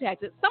our own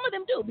taxes. Some of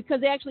them do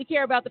because they actually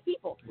care about the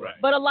people. Right.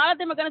 But a lot of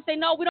them are going to say,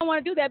 no, we don't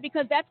want to do that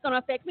because that's going to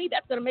affect me.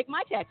 That's going to make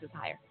my taxes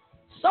higher.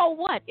 So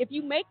what? If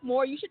you make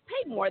more, you should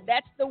pay more.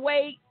 That's the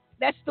way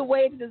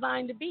it's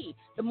designed to be.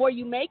 The more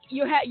you make,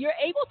 you're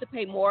able to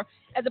pay more,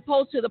 as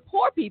opposed to the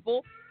poor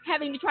people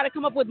having to try to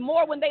come up with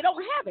more when they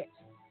don't have it.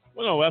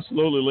 Well, no,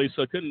 absolutely,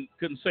 Lisa.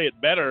 Couldn't say it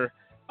better.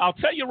 I'll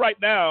tell you right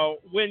now,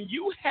 when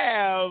you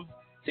have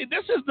 – see,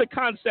 this is the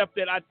concept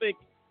that I think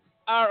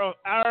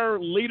our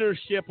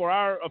leadership or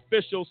our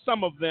officials,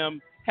 some of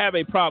them, have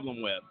a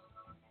problem with.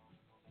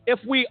 If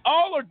we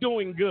all are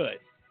doing good,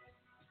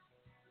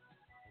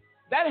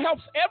 that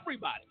helps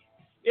everybody.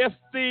 If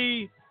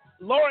the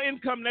lower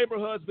income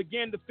neighborhoods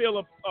begin to feel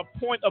a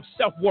point of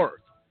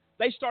self-worth,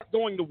 they start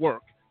going to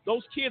work.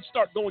 Those kids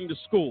start going to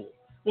school.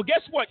 Well,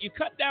 guess what? You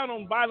cut down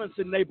on violence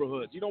in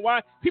neighborhoods. You know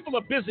why? People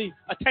are busy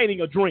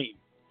attaining a dream.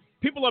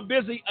 People are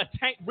busy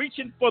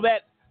reaching for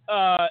that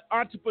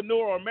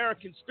entrepreneur or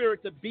American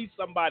spirit to be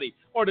somebody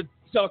or to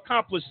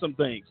accomplish some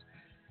things.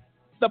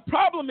 The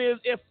problem is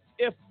if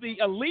the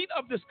elite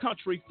of this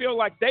country feel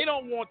like they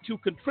don't want to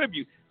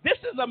contribute, this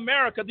is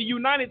America, the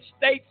United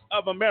States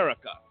of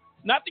America,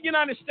 not the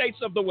United States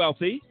of the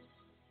wealthy,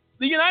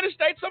 the United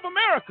States of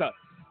America.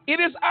 It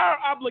is our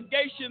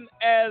obligation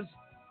as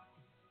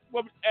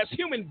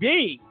human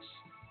beings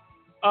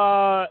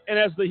and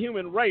as the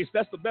human race,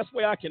 that's the best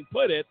way I can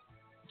put it,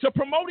 to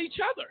promote each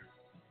other.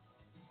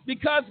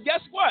 Because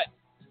guess what?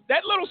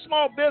 That little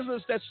small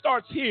business that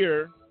starts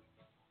here,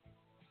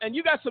 and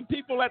you got some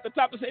people at the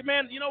top that say,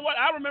 man, you know what?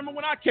 I remember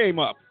when I came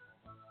up.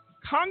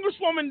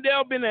 Congresswoman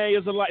DelBene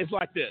is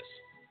like this.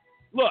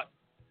 Look,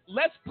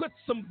 let's put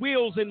some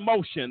wheels in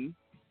motion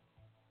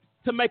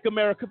to make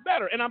America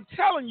better. And I'm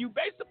telling you,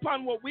 based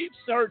upon what we've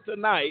heard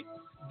tonight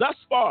thus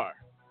far,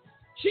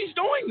 she's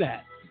doing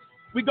that.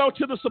 We go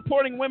to the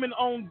supporting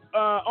women-owned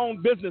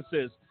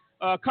businesses.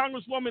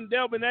 Congresswoman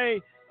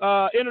DelBene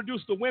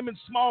introduced the Women's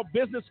Small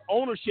Business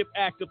Ownership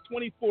Act of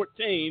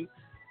 2014.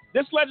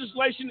 This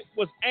legislation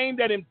was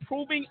aimed at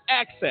improving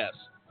access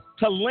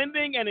to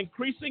lending and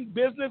increasing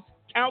business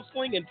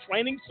counseling and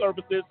training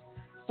services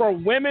for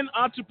women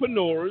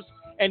entrepreneurs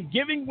and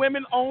giving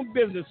women-owned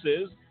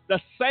businesses the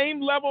same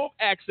level of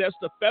access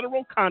to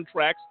federal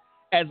contracts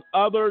as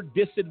other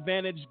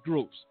disadvantaged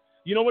groups.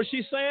 You know what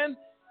she's saying?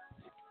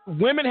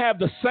 Women have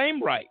the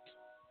same right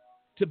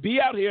to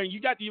be out here, and you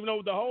got, the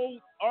whole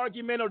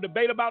argument or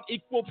debate about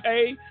equal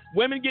pay,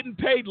 women getting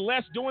paid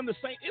less doing the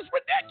same. It's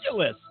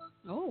ridiculous.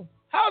 Oh.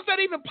 How is that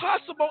even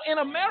possible in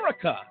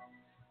America?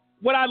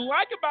 What I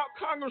like about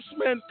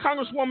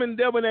Congresswoman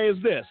DelBene is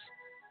this.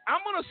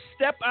 I'm going to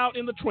step out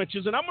in the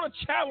trenches, and I'm going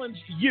to challenge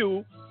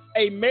you,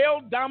 a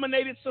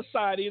male-dominated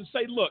society, and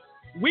say, look,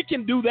 we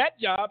can do that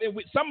job, and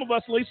some of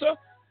us, Lisa,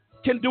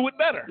 can do it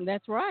better.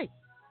 That's right.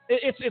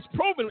 It's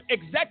proven.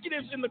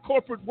 Executives in the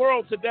corporate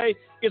world today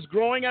is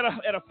growing at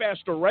a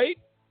faster rate.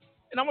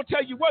 And I'm going to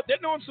tell you what, they're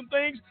doing some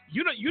things.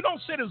 You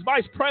don't sit as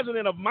vice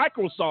president of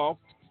Microsoft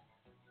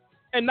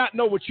and not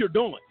know what you're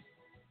doing.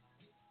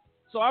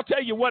 So I'll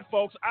tell you what,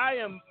 folks,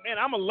 I'm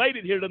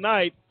elated here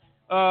tonight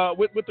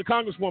with the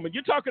Congresswoman.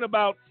 You're talking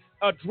about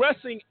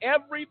addressing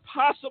every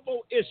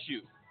possible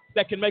issue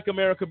that can make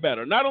America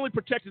better. Not only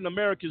protecting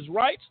America's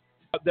rights,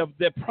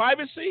 their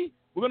privacy.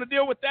 We're going to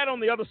deal with that on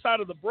the other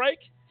side of the break.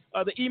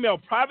 The Email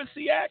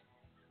Privacy Act,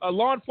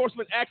 Law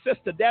Enforcement Access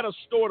to Data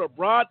Stored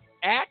Abroad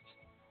Act,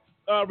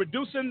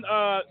 reducing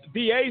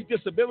VA's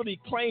disability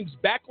claims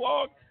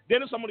backlog.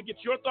 Dennis, I'm going to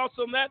get your thoughts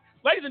on that.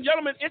 Ladies and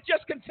gentlemen, it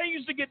just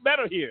continues to get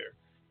better here.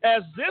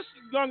 As this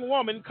young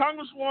woman,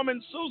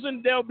 Congresswoman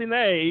Suzan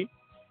DelBene,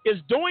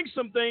 is doing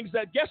some things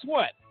that, guess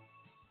what,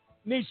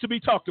 needs to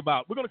be talked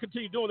about. We're going to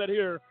continue doing that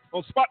here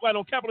on Spotlight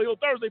on Capitol Hill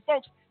Thursday.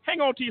 Folks,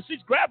 hang on to your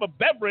seats. Grab a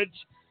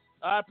beverage.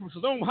 I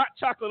presume hot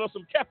chocolate or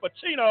some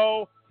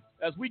cappuccino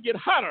as we get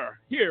hotter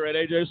here at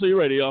AJC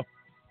Radio.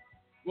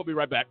 We'll be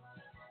right back.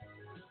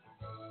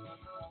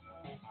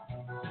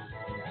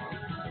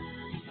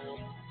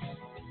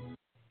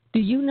 Do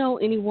you know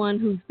anyone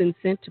who's been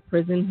sent to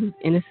prison who's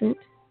innocent?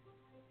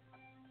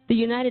 The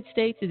United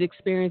States is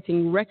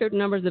experiencing record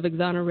numbers of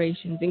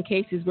exonerations in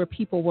cases where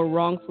people were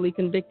wrongfully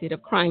convicted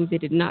of crimes they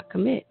did not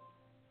commit.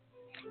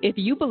 If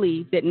you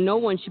believe that no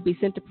one should be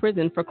sent to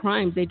prison for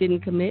crimes they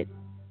didn't commit,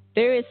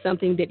 there is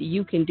something that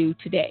you can do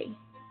today.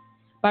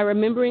 By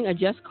remembering a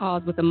just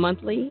cause with a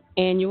monthly,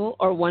 annual,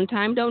 or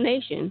one-time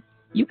donation,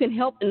 you can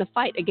help in the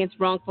fight against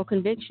wrongful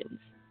convictions.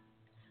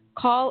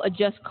 Call a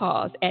just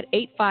cause at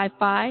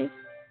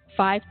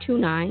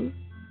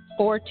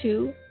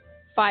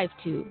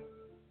 855-529-4252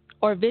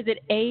 or visit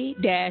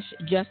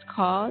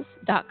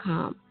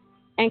a-justcause.com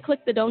and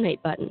click the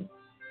donate button.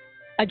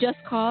 A Just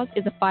Cause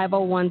is a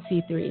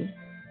 501c3.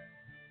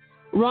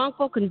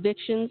 Wrongful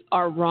convictions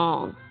are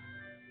wrong.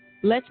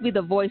 Let's be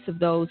the voice of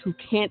those who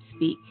can't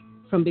speak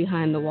from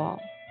behind the wall.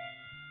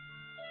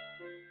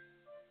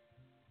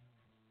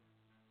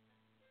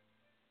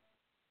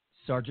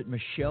 Sergeant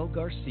Michelle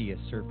Garcia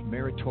served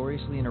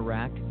meritoriously in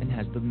Iraq and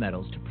has the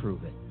medals to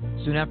prove it.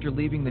 Soon after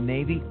leaving the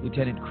Navy,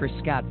 Lieutenant Chris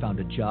Scott found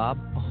a job,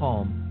 a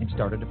home, and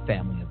started a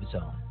family of his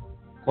own.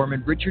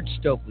 Corpsman Richard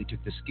Stokely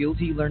took the skills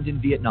he learned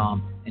in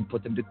Vietnam and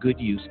put them to good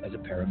use as a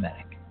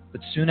paramedic.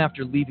 But soon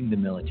after leaving the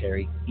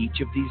military, each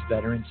of these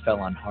veterans fell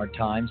on hard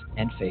times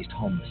and faced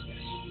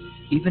homelessness.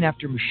 Even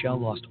after Michelle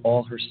lost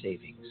all her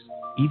savings,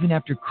 even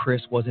after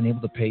Chris wasn't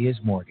able to pay his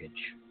mortgage,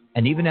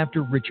 and even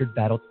after Richard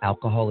battled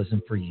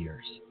alcoholism for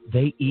years,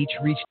 they each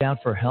reached out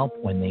for help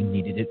when they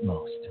needed it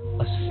most.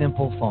 A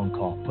simple phone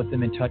call put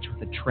them in touch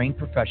with a trained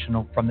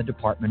professional from the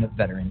Department of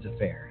Veterans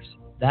Affairs.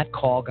 That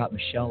call got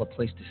Michelle a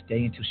place to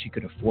stay until she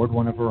could afford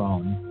one of her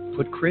own,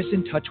 put Chris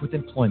in touch with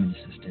employment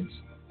assistance,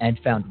 and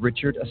found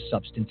Richard a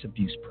substance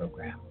abuse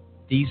program.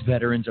 These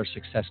veterans are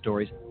success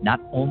stories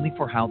not only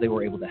for how they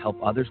were able to help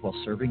others while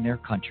serving their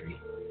country,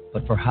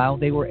 but for how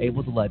they were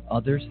able to let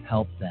others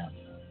help them.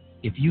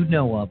 If you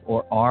know of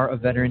or are a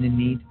veteran in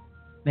need,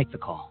 make the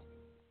call.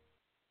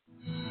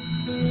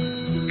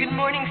 Good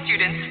morning,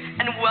 students,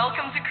 and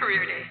welcome to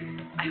Career Day.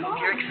 I hope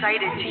you're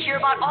excited to hear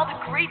about all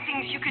the great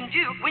things you can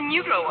do when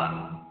you grow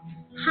up.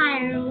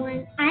 Hi,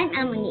 everyone. I'm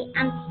Emily.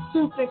 I'm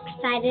super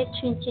excited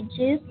to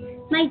introduce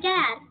my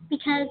dad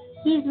because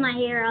he's my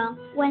hero.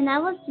 When I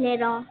was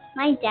little,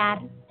 my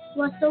dad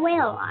was away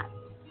a lot,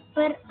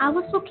 but I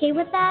was okay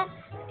with that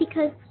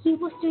because he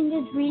was doing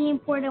this really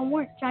important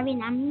work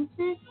driving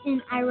ambulances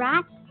in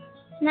Iraq.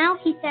 Now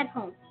he's at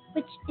home,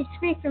 which is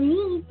great for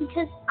me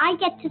because I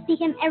get to see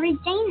him every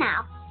day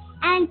now.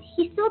 And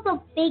he's still the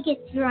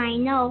biggest hero I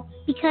know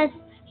because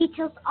he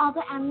tells all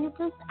the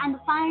ambulances and the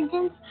fire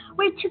engines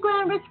where to go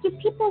and rescue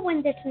people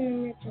when there's an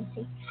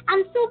emergency.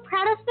 I'm so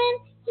proud of him.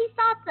 He's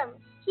awesome.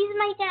 He's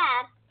my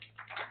dad.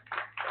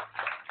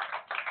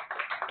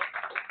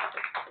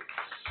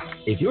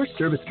 If your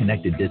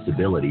service-connected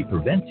disability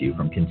prevents you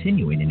from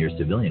continuing in your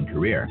civilian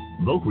career,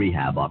 Voc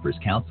Rehab offers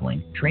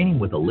counseling, training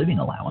with a living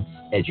allowance,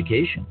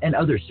 education, and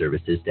other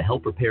services to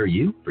help prepare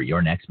you for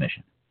your next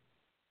mission.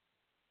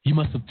 You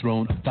must have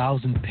thrown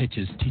 1,000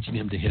 pitches teaching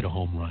him to hit a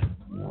home run.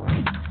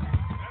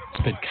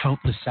 Spent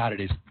countless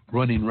Saturdays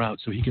running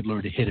routes so he could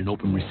learn to hit an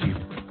open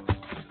receiver.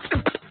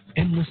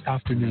 Endless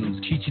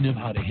afternoons teaching him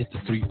how to hit the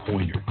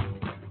three-pointer.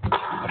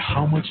 But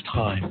how much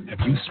time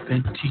have you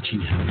spent teaching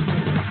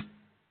him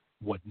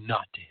what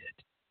not to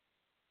hit?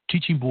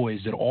 Teaching boys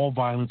that all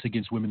violence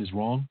against women is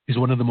wrong is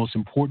one of the most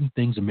important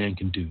things a man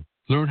can do.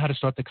 Learn how to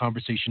start the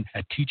conversation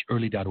at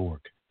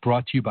teachearly.org.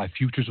 Brought to you by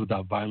Futures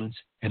Without Violence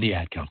and the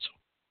Ad Council.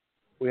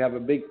 We have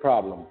a big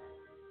problem,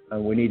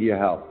 and we need your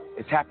help.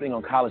 It's happening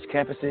on college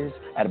campuses,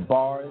 at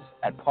bars,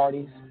 at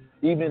parties,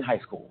 even in high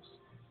schools.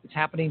 It's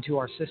happening to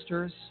our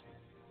sisters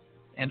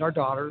and our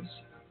daughters,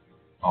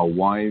 our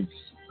wives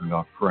and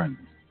our friends.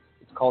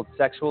 It's called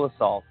sexual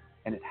assault,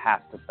 and it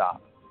has to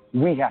stop.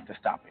 We have to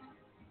stop it.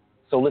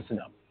 So listen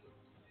up.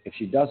 If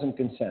she doesn't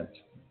consent,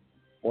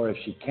 or if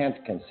she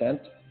can't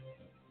consent,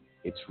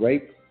 it's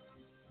rape,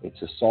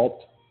 it's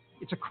assault.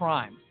 It's a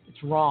crime.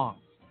 It's wrong.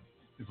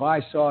 If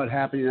I saw it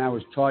happening, I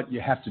was taught you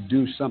have to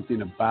do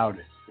something about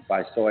it. If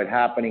I saw it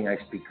happening, I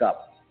speak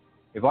up.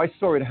 If I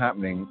saw it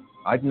happening,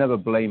 I'd never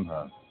blame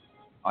her.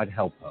 I'd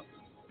help her.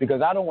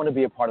 Because I don't want to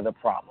be a part of the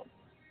problem.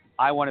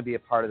 I want to be a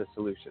part of the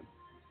solution.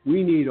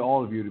 We need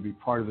all of you to be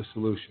part of the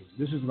solution.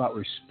 This is about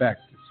respect.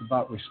 It's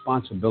about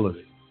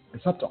responsibility.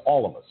 It's up to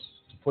all of us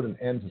to put an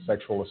end to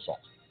sexual assault.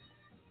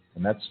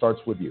 And that starts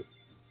with you.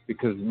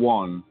 Because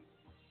one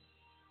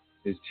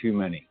is too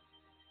many.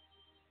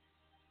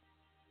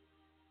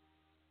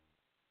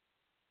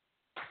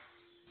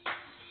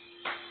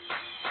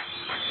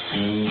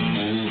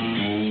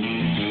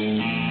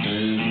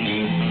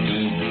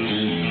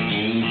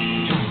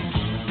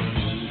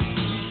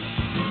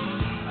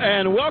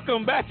 And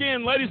welcome back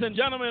in, ladies and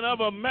gentlemen of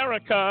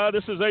America.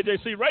 This is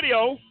AJC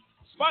Radio,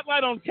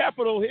 Spotlight on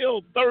Capitol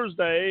Hill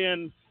Thursday.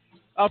 And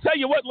I'll tell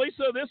you what,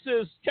 Lisa, this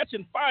is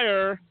catching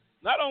fire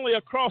not only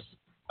across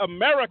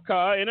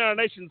America and our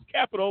nation's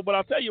capital, but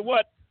I'll tell you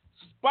what,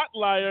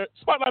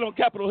 Spotlight on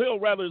Capitol Hill,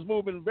 rather, is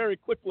moving very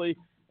quickly,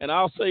 and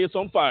I'll say it's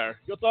on fire.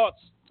 Your thoughts?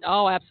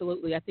 Oh,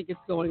 absolutely. I think it's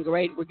going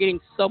great. We're getting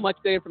so much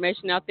good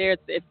information out there.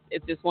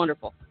 It's just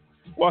wonderful.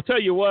 Well, I'll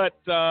tell you what,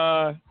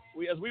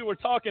 as we were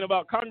talking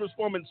about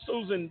Congresswoman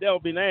Suzan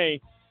DelBene,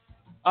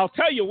 I'll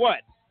tell you what,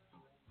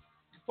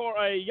 for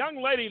a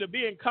young lady to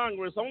be in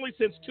Congress only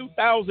since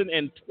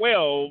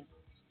 2012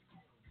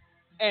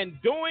 and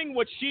doing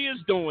what she is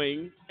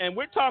doing, and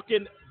we're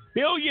talking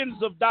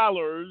billions of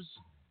dollars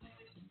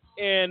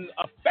in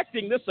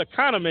affecting this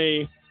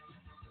economy,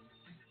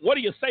 what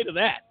do you say to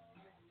that?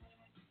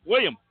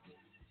 William?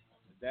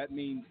 That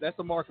means that's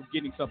a mark of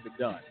getting something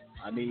done.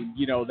 I mean,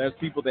 there's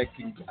people that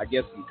can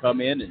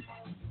come in and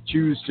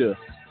choose to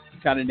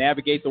kind of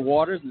navigate the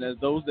waters, and there's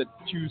those that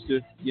choose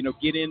to,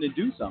 get in and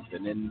do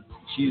something. And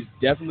she's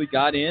definitely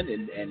got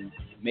in and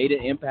made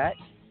an impact.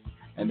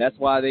 And that's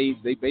why they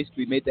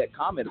basically made that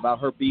comment about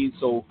her being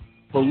so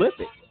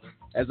prolific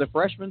as a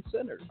freshman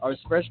senator or as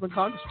a freshman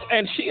congressman.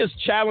 And she is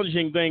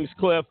challenging things,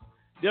 Cliff,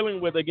 dealing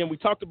with, again, we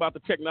talked about the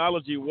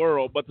technology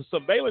world, but the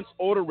Surveillance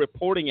Order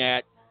Reporting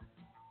Act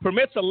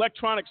permits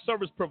electronic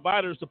service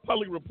providers to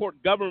publicly report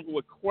government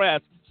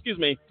requests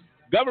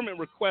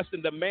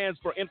and demands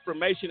for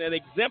information, and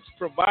exempts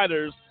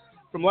providers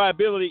from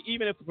liability,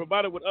 even if the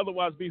provider would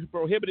otherwise be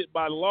prohibited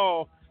by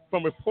law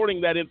from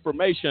reporting that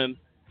information.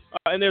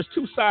 And there's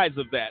two sides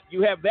of that.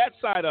 You have that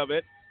side of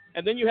it,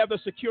 and then you have the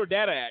Secure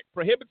Data Act.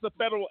 Prohibits the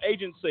federal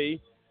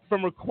agency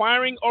from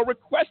requiring or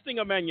requesting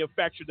a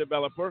manufacturer,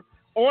 developer,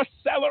 or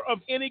seller of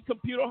any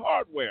computer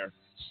hardware,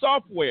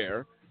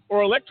 software,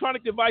 or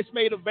electronic device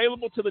made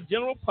available to the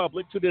general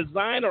public to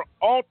design or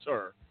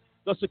alter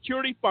the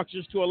security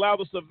functions to allow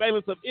the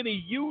surveillance of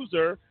any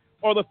user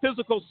or the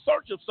physical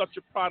search of such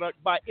a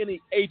product by any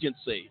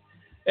agency.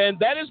 And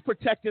that is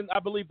protecting, I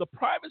believe, the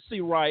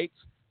privacy rights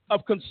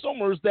of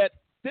consumers. That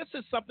this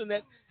is something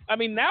that,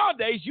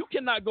 nowadays you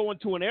cannot go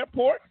into an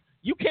airport,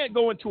 you can't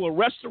go into a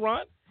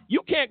restaurant,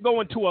 you can't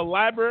go into a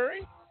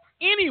library,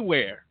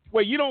 anywhere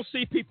where you don't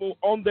see people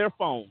on their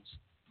phones.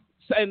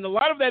 And a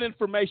lot of that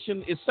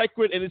information is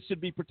sacred, and it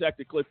should be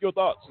protected. Cliff, your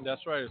thoughts?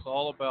 That's right. It's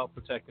all about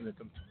protecting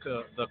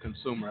the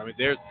consumer.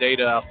 There's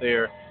data out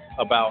there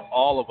about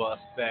all of us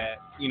that,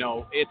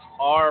 it's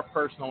our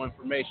personal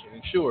information.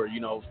 And sure,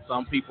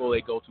 some people,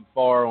 they go too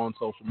far on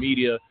social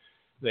media.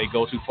 They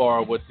go too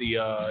far with the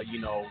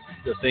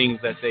things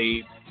that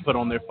they put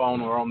on their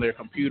phone or on their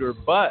computer.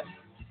 But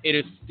it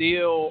is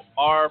still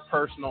our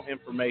personal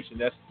information.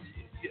 That's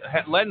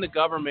letting the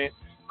government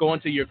go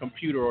into your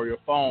computer or your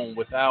phone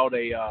without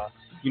a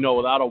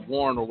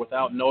warrant or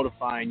without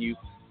notifying you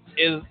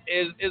is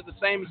the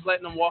same as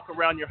letting them walk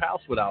around your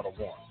house without a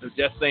warrant. It's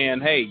just saying,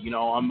 hey,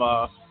 I'm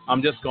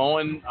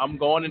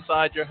going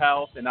inside your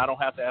house and I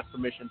don't have to ask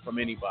permission from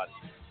anybody.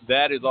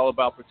 That is all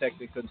about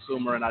protecting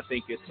consumer, and I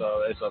think it's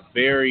a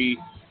very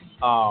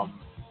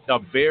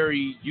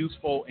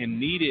useful and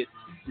needed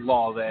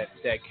law that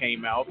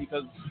came out,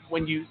 because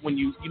when you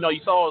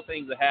saw the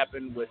things that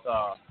happened with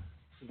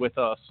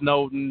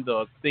Snowden,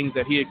 the things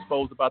that he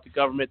exposed about the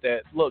government,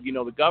 that look,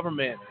 the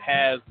government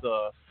have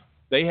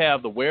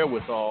the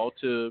wherewithal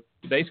to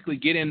basically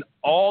get in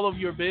all of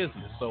your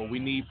business. So we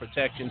need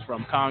protections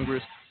from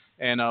Congress,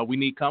 and we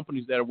need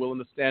companies that are willing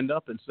to stand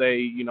up and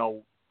say,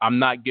 I'm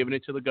not giving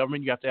it to the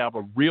government. You have to have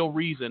a real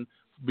reason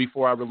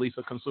before I release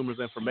a consumer's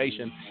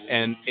information.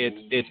 And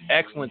it's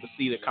excellent to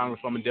see that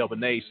Congresswoman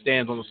DelBene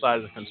stands on the side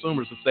of the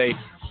consumers to say,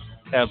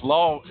 as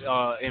law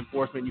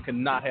enforcement, you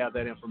cannot have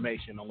that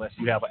information unless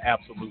you have an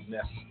absolute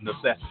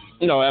necessity.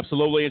 No,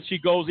 absolutely. And she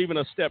goes even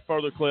a step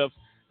further, Cliff.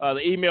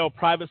 The Email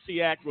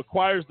Privacy Act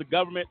requires the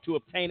government to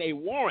obtain a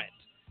warrant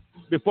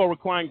before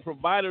requiring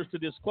providers to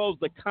disclose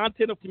the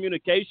content of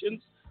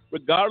communications,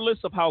 regardless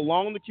of how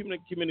long the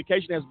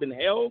communication has been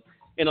held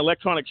in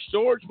electronic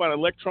storage by an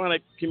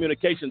electronic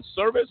communications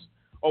service,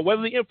 or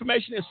whether the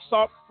information is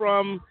sought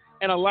from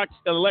an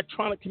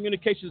electronic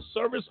communications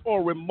service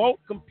or remote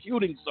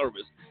computing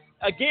service.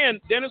 Again,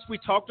 Dennis, we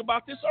talked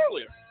about this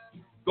earlier.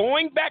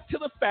 Going back to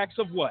the facts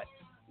of what?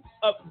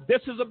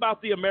 This is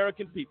about the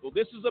American people.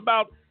 This is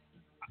about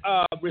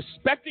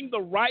respecting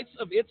the rights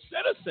of its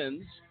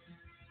citizens,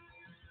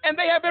 and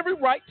they have every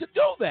right to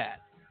do that.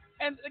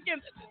 And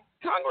again,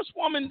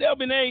 Congresswoman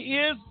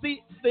DelBene is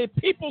the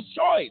people's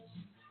choice.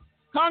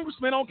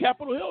 Congressman on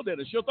Capitol Hill,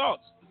 Dennis, your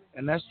thoughts?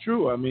 And that's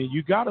true.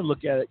 You got to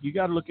look at it. You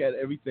got to look at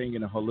everything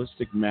in a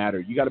holistic manner.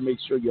 You got to make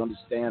sure you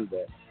understand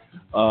that.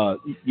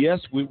 Yes,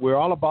 we're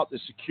all about the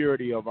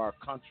security of our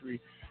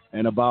country,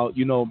 and about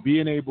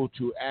being able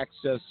to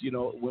access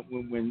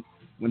when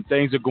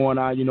things are going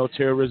on,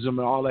 terrorism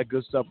and all that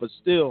good stuff. But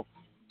still,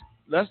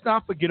 let's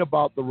not forget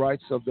about the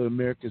rights of the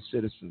American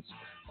citizens.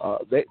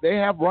 They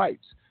have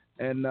rights,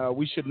 and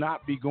we should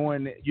not be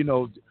going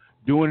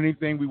doing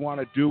anything we want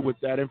to do with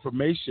that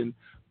information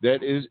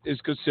that is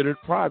considered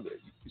private.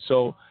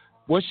 So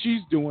what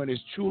she's doing is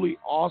truly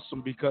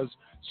awesome, because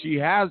she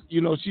has,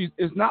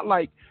 it's not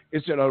like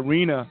it's an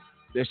arena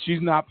that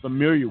she's not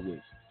familiar with.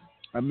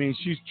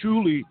 She's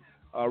truly,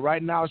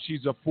 right now,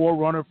 she's a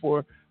forerunner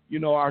for,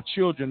 our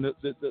children,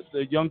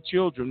 the young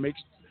children,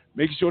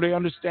 making sure they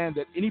understand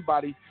that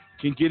anybody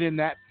can get in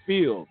that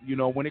field,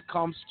 when it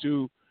comes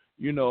to,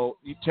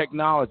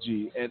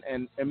 technology,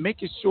 and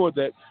making sure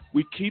that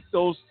we keep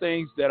those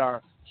things that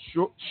are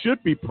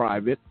should be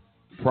private.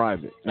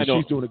 And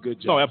she's doing a good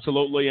job. No,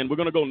 absolutely. And we're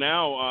going to go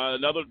now.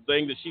 Another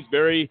thing that she's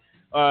very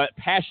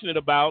passionate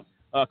about,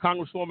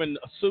 Congresswoman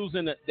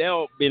Suzan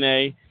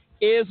DelBene,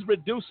 is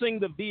reducing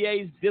the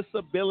VA's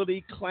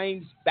disability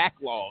claims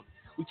backlog.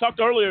 We talked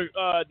earlier,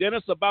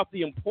 Dennis, about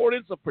the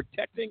importance of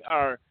protecting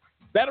our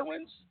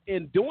veterans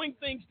and doing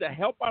things to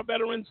help our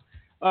veterans.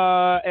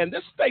 And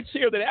this states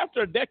here that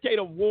after a decade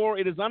of war,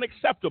 it is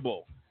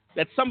unacceptable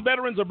that some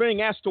veterans are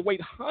being asked to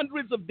wait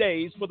hundreds of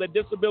days for their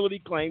disability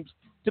claims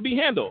to be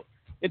handled.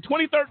 In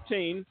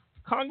 2013,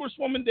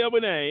 Congresswoman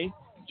DelBene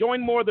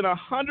joined more than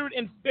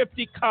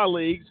 150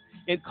 colleagues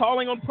in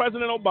calling on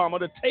President Obama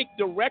to take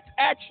direct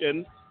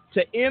action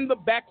to end the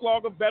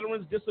backlog of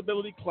veterans'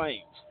 disability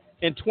claims.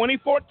 In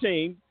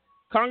 2014,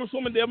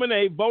 Congresswoman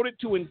DelBene voted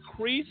to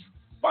increase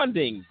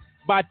funding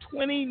by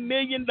 $20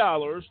 million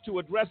to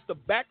address the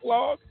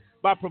backlog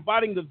by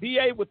providing the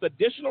VA with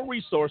additional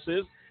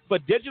resources for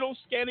digital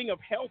scanning of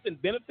health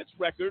and benefits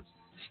records,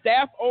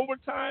 staff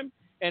overtime,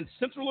 and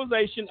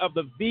centralization of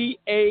the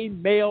VA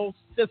mail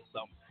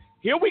system.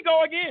 Here we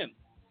go again.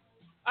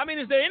 I mean,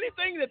 is there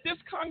anything that this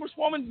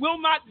Congresswoman will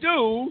not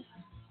do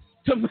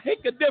to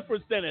make a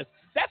difference, Dennis?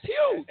 That's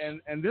huge.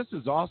 And this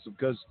is awesome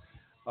because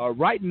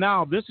right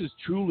now this is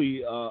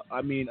truly, a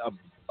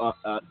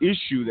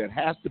issue that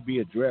has to be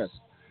addressed.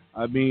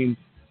 I mean,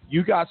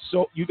 you got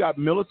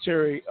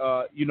military,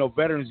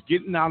 veterans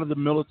getting out of the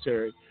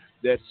military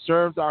that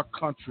served our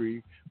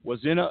country, was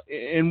in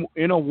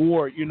a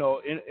war,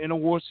 in a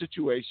war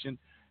situation,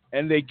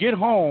 and they get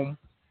home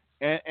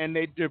and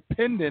they're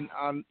dependent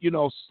on,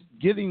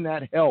 getting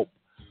that help.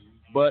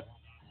 But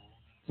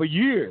for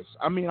years,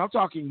 I'm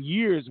talking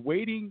years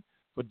waiting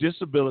for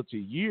disability,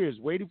 years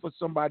waiting for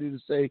somebody to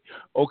say,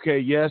 okay,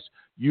 yes,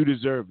 you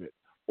deserve it,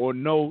 or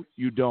no,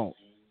 you don't.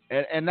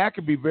 And that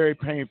can be very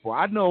painful.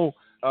 I know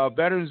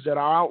veterans that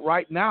are out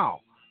right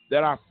now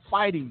that are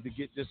fighting to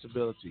get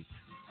disability,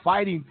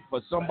 fighting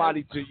for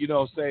somebody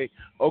to, say,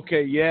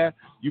 okay, yeah,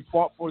 you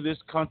fought for this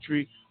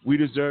country. We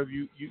deserve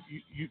you.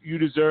 You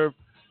deserve,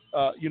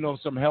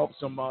 some help,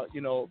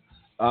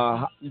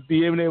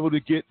 being able to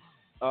get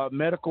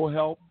medical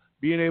help,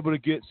 being able to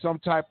get some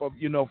type of,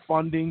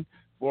 funding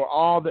for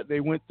all that they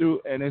went through,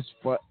 and it's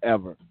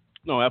forever.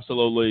 No,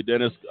 absolutely,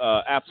 Dennis.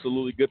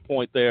 Absolutely good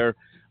point there.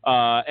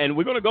 And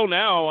we're going to go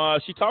now.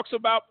 She talks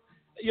about,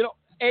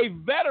 a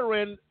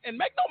veteran, and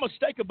make no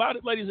mistake about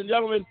it, ladies and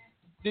gentlemen,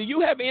 do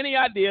you have any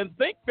idea, and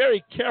think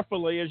very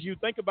carefully as you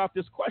think about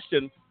this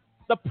question,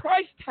 the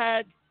price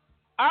tag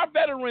our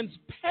veterans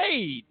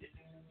paid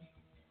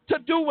to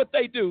do what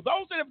they do,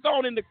 those that have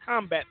gone into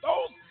combat,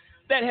 those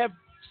that have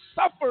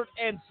suffered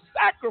and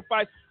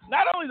sacrificed,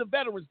 not only the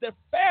veterans, their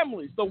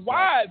families, the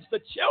wives, the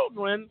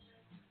children.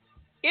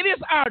 It is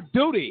our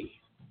duty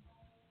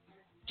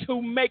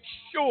to make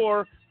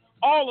sure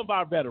all of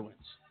our veterans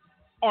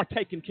are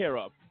taken care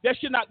of. There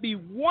should not be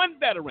one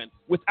veteran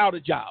without a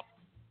job.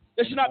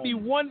 There should not be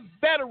one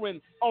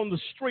veteran on the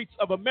streets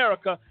of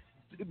America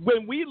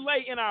when we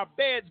lay in our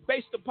beds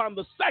based upon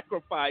the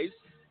sacrifice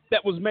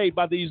that was made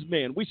by these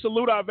men. We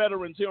salute our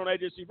veterans here on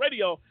AJC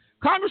Radio.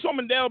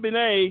 Congresswoman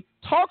DelBene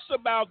talks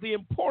about the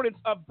importance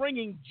of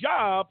bringing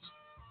jobs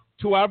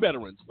to our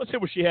veterans. Let's hear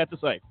what she had to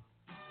say.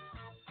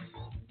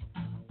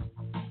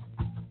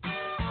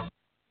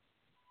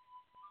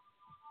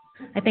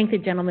 I thank the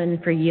gentleman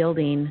for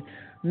yielding.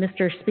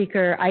 Mr.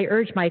 Speaker, I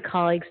urge my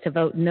colleagues to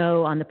vote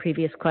no on the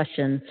previous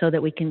question so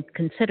that we can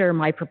consider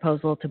my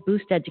proposal to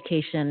boost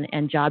education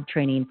and job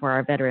training for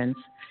our veterans.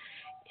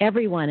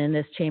 Everyone in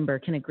this chamber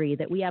can agree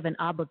that we have an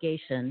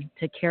obligation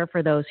to care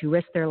for those who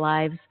risk their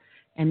lives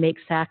and make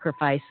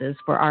sacrifices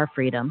for our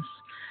freedoms.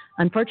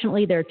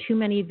 Unfortunately, there are too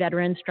many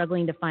veterans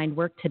struggling to find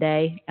work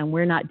today, and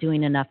we're not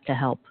doing enough to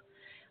help.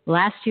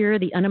 Last year,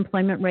 the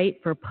unemployment rate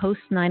for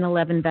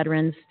post-9/11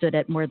 veterans stood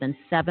at more than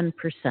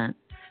 7%,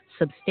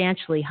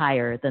 substantially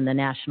higher than the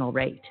national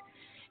rate.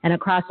 And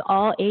across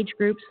all age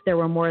groups, there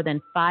were more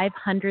than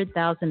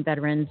 500,000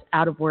 veterans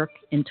out of work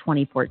in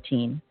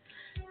 2014.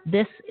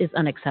 This is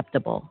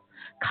unacceptable.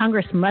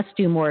 Congress must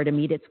do more to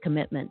meet its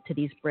commitment to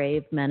these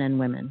brave men and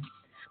women.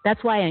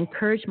 That's why I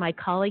encourage my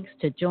colleagues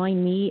to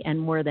join me and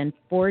more than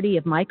 40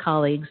 of my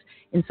colleagues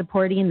in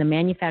supporting the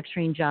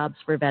Manufacturing Jobs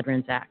for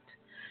Veterans Act.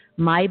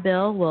 My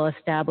bill will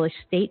establish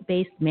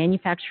state-based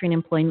manufacturing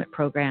employment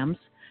programs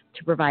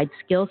to provide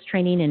skills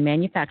training in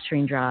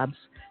manufacturing jobs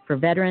for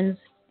veterans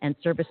and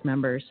service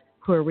members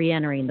who are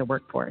reentering the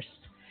workforce.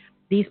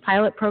 These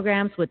pilot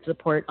programs would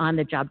support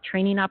on-the-job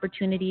training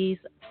opportunities,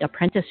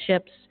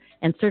 apprenticeships,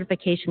 and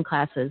certification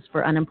classes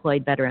for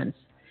unemployed veterans,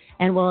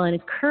 and will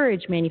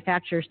encourage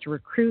manufacturers to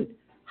recruit,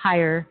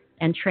 hire,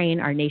 and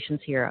train our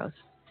nation's heroes.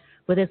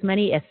 With as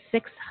many as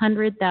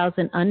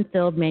 600,000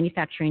 unfilled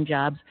manufacturing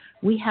jobs,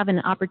 we have an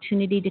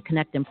opportunity to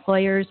connect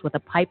employers with a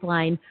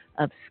pipeline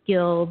of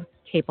skilled,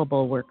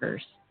 capable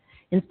workers.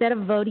 Instead of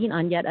voting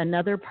on yet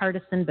another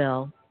partisan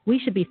bill, we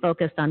should be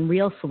focused on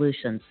real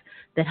solutions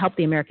that help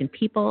the American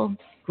people,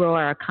 grow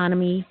our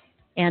economy,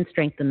 and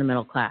strengthen the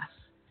middle class.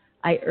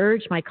 I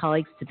urge my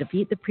colleagues to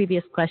defeat the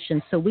previous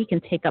question so we can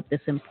take up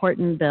this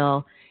important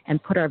bill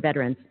and put our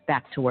veterans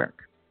back to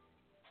work.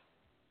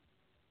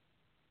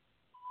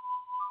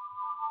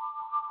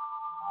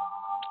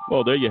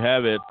 Well, there you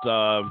have it.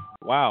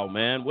 Wow,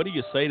 man. What do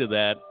you say to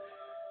that?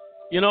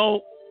 You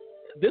know,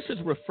 this is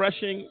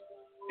refreshing,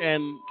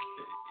 and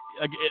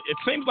it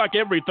seems like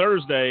every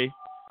Thursday,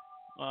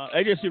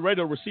 AJC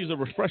Radio receives a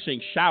refreshing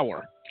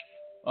shower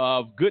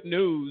of good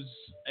news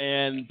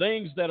and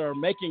things that are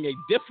making a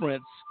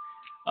difference.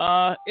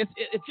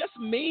 It just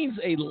means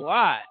a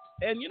lot.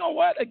 And you know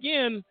what?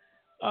 Again,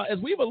 as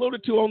we've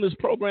alluded to on this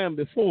program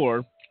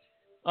before,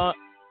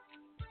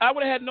 I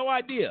would have had no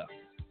idea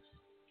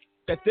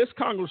that this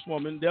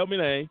Congresswoman,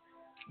 DelBene,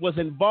 was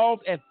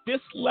involved at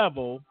this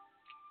level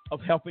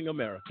of helping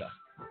America.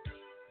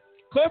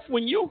 Cliff,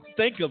 when you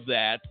think of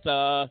that,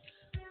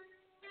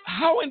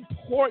 how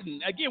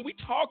important, again, we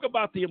talk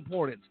about the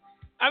importance.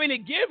 I mean,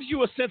 it gives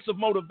you a sense of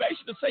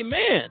motivation to say,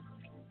 man,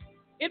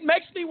 it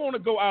makes me want to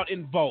go out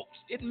and vote.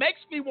 It makes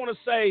me want to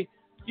say,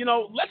 you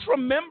know, let's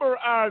remember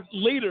our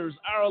leaders,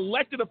 our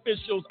elected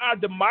officials, our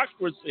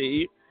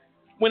democracy,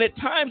 when at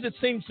times it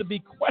seems to be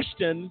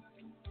questioned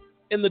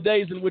in the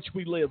days in which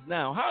we live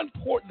now. How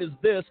important is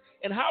this,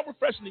 and how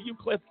refreshing to you,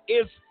 Cliff,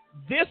 is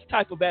this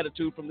type of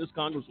attitude from this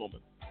Congresswoman?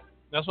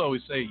 That's why we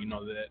say, you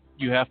know, that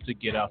you have to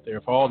get out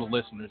there. For all the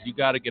listeners, you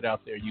got to get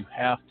out there. You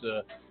have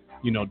to,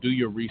 you know, do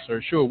your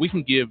research. Sure, we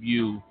can give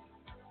you,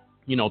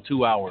 you know,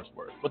 2 hours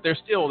worth, but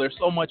there's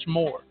so much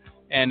more.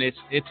 And it's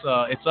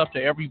up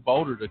to every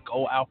voter to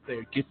go out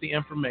there, get the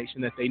information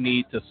that they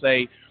need to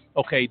say,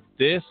 okay,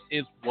 this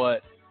is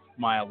what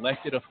my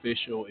elected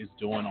official is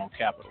doing on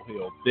Capitol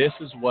Hill. This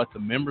is what the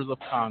members of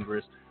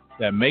Congress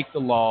that make the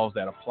laws,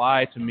 that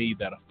apply to me,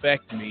 that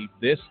affect me,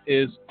 these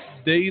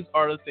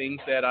are the things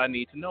that I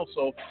need to know.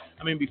 So,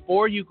 I mean,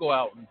 before you go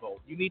out and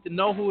vote, you need to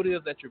know who it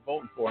is that you're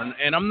voting for.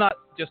 And I'm not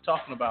just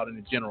talking about in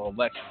a general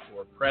election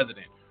for a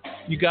president.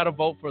 You got to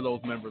vote for those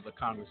members of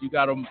Congress. You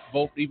got to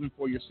vote even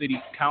for your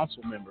city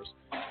council members.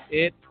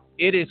 It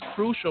is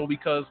crucial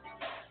because,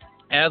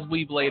 as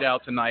we've laid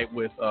out tonight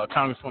with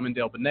Congresswoman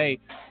DelBene,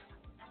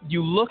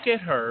 you look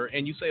at her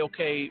and you say,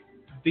 okay,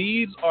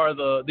 these are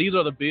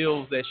the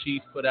bills that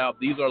she's put out.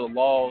 These are the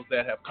laws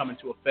that have come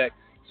into effect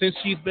since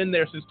she's been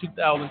there since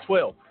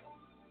 2012.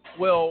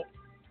 Well,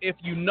 if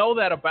you know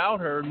that about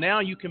her, now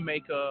you can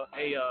make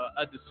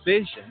a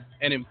decision,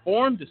 an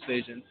informed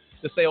decision,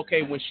 to say,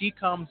 okay, when she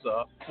comes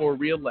up for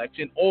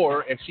re-election,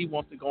 or if she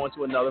wants to go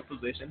into another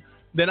position,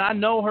 then I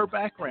know her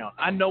background.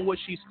 I know what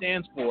she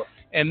stands for.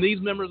 And these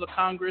members of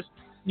Congress,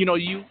 you know,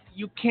 you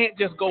can't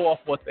just go off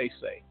what they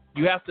say.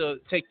 You have to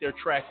take their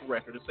track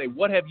record and say,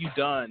 what have you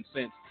done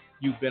since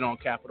you've been on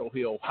Capitol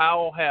Hill?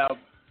 How have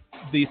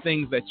the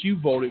things that you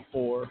voted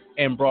for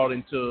and brought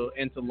into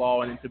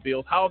law and into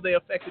bills, how have they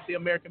affected the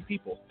American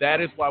people? That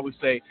is why we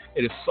say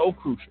it is so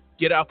crucial.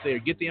 Get out there,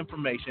 get the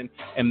information,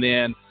 and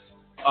then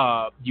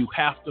you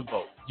have to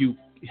vote. You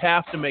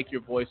have to make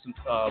your voice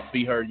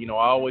be heard. You know,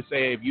 I always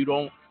say if you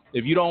don't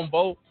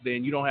vote,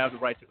 then you don't have the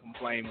right to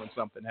complain when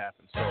something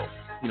happens. So,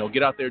 you know,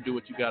 get out there, do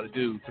what you got to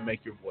do to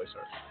make your voice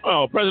heard.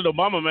 Oh, President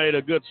Obama made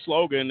a good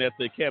slogan at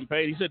the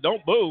campaign. He said,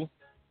 "Don't boo,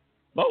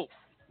 vote."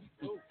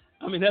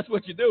 I mean, that's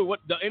what you do.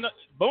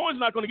 Booing's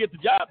not going to get the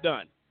job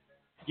done.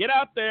 Get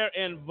out there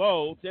and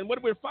vote. And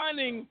what we're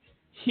finding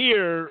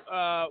here,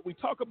 we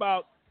talk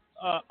about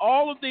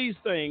all of these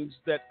things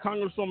that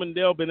Congresswoman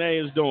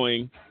DelBene is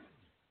doing,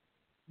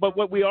 but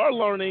what we are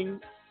learning,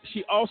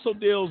 she also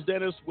deals,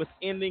 Dennis, with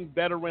ending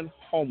veteran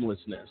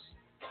homelessness.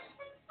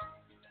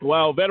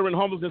 While veteran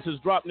homelessness has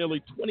dropped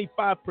nearly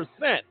 25%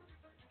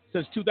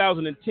 since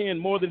 2010,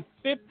 more than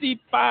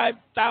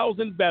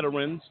 55,000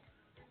 veterans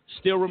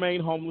still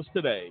remain homeless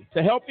today.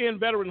 To help end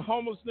veteran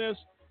homelessness,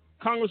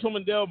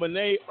 Congresswoman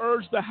DelBene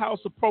urged the House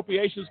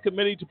Appropriations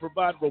Committee to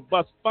provide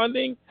robust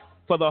funding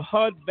for the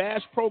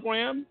HUD-VASH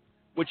program,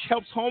 which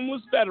helps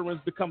homeless veterans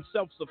become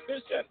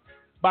self-sufficient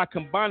by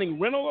combining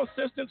rental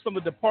assistance from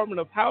the Department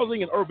of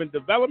Housing and Urban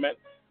Development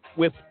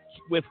with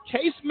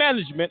case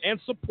management and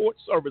support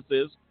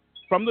services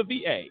from the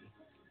VA.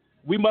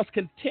 We must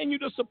continue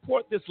to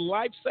support this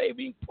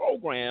life-saving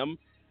program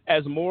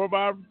as more of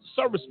our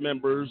service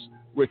members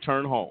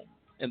return home.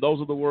 And those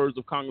are the words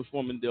of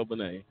Congresswoman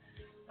DelBene.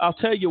 I'll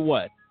tell you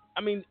what,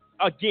 I mean,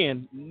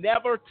 again,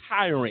 never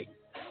tiring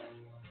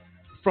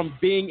from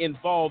being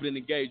involved and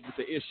engaged with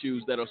the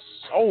issues that are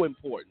so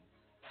important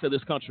to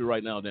this country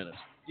right now, Dennis.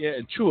 Yeah,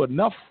 and true.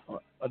 Enough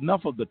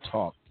of the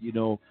talk. You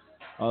know,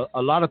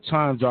 a lot of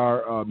times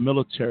our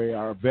military,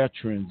 our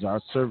veterans,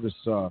 our service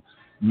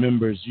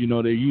members, you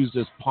know, they're used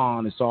as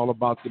pawn. It's all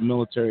about the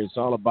military. It's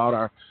all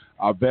about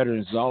our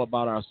veterans. It's all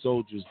about our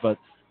soldiers. But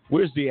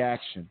where's the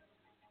action?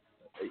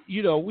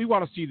 You know, we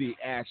want to see the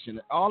action.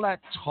 All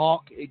that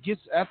talk, it gets,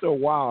 after a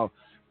while,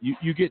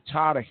 you get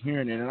tired of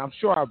hearing it. And I'm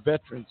sure our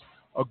veterans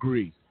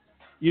agree.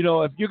 You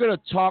know, if you're going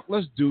to talk,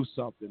 let's do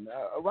something.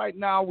 Right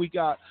now, we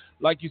got,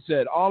 like you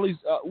said,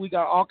 we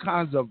got all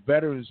kinds of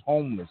veterans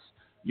homeless.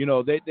 You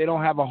know, they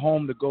don't have a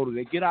home to go to.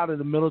 They get out of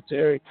the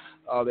military.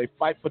 They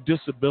fight for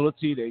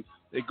disability.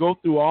 They go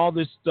through all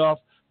this stuff.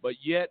 But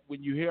yet,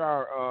 when you hear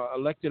our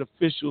elected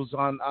officials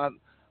on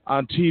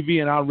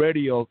TV and on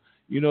radio,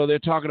 you know, they're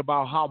talking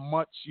about how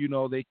much, you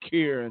know, they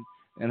care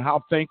and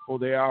how thankful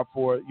they are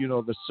for, you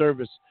know, the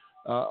service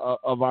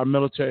of our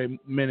military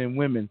men and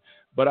women.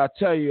 But I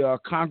tell you,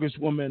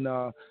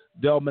 Congresswoman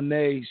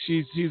DelBene,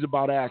 she's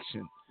about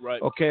action.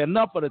 Right. Okay,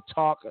 enough of the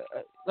talk.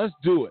 Let's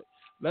do it.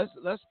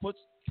 Let's put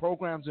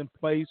programs in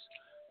place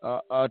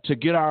to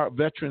get our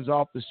veterans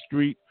off the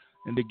street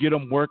and to get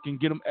them working,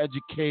 get them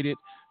educated,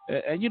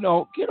 and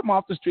get them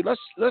off the street.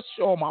 Let's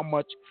show them how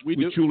much we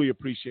truly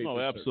appreciate. Oh,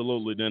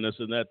 absolutely, Dennis,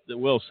 and that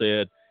well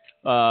said.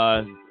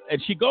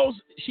 And she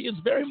is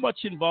very much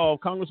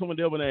involved, Congresswoman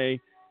DelBene,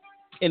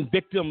 in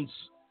victims,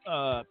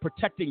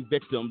 protecting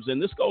victims,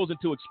 and this goes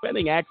into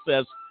expanding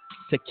access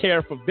to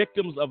care for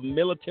victims of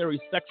military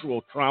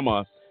sexual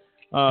trauma.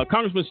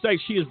 Congressman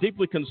states she is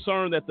deeply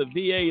concerned that the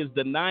VA is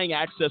denying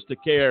access to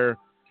care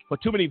for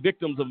too many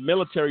victims of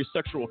military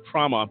sexual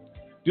trauma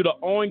due to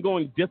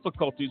ongoing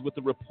difficulties with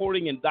the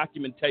reporting and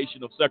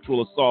documentation of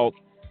sexual assault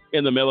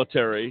in the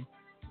military.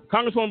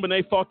 Congresswoman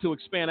Bonet fought to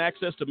expand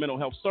access to mental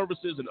health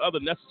services and other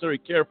necessary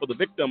care for the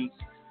victims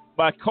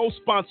by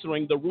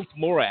co-sponsoring the Ruth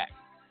Moore Act,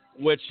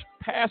 which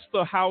passed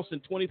the House in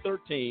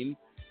 2013,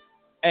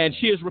 and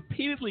she has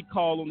repeatedly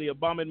called on the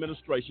Obama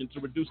administration to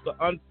reduce the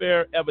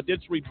unfair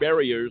evidentiary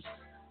barriers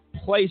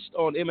placed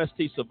on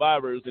MST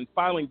survivors in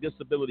filing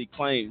disability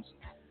claims.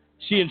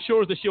 She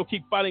ensures that she'll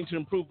keep fighting to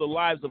improve the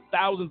lives of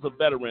thousands of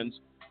veterans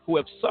who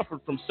have suffered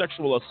from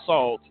sexual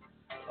assault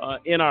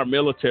in our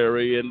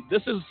military. And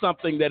this is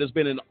something that has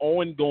been an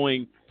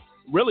ongoing,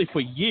 really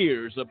for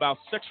years, about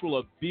sexual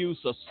abuse,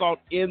 assault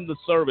in the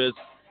service.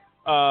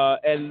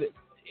 And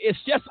it's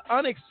just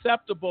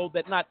unacceptable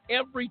that not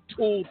every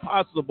tool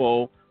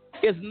possible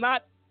is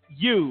not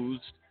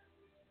used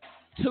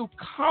to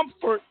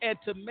comfort and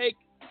to make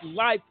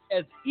life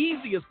as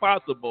easy as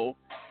possible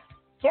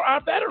for our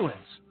veterans.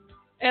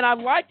 And I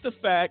like the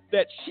fact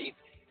that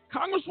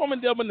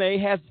Congresswoman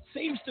DelBene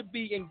seems to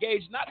be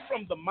engaged not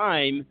from the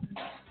mind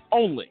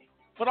only,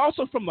 but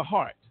also from the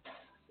heart.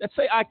 That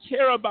say, I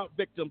care about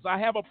victims. I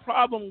have a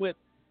problem with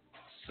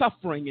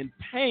suffering and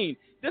pain.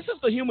 This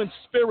is the human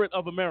spirit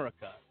of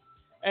America.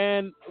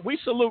 And we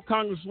salute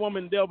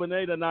Congresswoman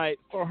DelBene tonight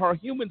for her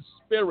human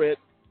spirit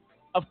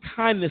of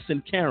kindness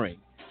and caring.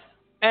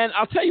 And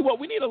I'll tell you what,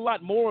 we need a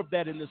lot more of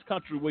that in this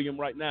country, William,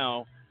 right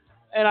now.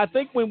 And I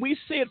think when we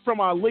see it from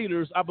our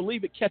leaders, I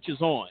believe it catches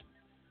on.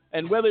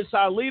 And whether it's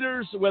our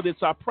leaders, whether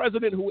it's our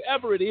president,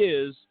 whoever it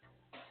is,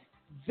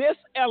 this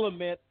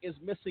element is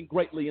missing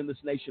greatly in this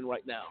nation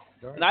right now.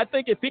 Right. And I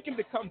think if it can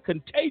become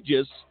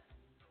contagious,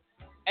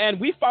 and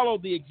we follow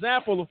the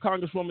example of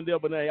Congresswoman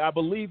DelBene, I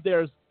believe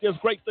there's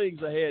great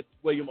things ahead,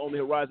 William, on the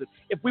horizon,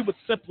 if we would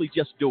simply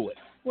just do it.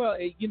 Well,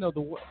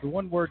 the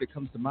one word that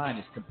comes to mind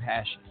is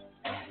compassion.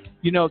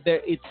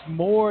 It's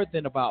more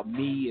than about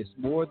me. It's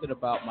more than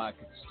about my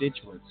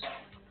constituents.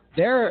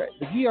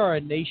 We are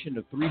a nation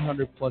of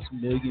 300+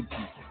 million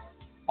people.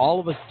 All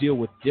of us deal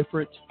with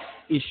different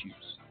issues.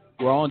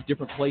 We're all in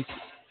different places.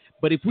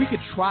 But if we could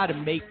try to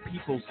make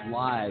people's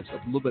lives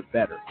a little bit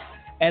better,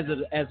 as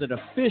an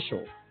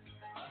official,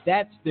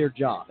 that's their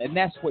job, and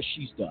that's what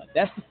she's done.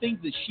 That's the things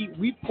that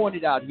we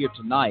pointed out here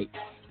tonight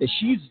that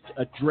she's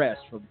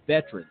addressed, from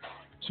veterans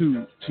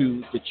to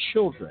the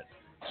children,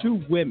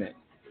 to women,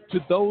 to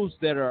those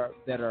that are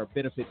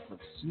benefiting from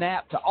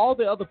SNAP, to all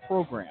the other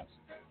programs.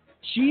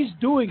 She's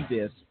doing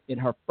this in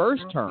her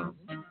first term,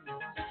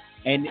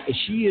 and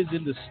she is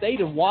in the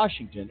state of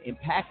Washington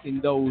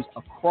impacting those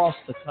across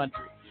the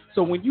country.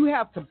 So when you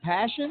have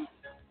compassion,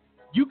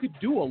 you could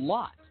do a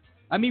lot.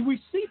 I mean,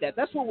 we see that.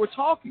 That's what we're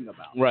talking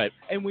about. Right.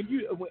 And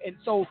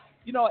so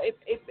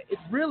it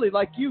really,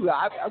 like you,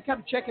 I'm kind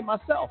of checking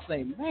myself,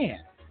 saying, man,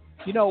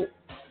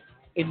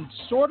 in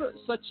sort of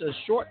such a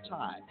short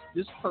time,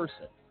 this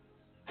person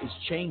is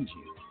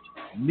changing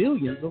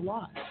millions of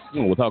lives.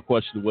 Without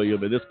question,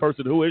 William. And this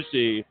person, who is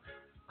she?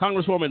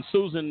 Congresswoman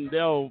Suzan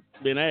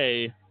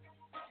DelBene,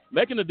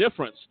 making a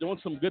difference, doing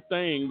some good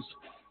things,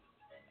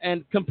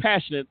 and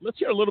compassionate. Let's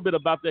hear a little bit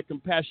about that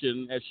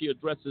compassion as she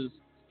addresses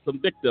some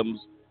victims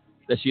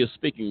that she is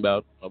speaking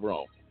about of her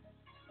own.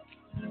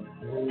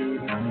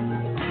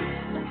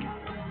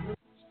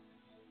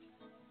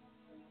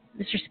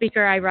 Mr.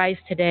 Speaker, I rise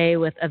today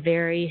with a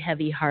very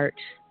heavy heart.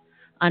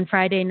 On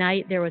Friday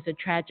night, there was a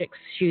tragic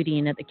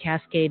shooting at the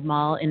Cascade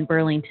Mall in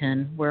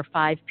Burlington where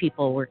 5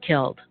 people were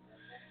killed.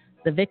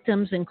 The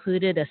victims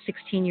included a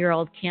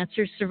 16-year-old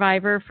cancer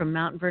survivor from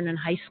Mount Vernon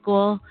High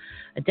School,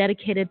 a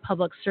dedicated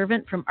public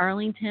servant from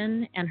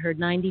Arlington, and her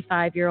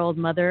 95-year-old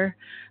mother,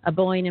 a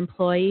Boeing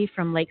employee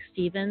from Lake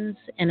Stevens,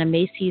 and a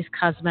Macy's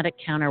cosmetic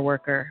counter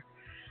worker.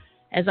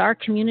 As our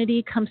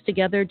community comes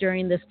together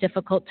during this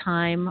difficult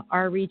time,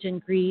 our region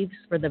grieves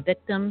for the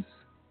victims,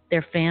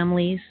 their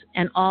families,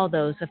 and all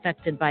those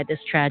affected by this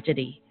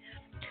tragedy.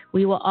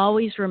 We will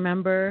always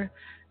remember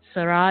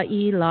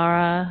Sarai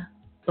Lara,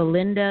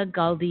 Belinda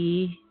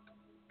Galdi,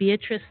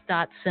 Beatrice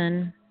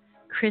Dotson,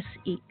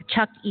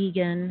 Chuck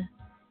Egan,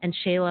 and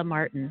Shayla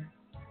Martin.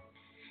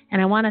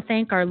 And I want to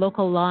thank our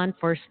local law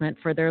enforcement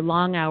for their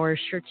long hours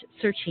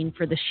searching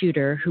for the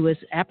shooter, who was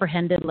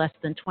apprehended less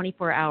than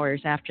 24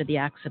 hours after the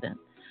incident.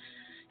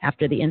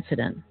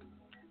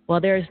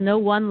 While there is no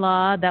one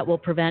law that will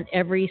prevent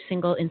every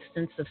single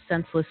instance of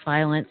senseless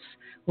violence,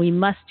 we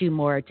must do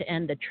more to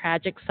end the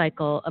tragic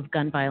cycle of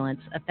gun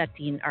violence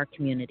affecting our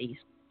communities.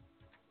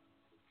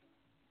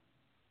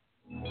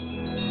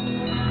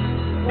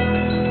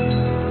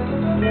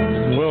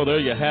 Well, there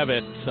you have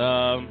it.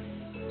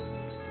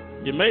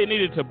 You may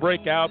need to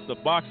break out the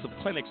box of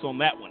clinics on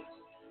that one.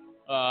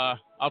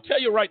 I'll tell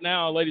you right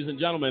now, ladies and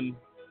gentlemen,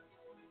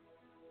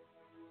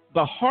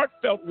 the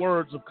heartfelt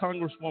words of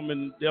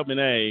Congresswoman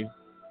DelBene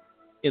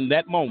in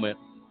that moment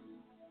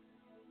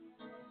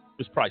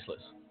is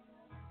priceless.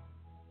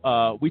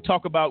 We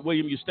talk about,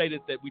 William, you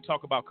stated that we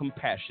talk about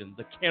compassion,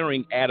 the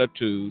caring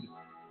attitude.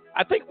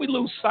 I think we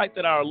lose sight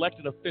that our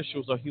elected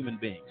officials are human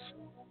beings.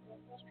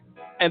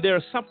 And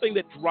there's something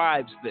that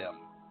drives them.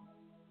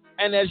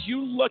 And as you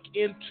look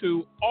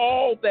into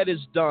all that is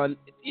done,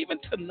 even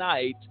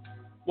tonight,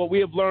 what we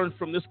have learned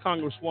from this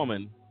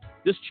Congresswoman,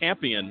 this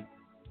champion,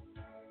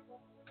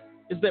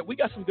 is that we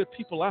got some good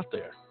people out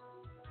there.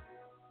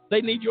 They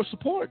need your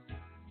support.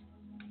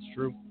 It's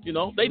true. You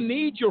know, they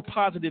need your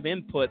positive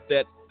input.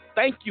 That,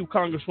 thank you,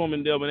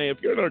 Congresswoman DelBene. If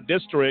you're in our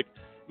district,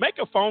 make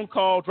a phone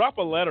call, drop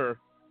a letter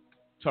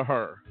to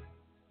her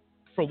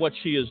for what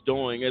she is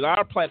doing. And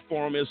our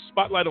platform is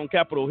Spotlight on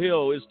Capitol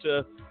Hill, is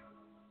to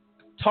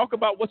talk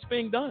about what's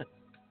being done.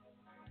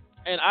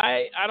 And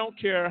I don't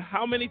care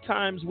how many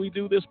times we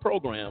do this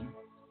program,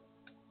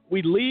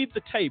 we leave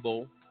the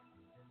table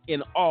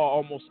in awe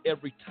almost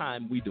every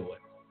time we do it.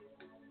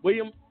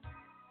 William,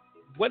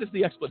 what is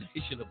the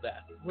explanation of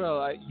that?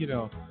 Well,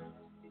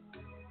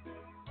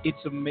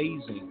 it's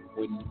amazing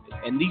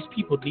and these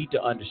people need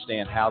to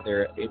understand how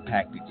they're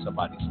impacting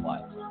somebody's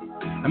life.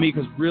 I mean,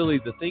 because really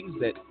the things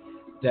that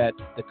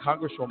the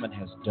Congresswoman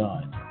has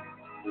done,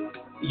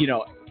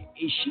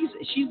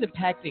 she's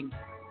impacting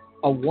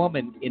a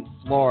woman in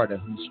Florida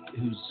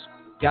who's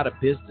got a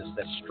business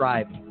that's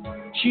striving.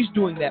 She's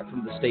doing that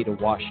from the state of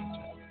Washington.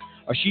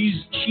 Or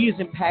she is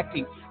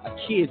impacting a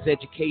kid's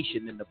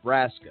education in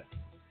Nebraska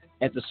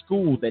at the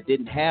school that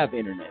didn't have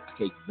internet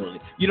capability.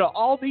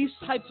 All these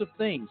types of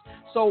things.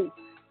 So,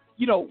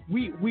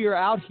 we are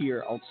out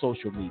here on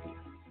social media.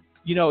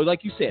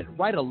 Like you said,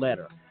 write a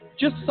letter.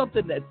 Just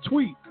something that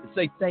tweet and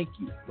say thank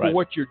you for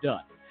what you're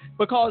done.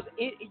 Because,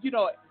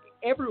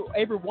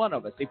 every one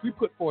of us, if we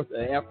put forth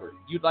an effort,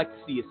 you'd like to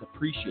see us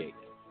appreciated.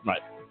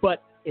 Right.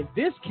 But in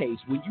this case,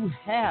 when you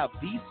have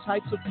these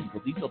types of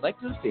people, these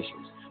elected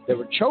officials that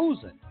were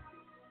chosen,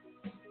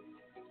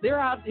 they're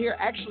out here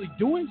actually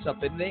doing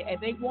something, and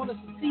they want to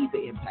see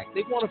the impact.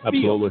 They want to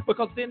feel,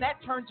 because then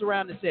that turns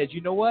around and says,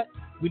 you know what?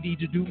 We need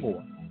to do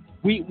more.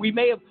 We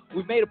may have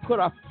put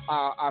our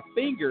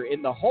finger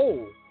in the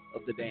hole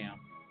of the dam,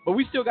 but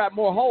we still got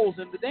more holes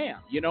in the dam.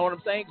 You know what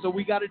I'm saying? So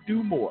we got to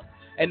do more,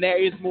 and there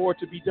is more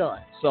to be done.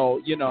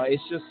 So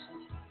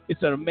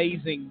it's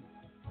amazing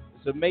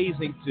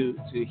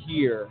to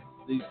hear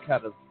these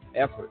kind of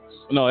efforts.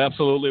 No,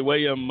 absolutely,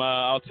 William.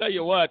 I'll tell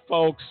you what,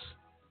 folks,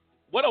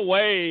 what a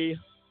way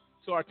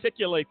to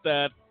articulate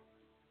that.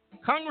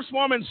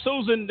 Congresswoman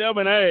Suzan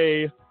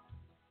DelBene,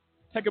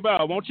 take a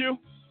bow, won't you?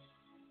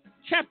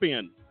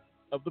 Champion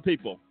of the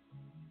people.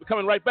 We're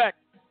coming right back.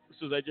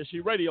 This is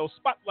AJC Radio,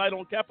 Spotlight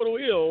on Capitol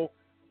Hill,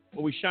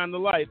 where we shine the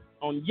light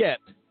on yet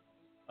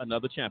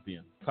another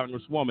champion,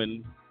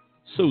 Congresswoman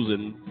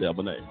Suzan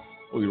DelBene.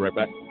 We'll be right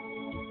back.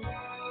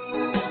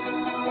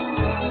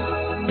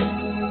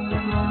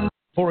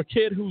 For a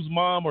kid whose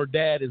mom or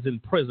dad is in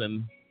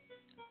prison,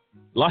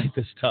 life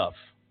is tough.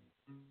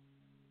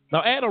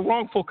 Now add a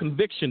wrongful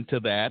conviction to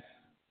that,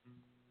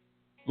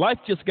 life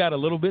just got a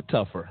little bit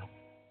tougher.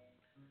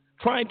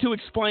 Trying to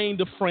explain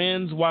to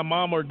friends why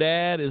mom or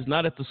dad is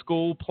not at the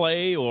school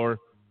play or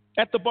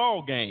at the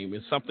ball game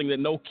is something that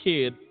no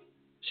kid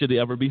should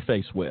ever be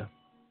faced with,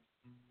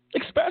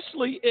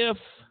 especially if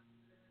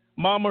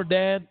mom or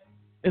dad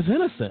is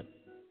innocent.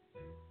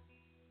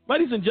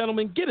 Ladies and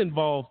gentlemen, get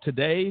involved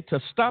today to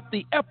stop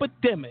the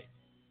epidemic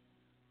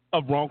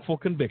of wrongful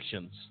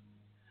convictions.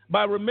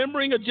 By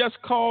remembering a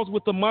Just Cause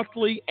with a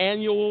monthly,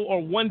 annual,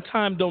 or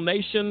one-time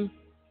donation,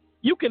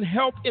 you can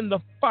help in the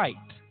fight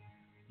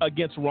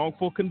against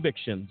wrongful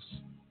convictions.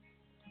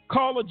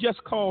 Call a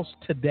Just Cause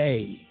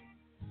today,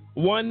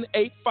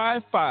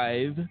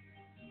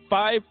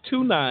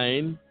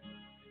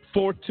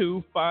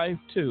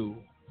 1-855-529-4252.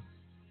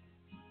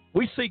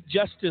 We seek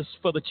justice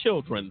for the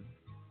children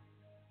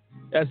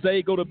as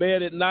they go to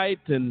bed at night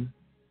and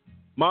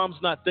mom's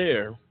not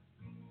there,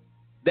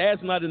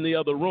 dad's not in the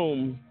other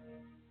room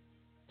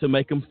to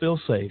make them feel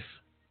safe.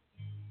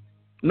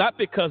 Not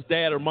because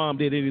dad or mom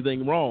did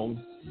anything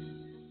wrong,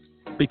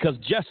 because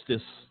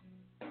justice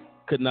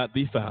could not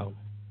be found.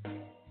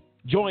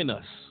 Join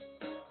us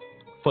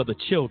for the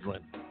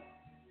children,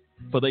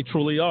 for they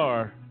truly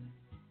are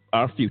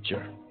our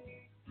future.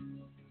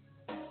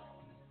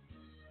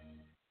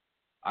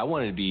 I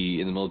wanted to be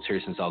in the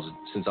military since I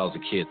was a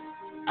kid.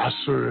 I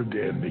served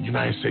in the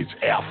United States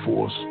Air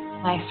Force.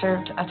 I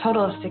served a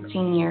total of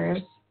 16 years.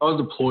 I was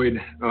deployed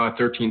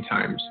 13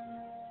 times.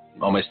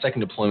 On my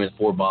second deployment,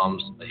 4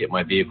 bombs hit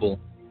my vehicle.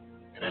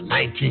 And at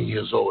 19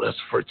 years old, that's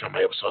the first time I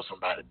ever saw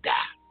somebody die.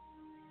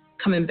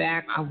 Coming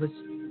back, I was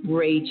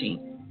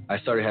raging. I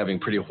started having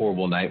pretty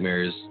horrible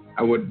nightmares.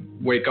 I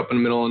would wake up in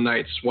the middle of the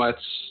night,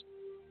 sweats.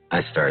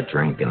 I started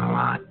drinking a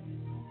lot.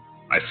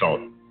 I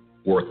felt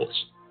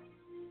worthless.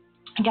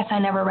 I guess I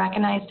never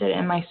recognized it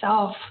in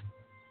myself.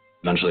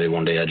 Eventually,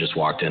 one day I just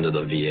walked into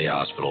the VA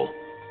hospital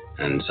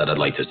and said I'd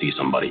like to see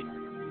somebody.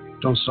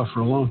 Don't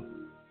suffer alone.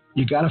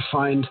 You got to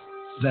find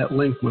that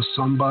link with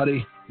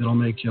somebody that'll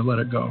make you let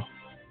it go.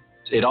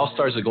 It all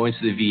starts with going to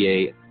the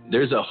VA.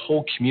 There's a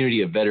whole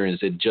community of veterans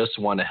that just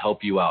want to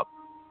help you out.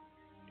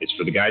 It's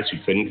for the guys who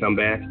couldn't come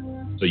back,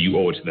 so you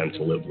owe it to them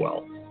to live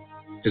well,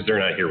 because they're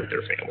not here with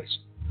their families.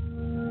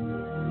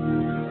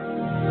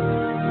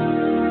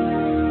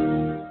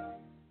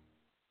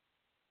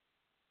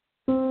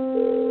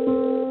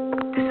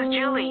 This is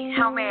Julie.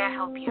 How may I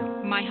help you?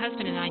 My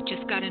husband and I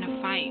just got in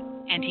a fight,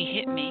 and he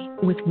hit me.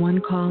 With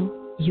one call,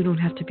 you don't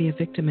have to be a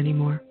victim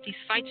anymore. These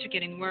fights are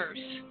getting worse.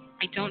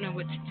 I don't know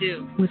what to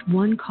do. With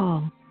one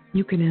call,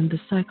 you can end the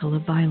cycle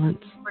of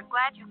violence. We're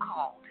glad you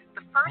called.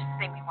 The first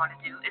thing we want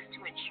to do is to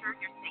ensure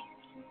your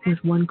safety.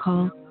 With one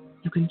call,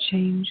 you can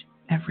change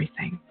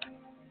everything.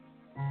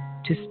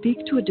 To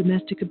speak to a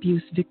domestic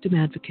abuse victim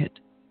advocate,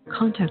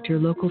 contact your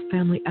local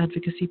family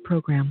advocacy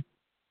program.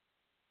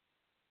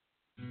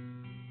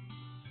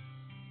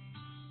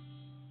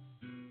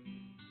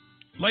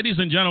 Ladies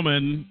and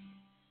gentlemen,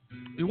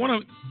 we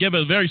want to give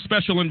a very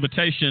special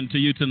invitation to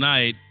you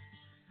tonight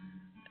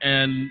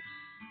and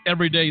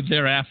every day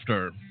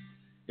thereafter.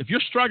 If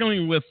you're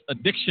struggling with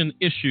addiction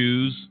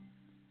issues,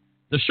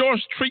 the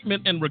Shores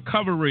Treatment and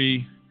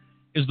Recovery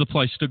is the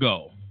place to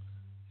go.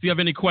 If you have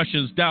any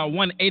questions, dial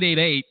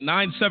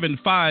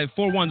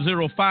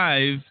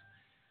 1-888-975-4105,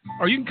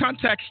 or you can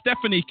contact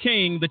Stephanie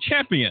King, the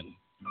champion,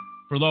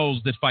 for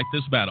those that fight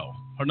this battle.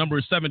 Her number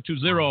is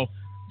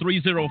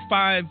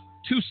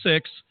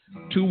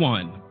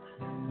 720-305-2621.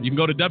 You can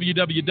go to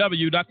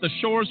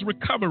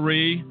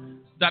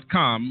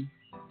www.theshoresrecovery.com.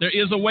 There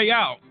is a way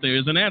out. There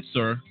is an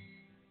answer.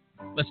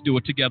 Let's do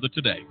it together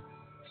today.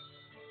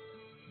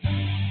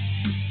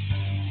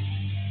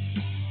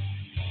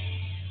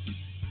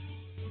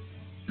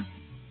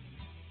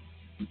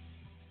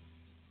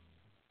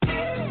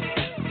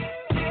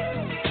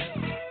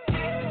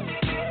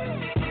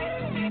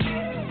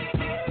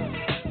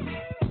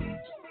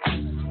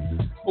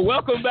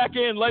 Welcome back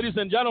in, ladies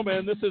and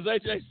gentlemen. This is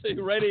HAC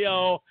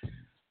Radio.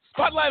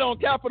 Spotlight on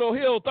Capitol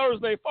Hill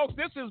Thursday. Folks,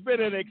 this has been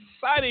an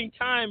exciting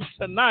time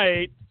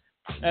tonight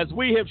as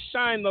we have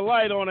shined the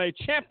light on a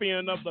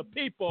champion of the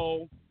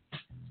people,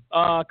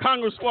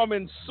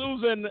 Congresswoman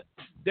Suzan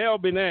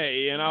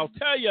DelBene. And I'll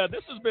tell you,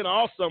 this has been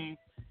awesome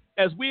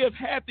as we have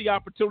had the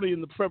opportunity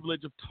and the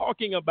privilege of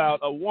talking about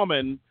a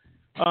woman,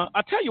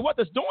 I tell you what,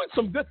 that's doing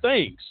some good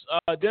things,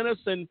 Dennis.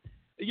 And,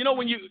 you know,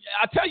 when you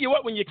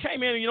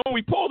came in, you know, when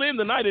we pulled in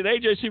tonight at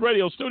AJC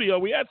Radio Studio,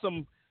 we had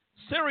some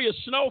serious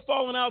snow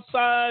falling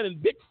outside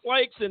and big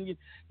flakes and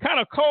kind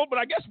of cold, but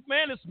I guess,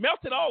 man, it's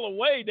melted all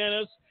away,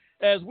 Dennis,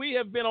 as we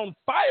have been on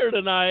fire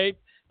tonight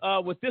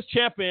with this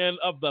champion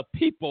of the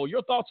people.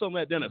 Your thoughts on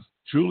that, Dennis?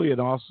 Truly an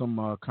awesome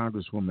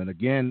Congresswoman.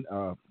 Again,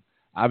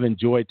 I've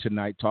enjoyed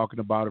tonight talking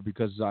about her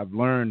because I've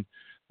learned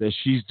that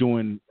she's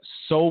doing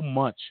so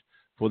much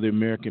for the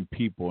American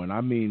people. And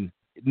I mean,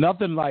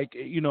 nothing like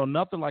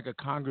a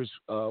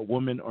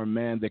Congresswoman or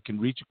man that can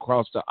reach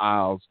across the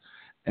aisles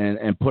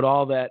and put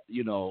all that,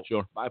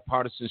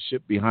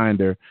 bipartisanship behind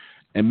her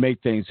and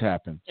make things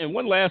happen. And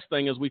one last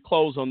thing as we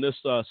close on this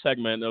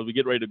segment, as we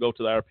get ready to go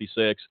to the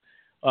RP6,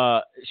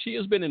 she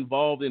has been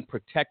involved in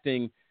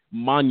protecting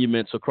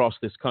monuments across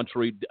this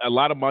country, a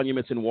lot of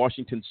monuments in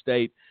Washington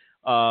State,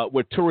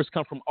 where tourists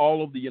come from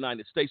all over the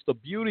United States. The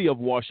beauty of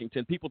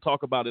Washington, people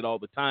talk about it all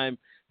the time,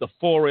 the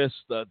forest,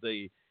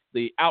 the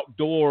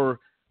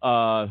outdoor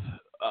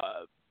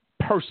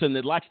person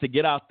that likes to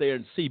get out there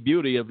and see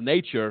beauty of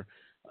nature.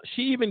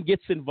 She even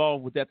gets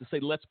involved with that to say,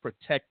 let's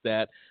protect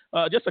that.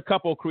 Just a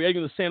couple,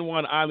 creating the San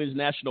Juan Islands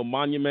National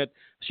Monument.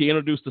 She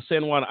introduced the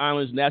San Juan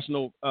Islands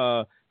National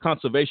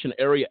Conservation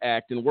Area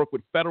Act and worked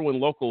with federal and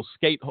local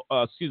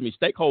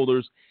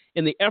stakeholders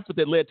in the effort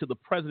that led to the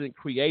president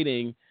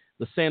creating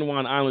the San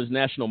Juan Islands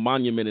National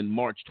Monument in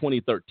March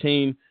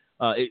 2013.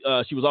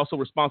 She was also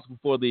responsible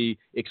for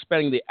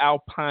expanding the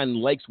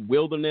Alpine Lakes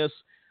Wilderness.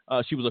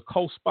 She was a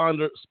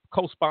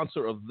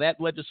co-sponsor of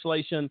that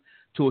legislation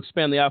to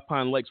expand the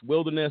Alpine Lakes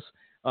Wilderness,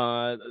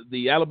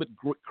 the Alabama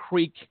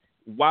Creek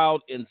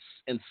Wild and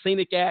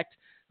Scenic Act.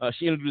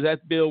 She introduced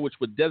that bill, which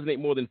would designate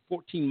more than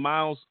 14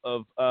 miles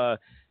of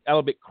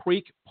Alabama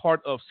Creek,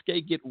 part of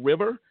Skagit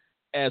River,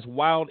 as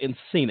wild and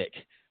scenic.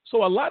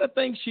 So a lot of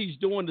things she's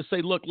doing to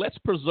say, look, let's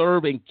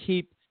preserve and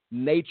keep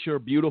nature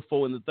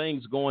beautiful and the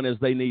things going as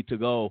they need to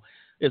go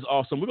is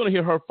awesome. We're going to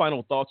hear her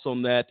final thoughts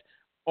on that,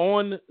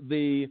 on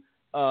the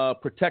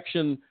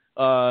protection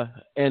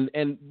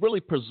and really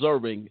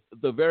preserving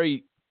the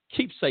very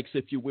keepsakes,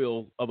 if you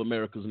will, of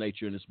America's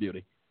nature and its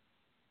beauty.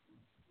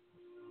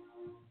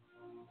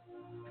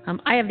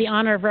 I have the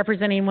honor of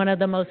representing one of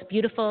the most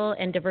beautiful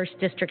and diverse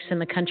districts in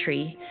the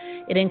country.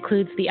 It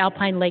includes the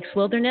Alpine Lakes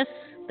Wilderness,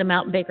 the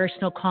Mount Baker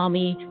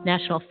Snoqualmie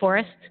National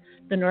Forest,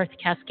 the North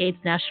Cascades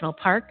National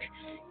Park,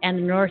 and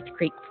the North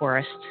Creek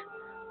Forest.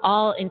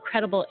 All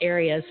incredible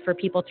areas for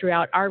people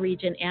throughout our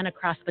region and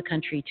across the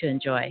country to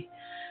enjoy.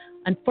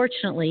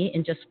 Unfortunately,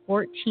 in just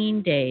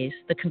 14 days,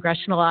 the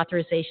congressional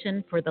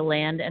authorization for the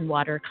Land and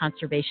Water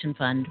Conservation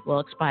Fund will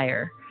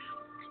expire.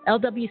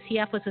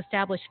 LWCF was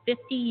established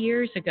 50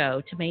 years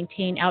ago to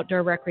maintain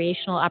outdoor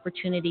recreational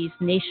opportunities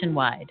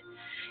nationwide.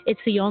 It's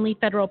the only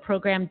federal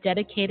program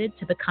dedicated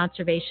to the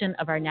conservation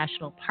of our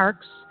national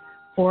parks,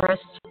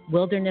 forests,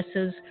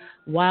 wildernesses,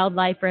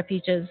 wildlife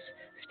refuges,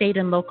 state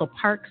and local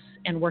parks,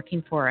 and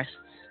working forests.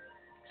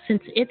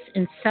 Since its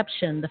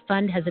inception, the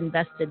fund has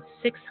invested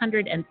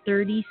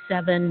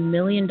 $637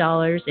 million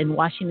in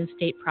Washington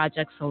state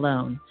projects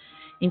alone,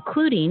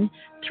 including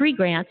 3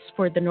 grants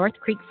for the North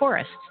Creek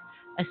Forest,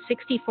 a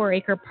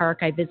 64-acre park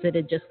I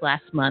visited just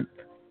last month.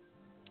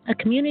 A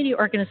community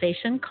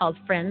organization called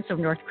Friends of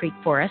North Creek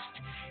Forest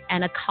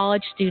and a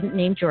college student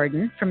named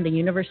Jordan from the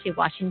University of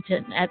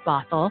Washington at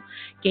Bothell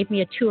gave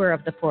me a tour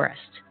of the forest.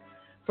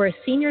 For a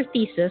senior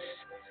thesis,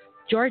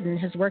 Jordan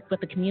has worked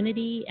with the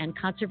community and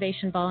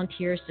conservation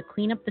volunteers to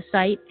clean up the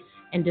site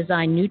and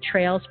design new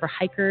trails for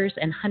hikers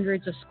and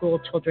hundreds of school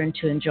children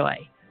to enjoy.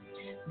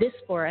 This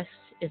forest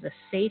is a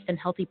safe and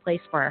healthy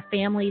place for our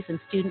families and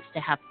students to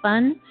have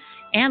fun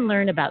and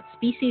learn about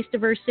species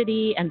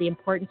diversity and the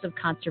importance of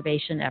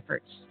conservation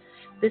efforts.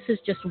 This is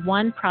just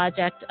one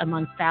project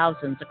among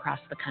thousands across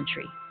the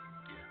country.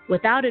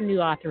 Without a new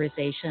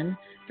authorization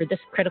for this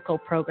critical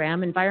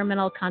program,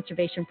 environmental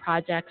conservation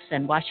projects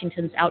and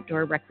Washington's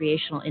outdoor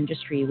recreational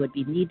industry would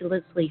be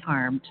needlessly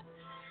harmed.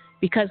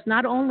 Because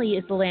not only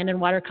is the Land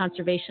and Water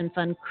Conservation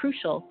Fund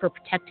crucial for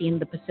protecting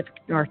the Pacific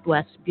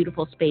Northwest's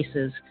beautiful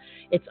spaces,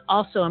 it's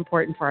also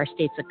important for our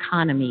state's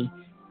economy,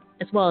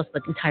 as well as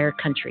the entire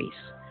country's.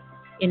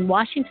 In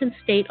Washington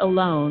state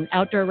alone,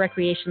 outdoor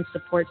recreation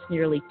supports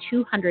nearly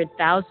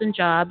 200,000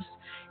 jobs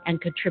and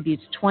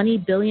contributes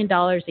 $20 billion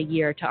a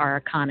year to our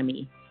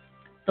economy.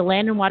 The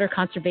Land and Water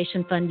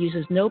Conservation Fund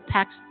uses no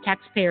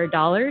taxpayer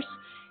dollars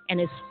and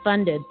is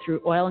funded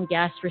through oil and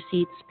gas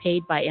receipts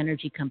paid by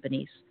energy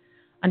companies.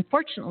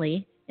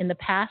 Unfortunately, in the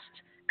past,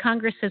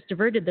 Congress has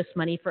diverted this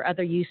money for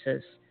other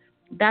uses.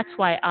 That's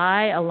why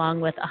I,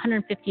 along with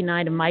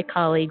 159 of my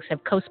colleagues,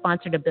 have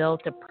co-sponsored a bill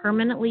to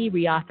permanently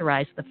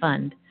reauthorize the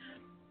fund.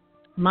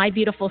 My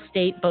beautiful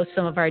state boasts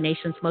some of our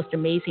nation's most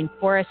amazing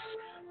forests,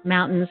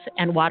 mountains,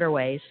 and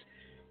waterways.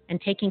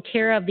 And taking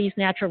care of these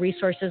natural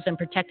resources and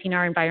protecting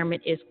our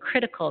environment is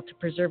critical to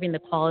preserving the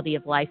quality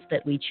of life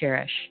that we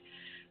cherish.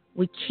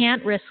 We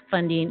can't risk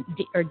funding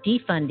or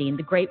defunding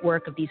the great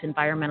work of these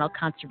environmental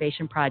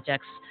conservation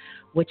projects,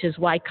 which is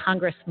why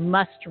Congress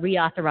must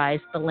reauthorize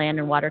the Land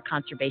and Water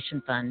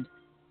Conservation Fund.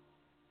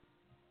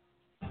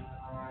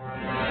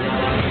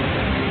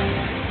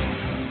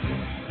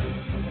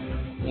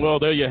 Well,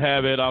 there you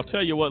have it. I'll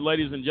tell you what,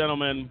 ladies and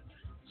gentlemen,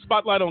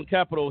 Spotlight on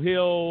Capitol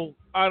Hill,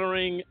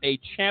 honoring a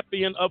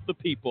champion of the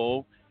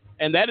people,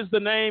 and that is the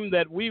name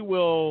that we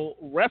will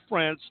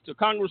reference to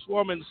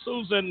Congresswoman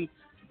Suzan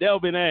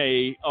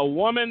DelBene, a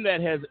woman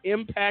that has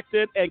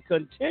impacted and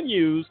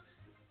continues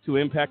to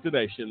impact the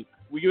nation.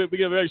 We give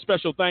a very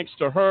special thanks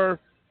to her,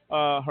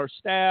 her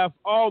staff,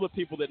 all the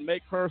people that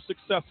make her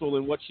successful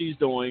in what she's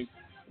doing.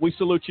 We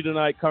salute you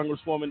tonight,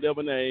 Congresswoman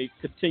DelBene.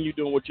 Continue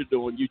doing what you're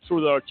doing. You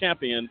truly are a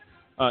champion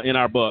in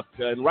our book.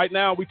 And right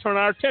now, we turn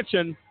our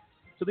attention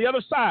to the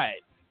other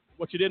side.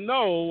 What you didn't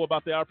know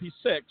about the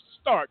RP6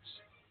 starts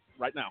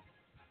right now.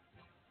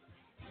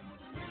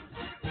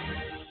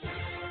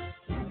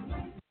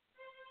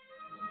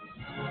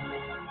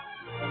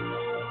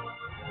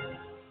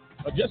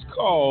 Just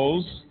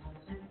Cause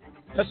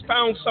has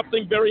found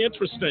something very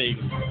interesting.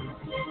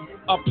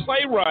 A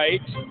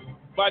playwright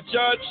by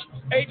Judge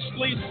H.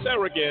 Lee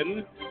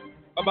Sarragan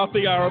about the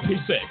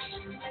RP6.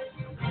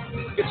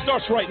 It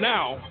starts right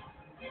now.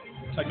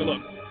 Take a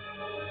look.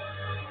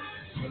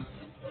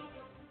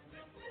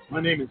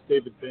 My name is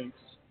David Banks,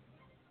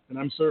 and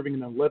I'm serving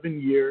an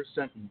 11-year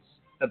sentence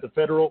at the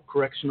Federal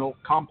Correctional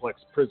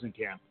Complex Prison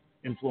Camp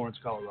in Florence,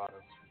 Colorado.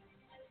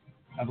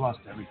 I've lost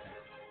everything.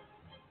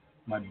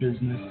 My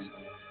business,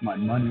 my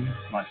money,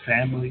 my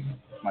family,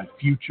 my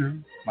future,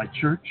 my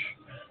church,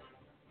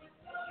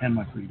 and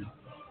my freedom.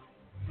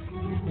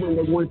 When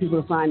they wanted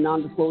people to sign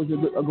non-disclosure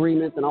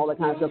agreements and all that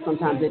kind of stuff,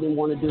 sometimes they didn't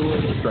want to do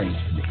it. It's strange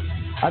to me.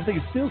 I think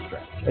it's still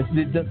strange.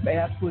 It just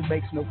absolutely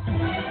makes no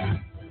sense.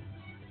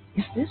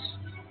 Is this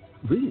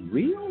really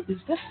real? Is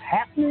this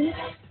happening?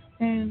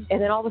 And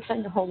then all of a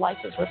sudden, your whole life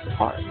is ripped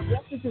apart.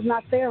 Justice is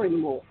not fair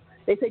anymore.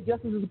 They say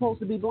justice is supposed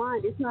to be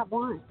blind. It's not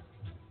blind.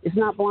 It's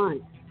not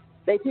blind.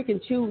 They pick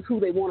and choose who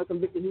they want to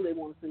convict and who they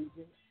want to send to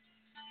jail.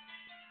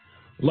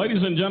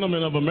 Ladies and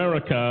gentlemen of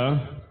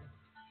America,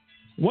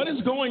 what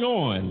is going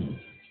on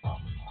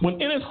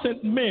when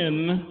innocent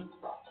men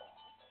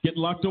get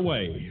locked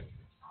away?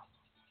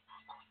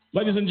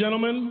 Ladies and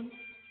gentlemen,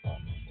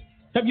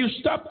 have you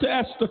stopped to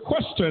ask the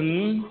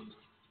question,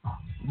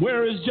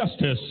 where is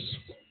justice?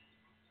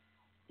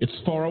 It's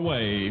far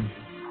away.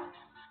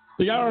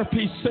 The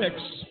RP6,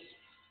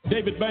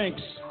 David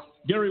Banks,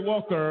 Gary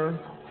Walker,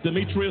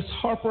 Demetrius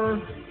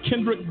Harper,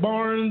 Kendrick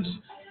Barnes,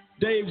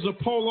 Dave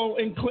Zappolo,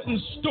 and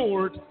Clinton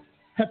Stewart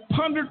have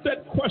pondered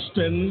that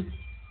question,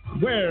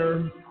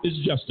 where is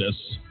justice?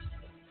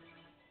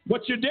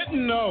 What you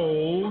didn't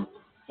know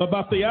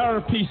about the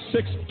IRP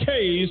 6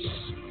 case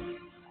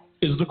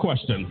is the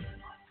question.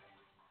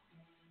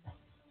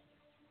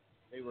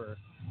 They were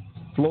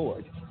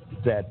floored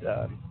that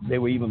they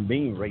were even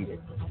being raided.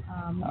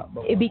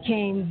 It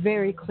became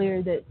very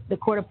clear that the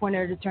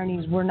court-appointed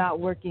attorneys were not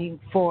working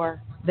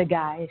for the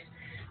guys.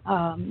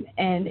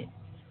 And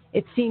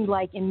it seemed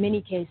like in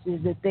many cases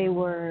that they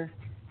were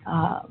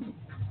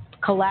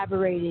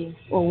collaborating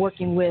or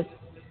working with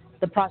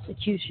the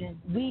prosecution.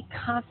 We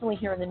constantly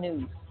hear in the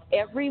news,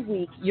 every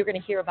week you're going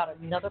to hear about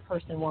another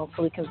person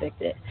wrongfully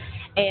convicted.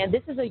 And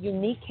this is a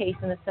unique case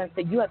in the sense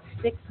that you have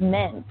 6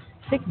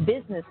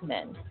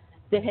 businessmen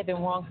that have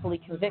been wrongfully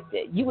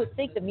convicted. You would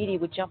think the media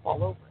would jump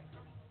all over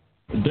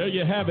it. There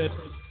you have it.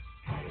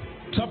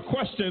 Tough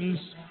questions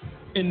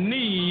in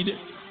need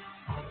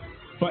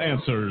for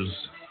answers.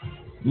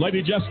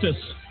 Lady Justice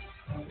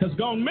has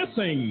gone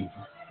missing.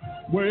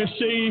 Where is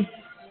she?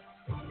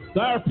 The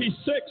IRP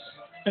 6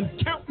 and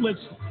countless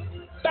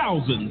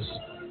thousands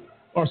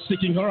are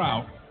seeking her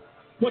out.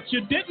 What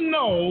you didn't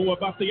know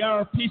about the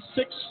IRP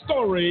 6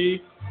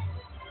 story,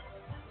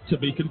 to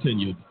be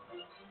continued.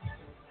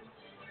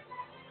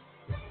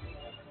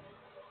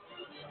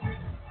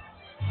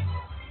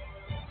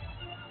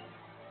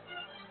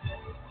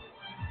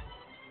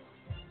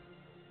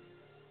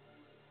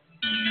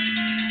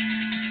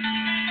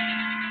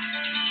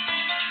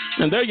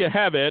 And there you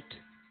have it.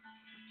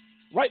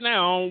 Right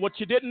now, what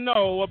you didn't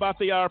know about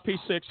the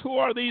IRP6. Who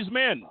are these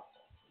men?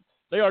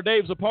 They are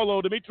Dave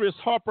Zappolo, Demetrius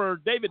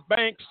Harper, David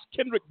Banks,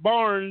 Kendrick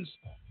Barnes,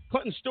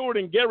 Clinton Stewart,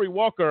 and Gary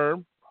Walker,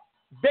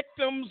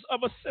 victims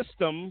of a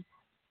system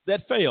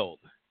that failed.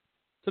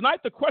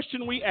 Tonight, the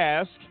question we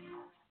ask,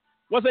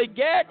 was a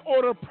gag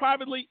order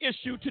privately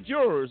issued to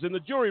jurors in the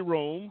jury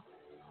room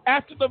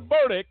after the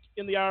verdict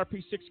in the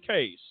IRP6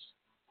 case?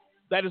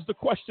 That is the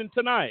question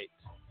tonight.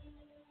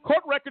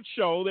 Court records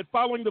show that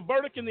following the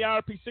verdict in the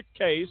IRP6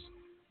 case,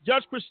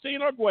 Judge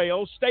Christine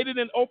Arguello stated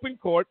in open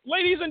court,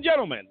 "Ladies and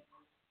gentlemen,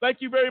 thank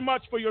you very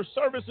much for your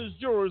service as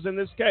jurors in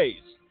this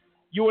case.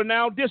 You are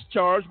now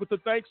discharged with the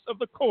thanks of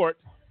the court,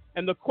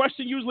 and the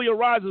question usually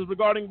arises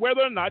regarding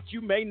whether or not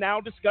you may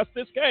now discuss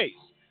this case.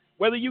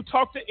 Whether you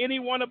talk to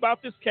anyone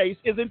about this case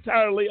is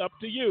entirely up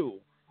to you.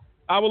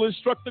 I will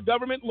instruct the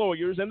government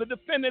lawyers and the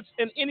defendants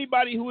and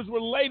anybody who is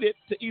related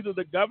to either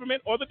the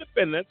government or the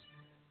defendants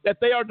that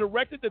they are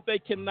directed that they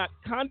cannot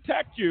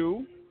contact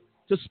you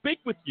to speak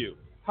with you.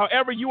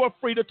 However, you are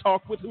free to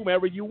talk with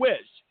whomever you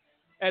wish,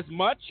 as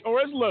much or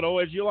as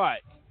little as you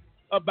like,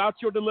 about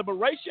your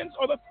deliberations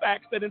or the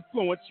facts that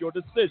influence your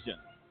decision.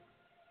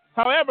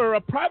 However,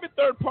 a private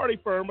third-party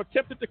firm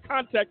attempted to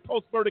contact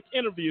post-verdict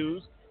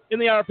interviews in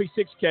the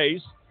IRP6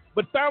 case,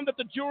 but found that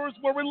the jurors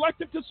were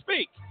reluctant to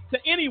speak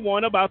to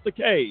anyone about the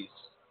case.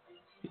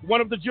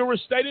 One of the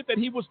jurors stated that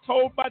he was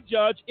told by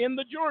judge in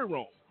the jury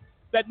room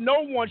that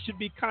no one should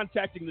be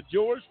contacting the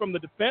jurors from the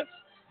defense,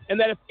 and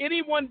that if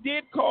anyone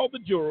did call the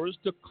jurors,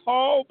 to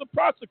call the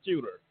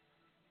prosecutor,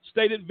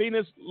 stated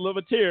Venus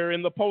Levatier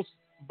in the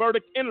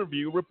post-verdict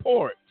interview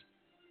report.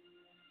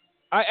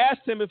 I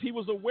asked him if he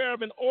was aware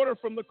of an order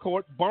from the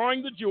court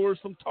barring the jurors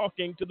from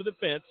talking to the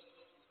defense.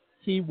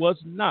 He was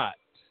not.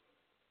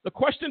 The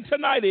question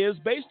tonight is,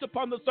 based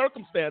upon the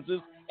circumstances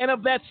and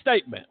of that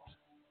statement,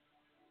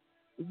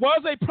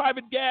 was a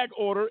private gag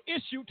order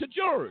issued to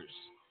jurors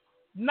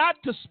not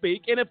to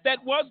speak? And if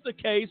that was the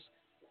case,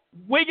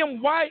 William,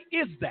 why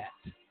is that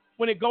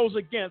when it goes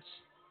against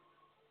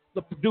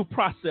the due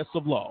process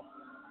of law?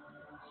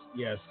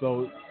 Yeah,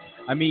 so,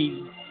 I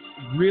mean,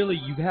 really,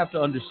 you have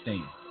to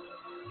understand.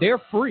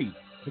 They're free.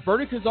 The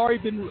verdict has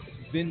already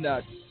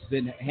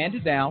been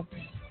handed down,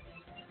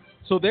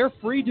 so they're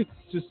free to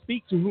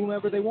speak to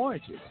whomever they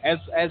wanted to,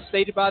 as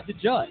stated by the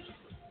judge.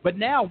 But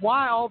now,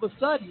 why all of a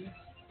sudden,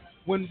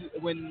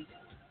 when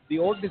the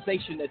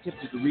organization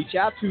attempted to reach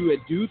out to and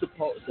do the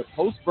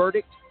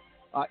post-verdict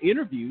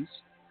interviews,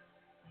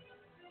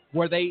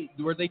 were they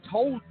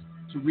told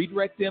to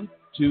redirect them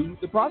to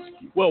the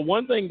prosecutor? Well,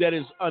 one thing that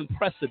is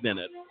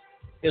unprecedented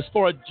is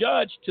for a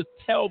judge to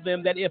tell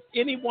them that if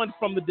anyone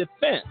from the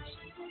defense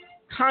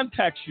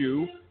contacts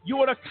you, you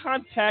are to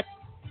contact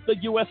the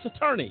U.S.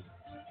 attorney.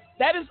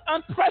 That is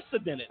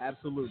unprecedented.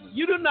 Absolutely.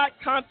 You do not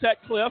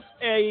contact, Cliff,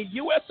 a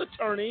U.S.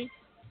 attorney.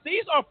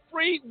 These are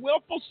free,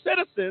 willful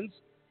citizens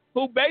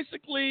who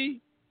basically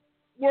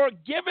were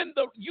given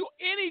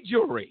any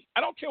jury,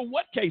 I don't care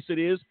what case it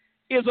is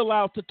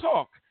allowed to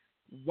talk.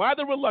 Why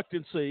the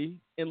reluctancy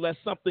unless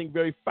something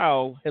very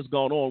foul has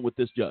gone on with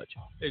this judge?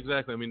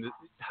 Exactly. I mean,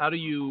 how do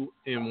you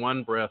in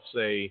one breath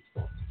say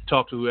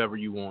talk to whoever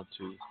you want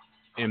to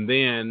and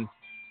then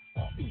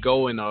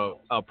go in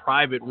a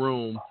private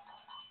room,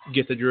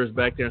 get the jurors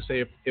back there and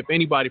say if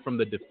anybody from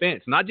the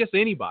defense, not just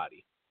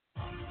anybody,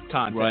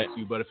 contacts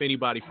you, but if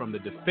anybody from the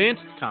defense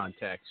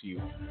contacts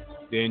you,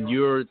 then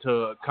you're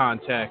to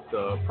contact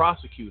the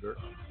prosecutor,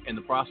 and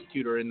the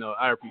prosecutor in the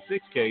IRP6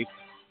 case,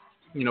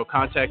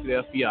 contacted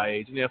the FBI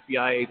agent. The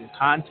FBI agent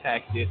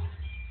contacted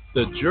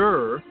the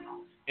juror,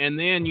 and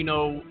then,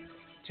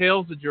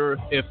 tells the juror,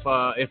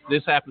 if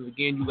this happens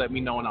again, you let me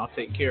know and I'll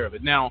take care of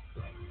it. Now,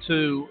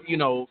 to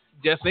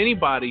just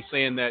anybody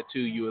saying that to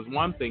you is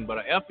one thing, but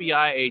an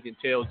FBI agent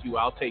tells you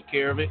I'll take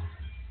care of it.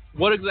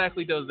 What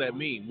exactly does that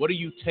mean? What do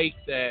you take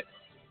that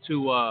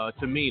to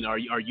mean? Are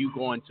you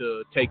going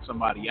to take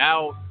somebody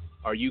out?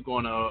 Are you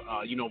going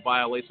to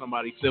violate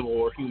somebody's civil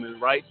or human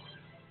rights?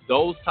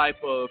 Those type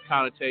of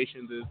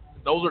connotations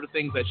those are the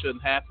things that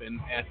shouldn't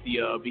happen at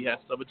the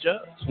behest of a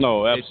judge.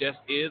 No,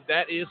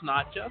 that is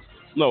not justice.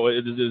 No,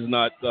 it is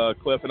not,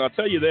 Cliff. And I'll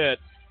tell you that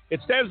it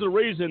stands to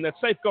reason that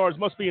safeguards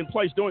must be in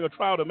place during a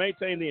trial to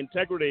maintain the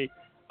integrity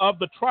of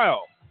the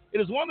trial.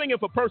 It is one thing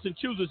if a person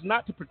chooses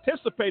not to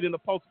participate in a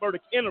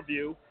post-verdict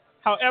interview.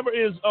 However, it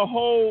is a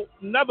whole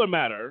nother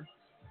matter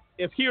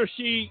if he or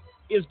she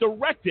is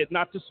directed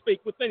not to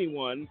speak with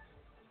anyone.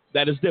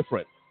 That is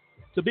different.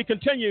 To be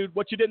continued,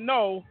 what you didn't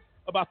know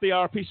about the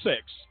RP6.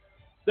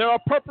 There are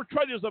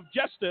perpetrators of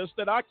justice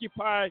that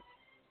occupy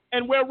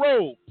and wear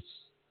robes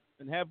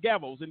and have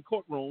gavels in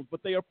courtrooms,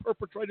 but they are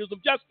perpetrators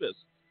of justice.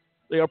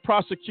 They are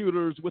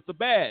prosecutors with a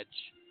badge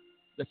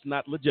that's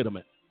not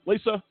legitimate.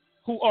 Lisa,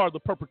 who are the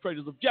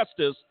perpetrators of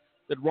justice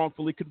that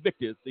wrongfully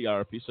convicted the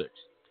RP6?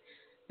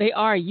 They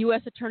are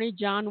U.S. Attorney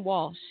John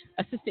Walsh,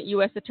 Assistant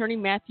U.S. Attorney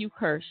Matthew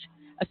Kirsch,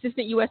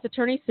 Assistant U.S.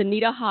 Attorney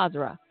Sunita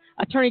Hazra,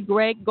 Attorney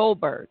Greg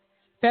Goldberg,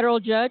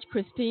 Federal Judge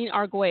Christine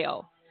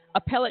Arguello,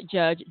 Appellate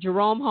Judge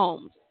Jerome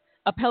Holmes,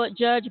 Appellate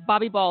Judge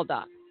Bobby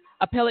Baldock,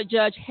 Appellate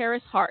Judge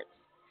Harris Hart,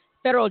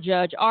 Federal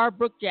Judge R.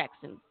 Brooke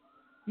Jackson,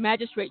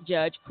 Magistrate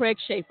Judge Craig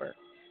Schaefer,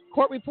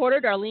 Court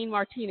Reporter Darlene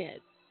Martinez,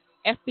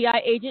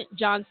 FBI Agent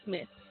John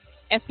Smith,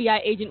 FBI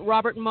Agent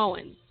Robert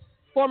Moen,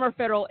 former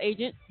Federal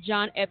Agent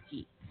John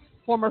Epke,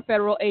 former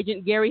Federal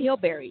Agent Gary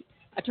Hilberry,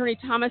 Attorney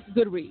Thomas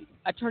Goodread,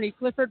 Attorney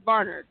Clifford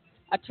Barnard,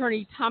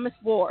 Attorney Thomas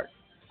Ward,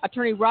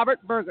 Attorney Robert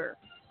Berger,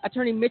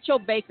 Attorney Mitchell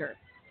Baker,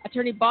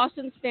 Attorney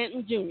Boston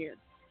Stanton Jr.,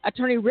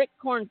 Attorney Rick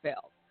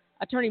Kornfeld,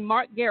 Attorney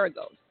Mark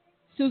Garagos,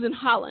 Susan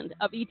Holland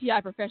of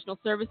ETI Professional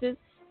Services,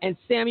 and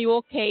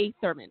Samuel K.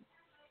 Thurman.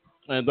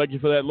 And thank you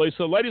for that,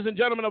 Lisa. Ladies and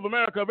gentlemen of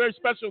America, a very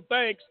special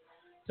thanks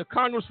to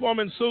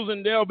Congresswoman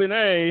Suzan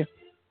DelBene,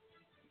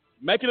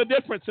 making a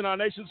difference in our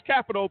nation's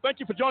capital. Thank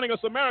you for joining us,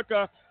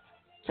 America.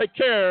 Take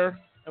care,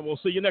 and we'll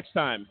see you next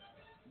time.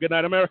 Good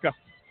night, America.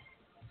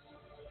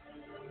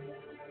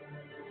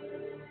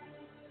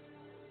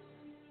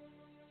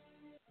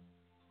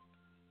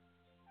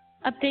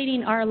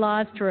 Updating our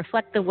laws to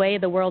reflect the way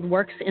the world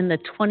works in the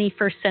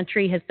 21st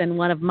century has been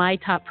one of my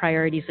top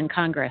priorities in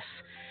Congress.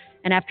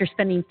 And after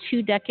spending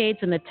 2 decades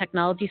in the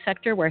technology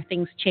sector where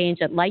things change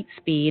at light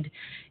speed,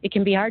 it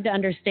can be hard to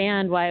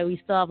understand why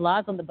we still have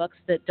laws on the books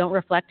that don't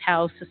reflect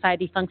how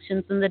society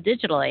functions in the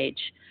digital age.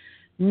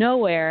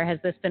 Nowhere has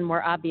this been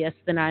more obvious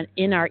than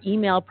in our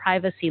email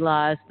privacy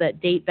laws that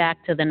date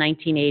back to the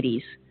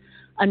 1980s.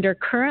 Under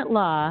current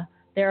law,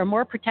 there are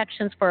more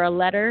protections for a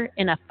letter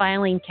in a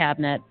filing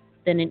cabinet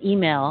than an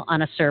email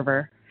on a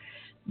server.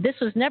 This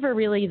was never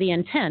really the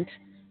intent,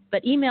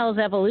 but email's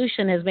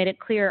evolution has made it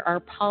clear our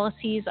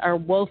policies are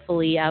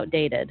woefully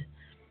outdated.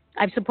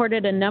 I've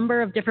supported a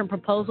number of different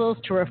proposals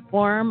to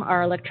reform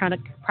our electronic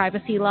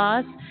privacy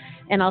laws,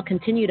 and I'll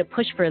continue to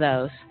push for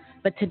those.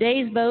 But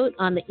today's vote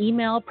on the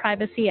Email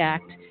Privacy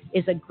Act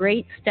is a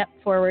great step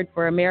forward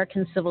for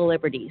American civil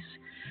liberties.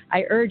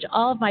 I urge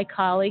all of my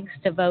colleagues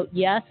to vote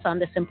yes on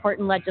this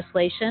important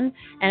legislation,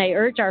 and I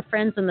urge our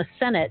friends in the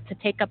Senate to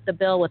take up the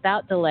bill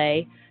without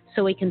delay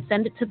so we can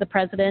send it to the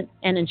President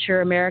and ensure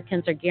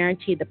Americans are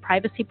guaranteed the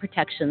privacy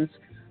protections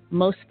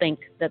most think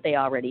that they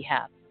already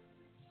have.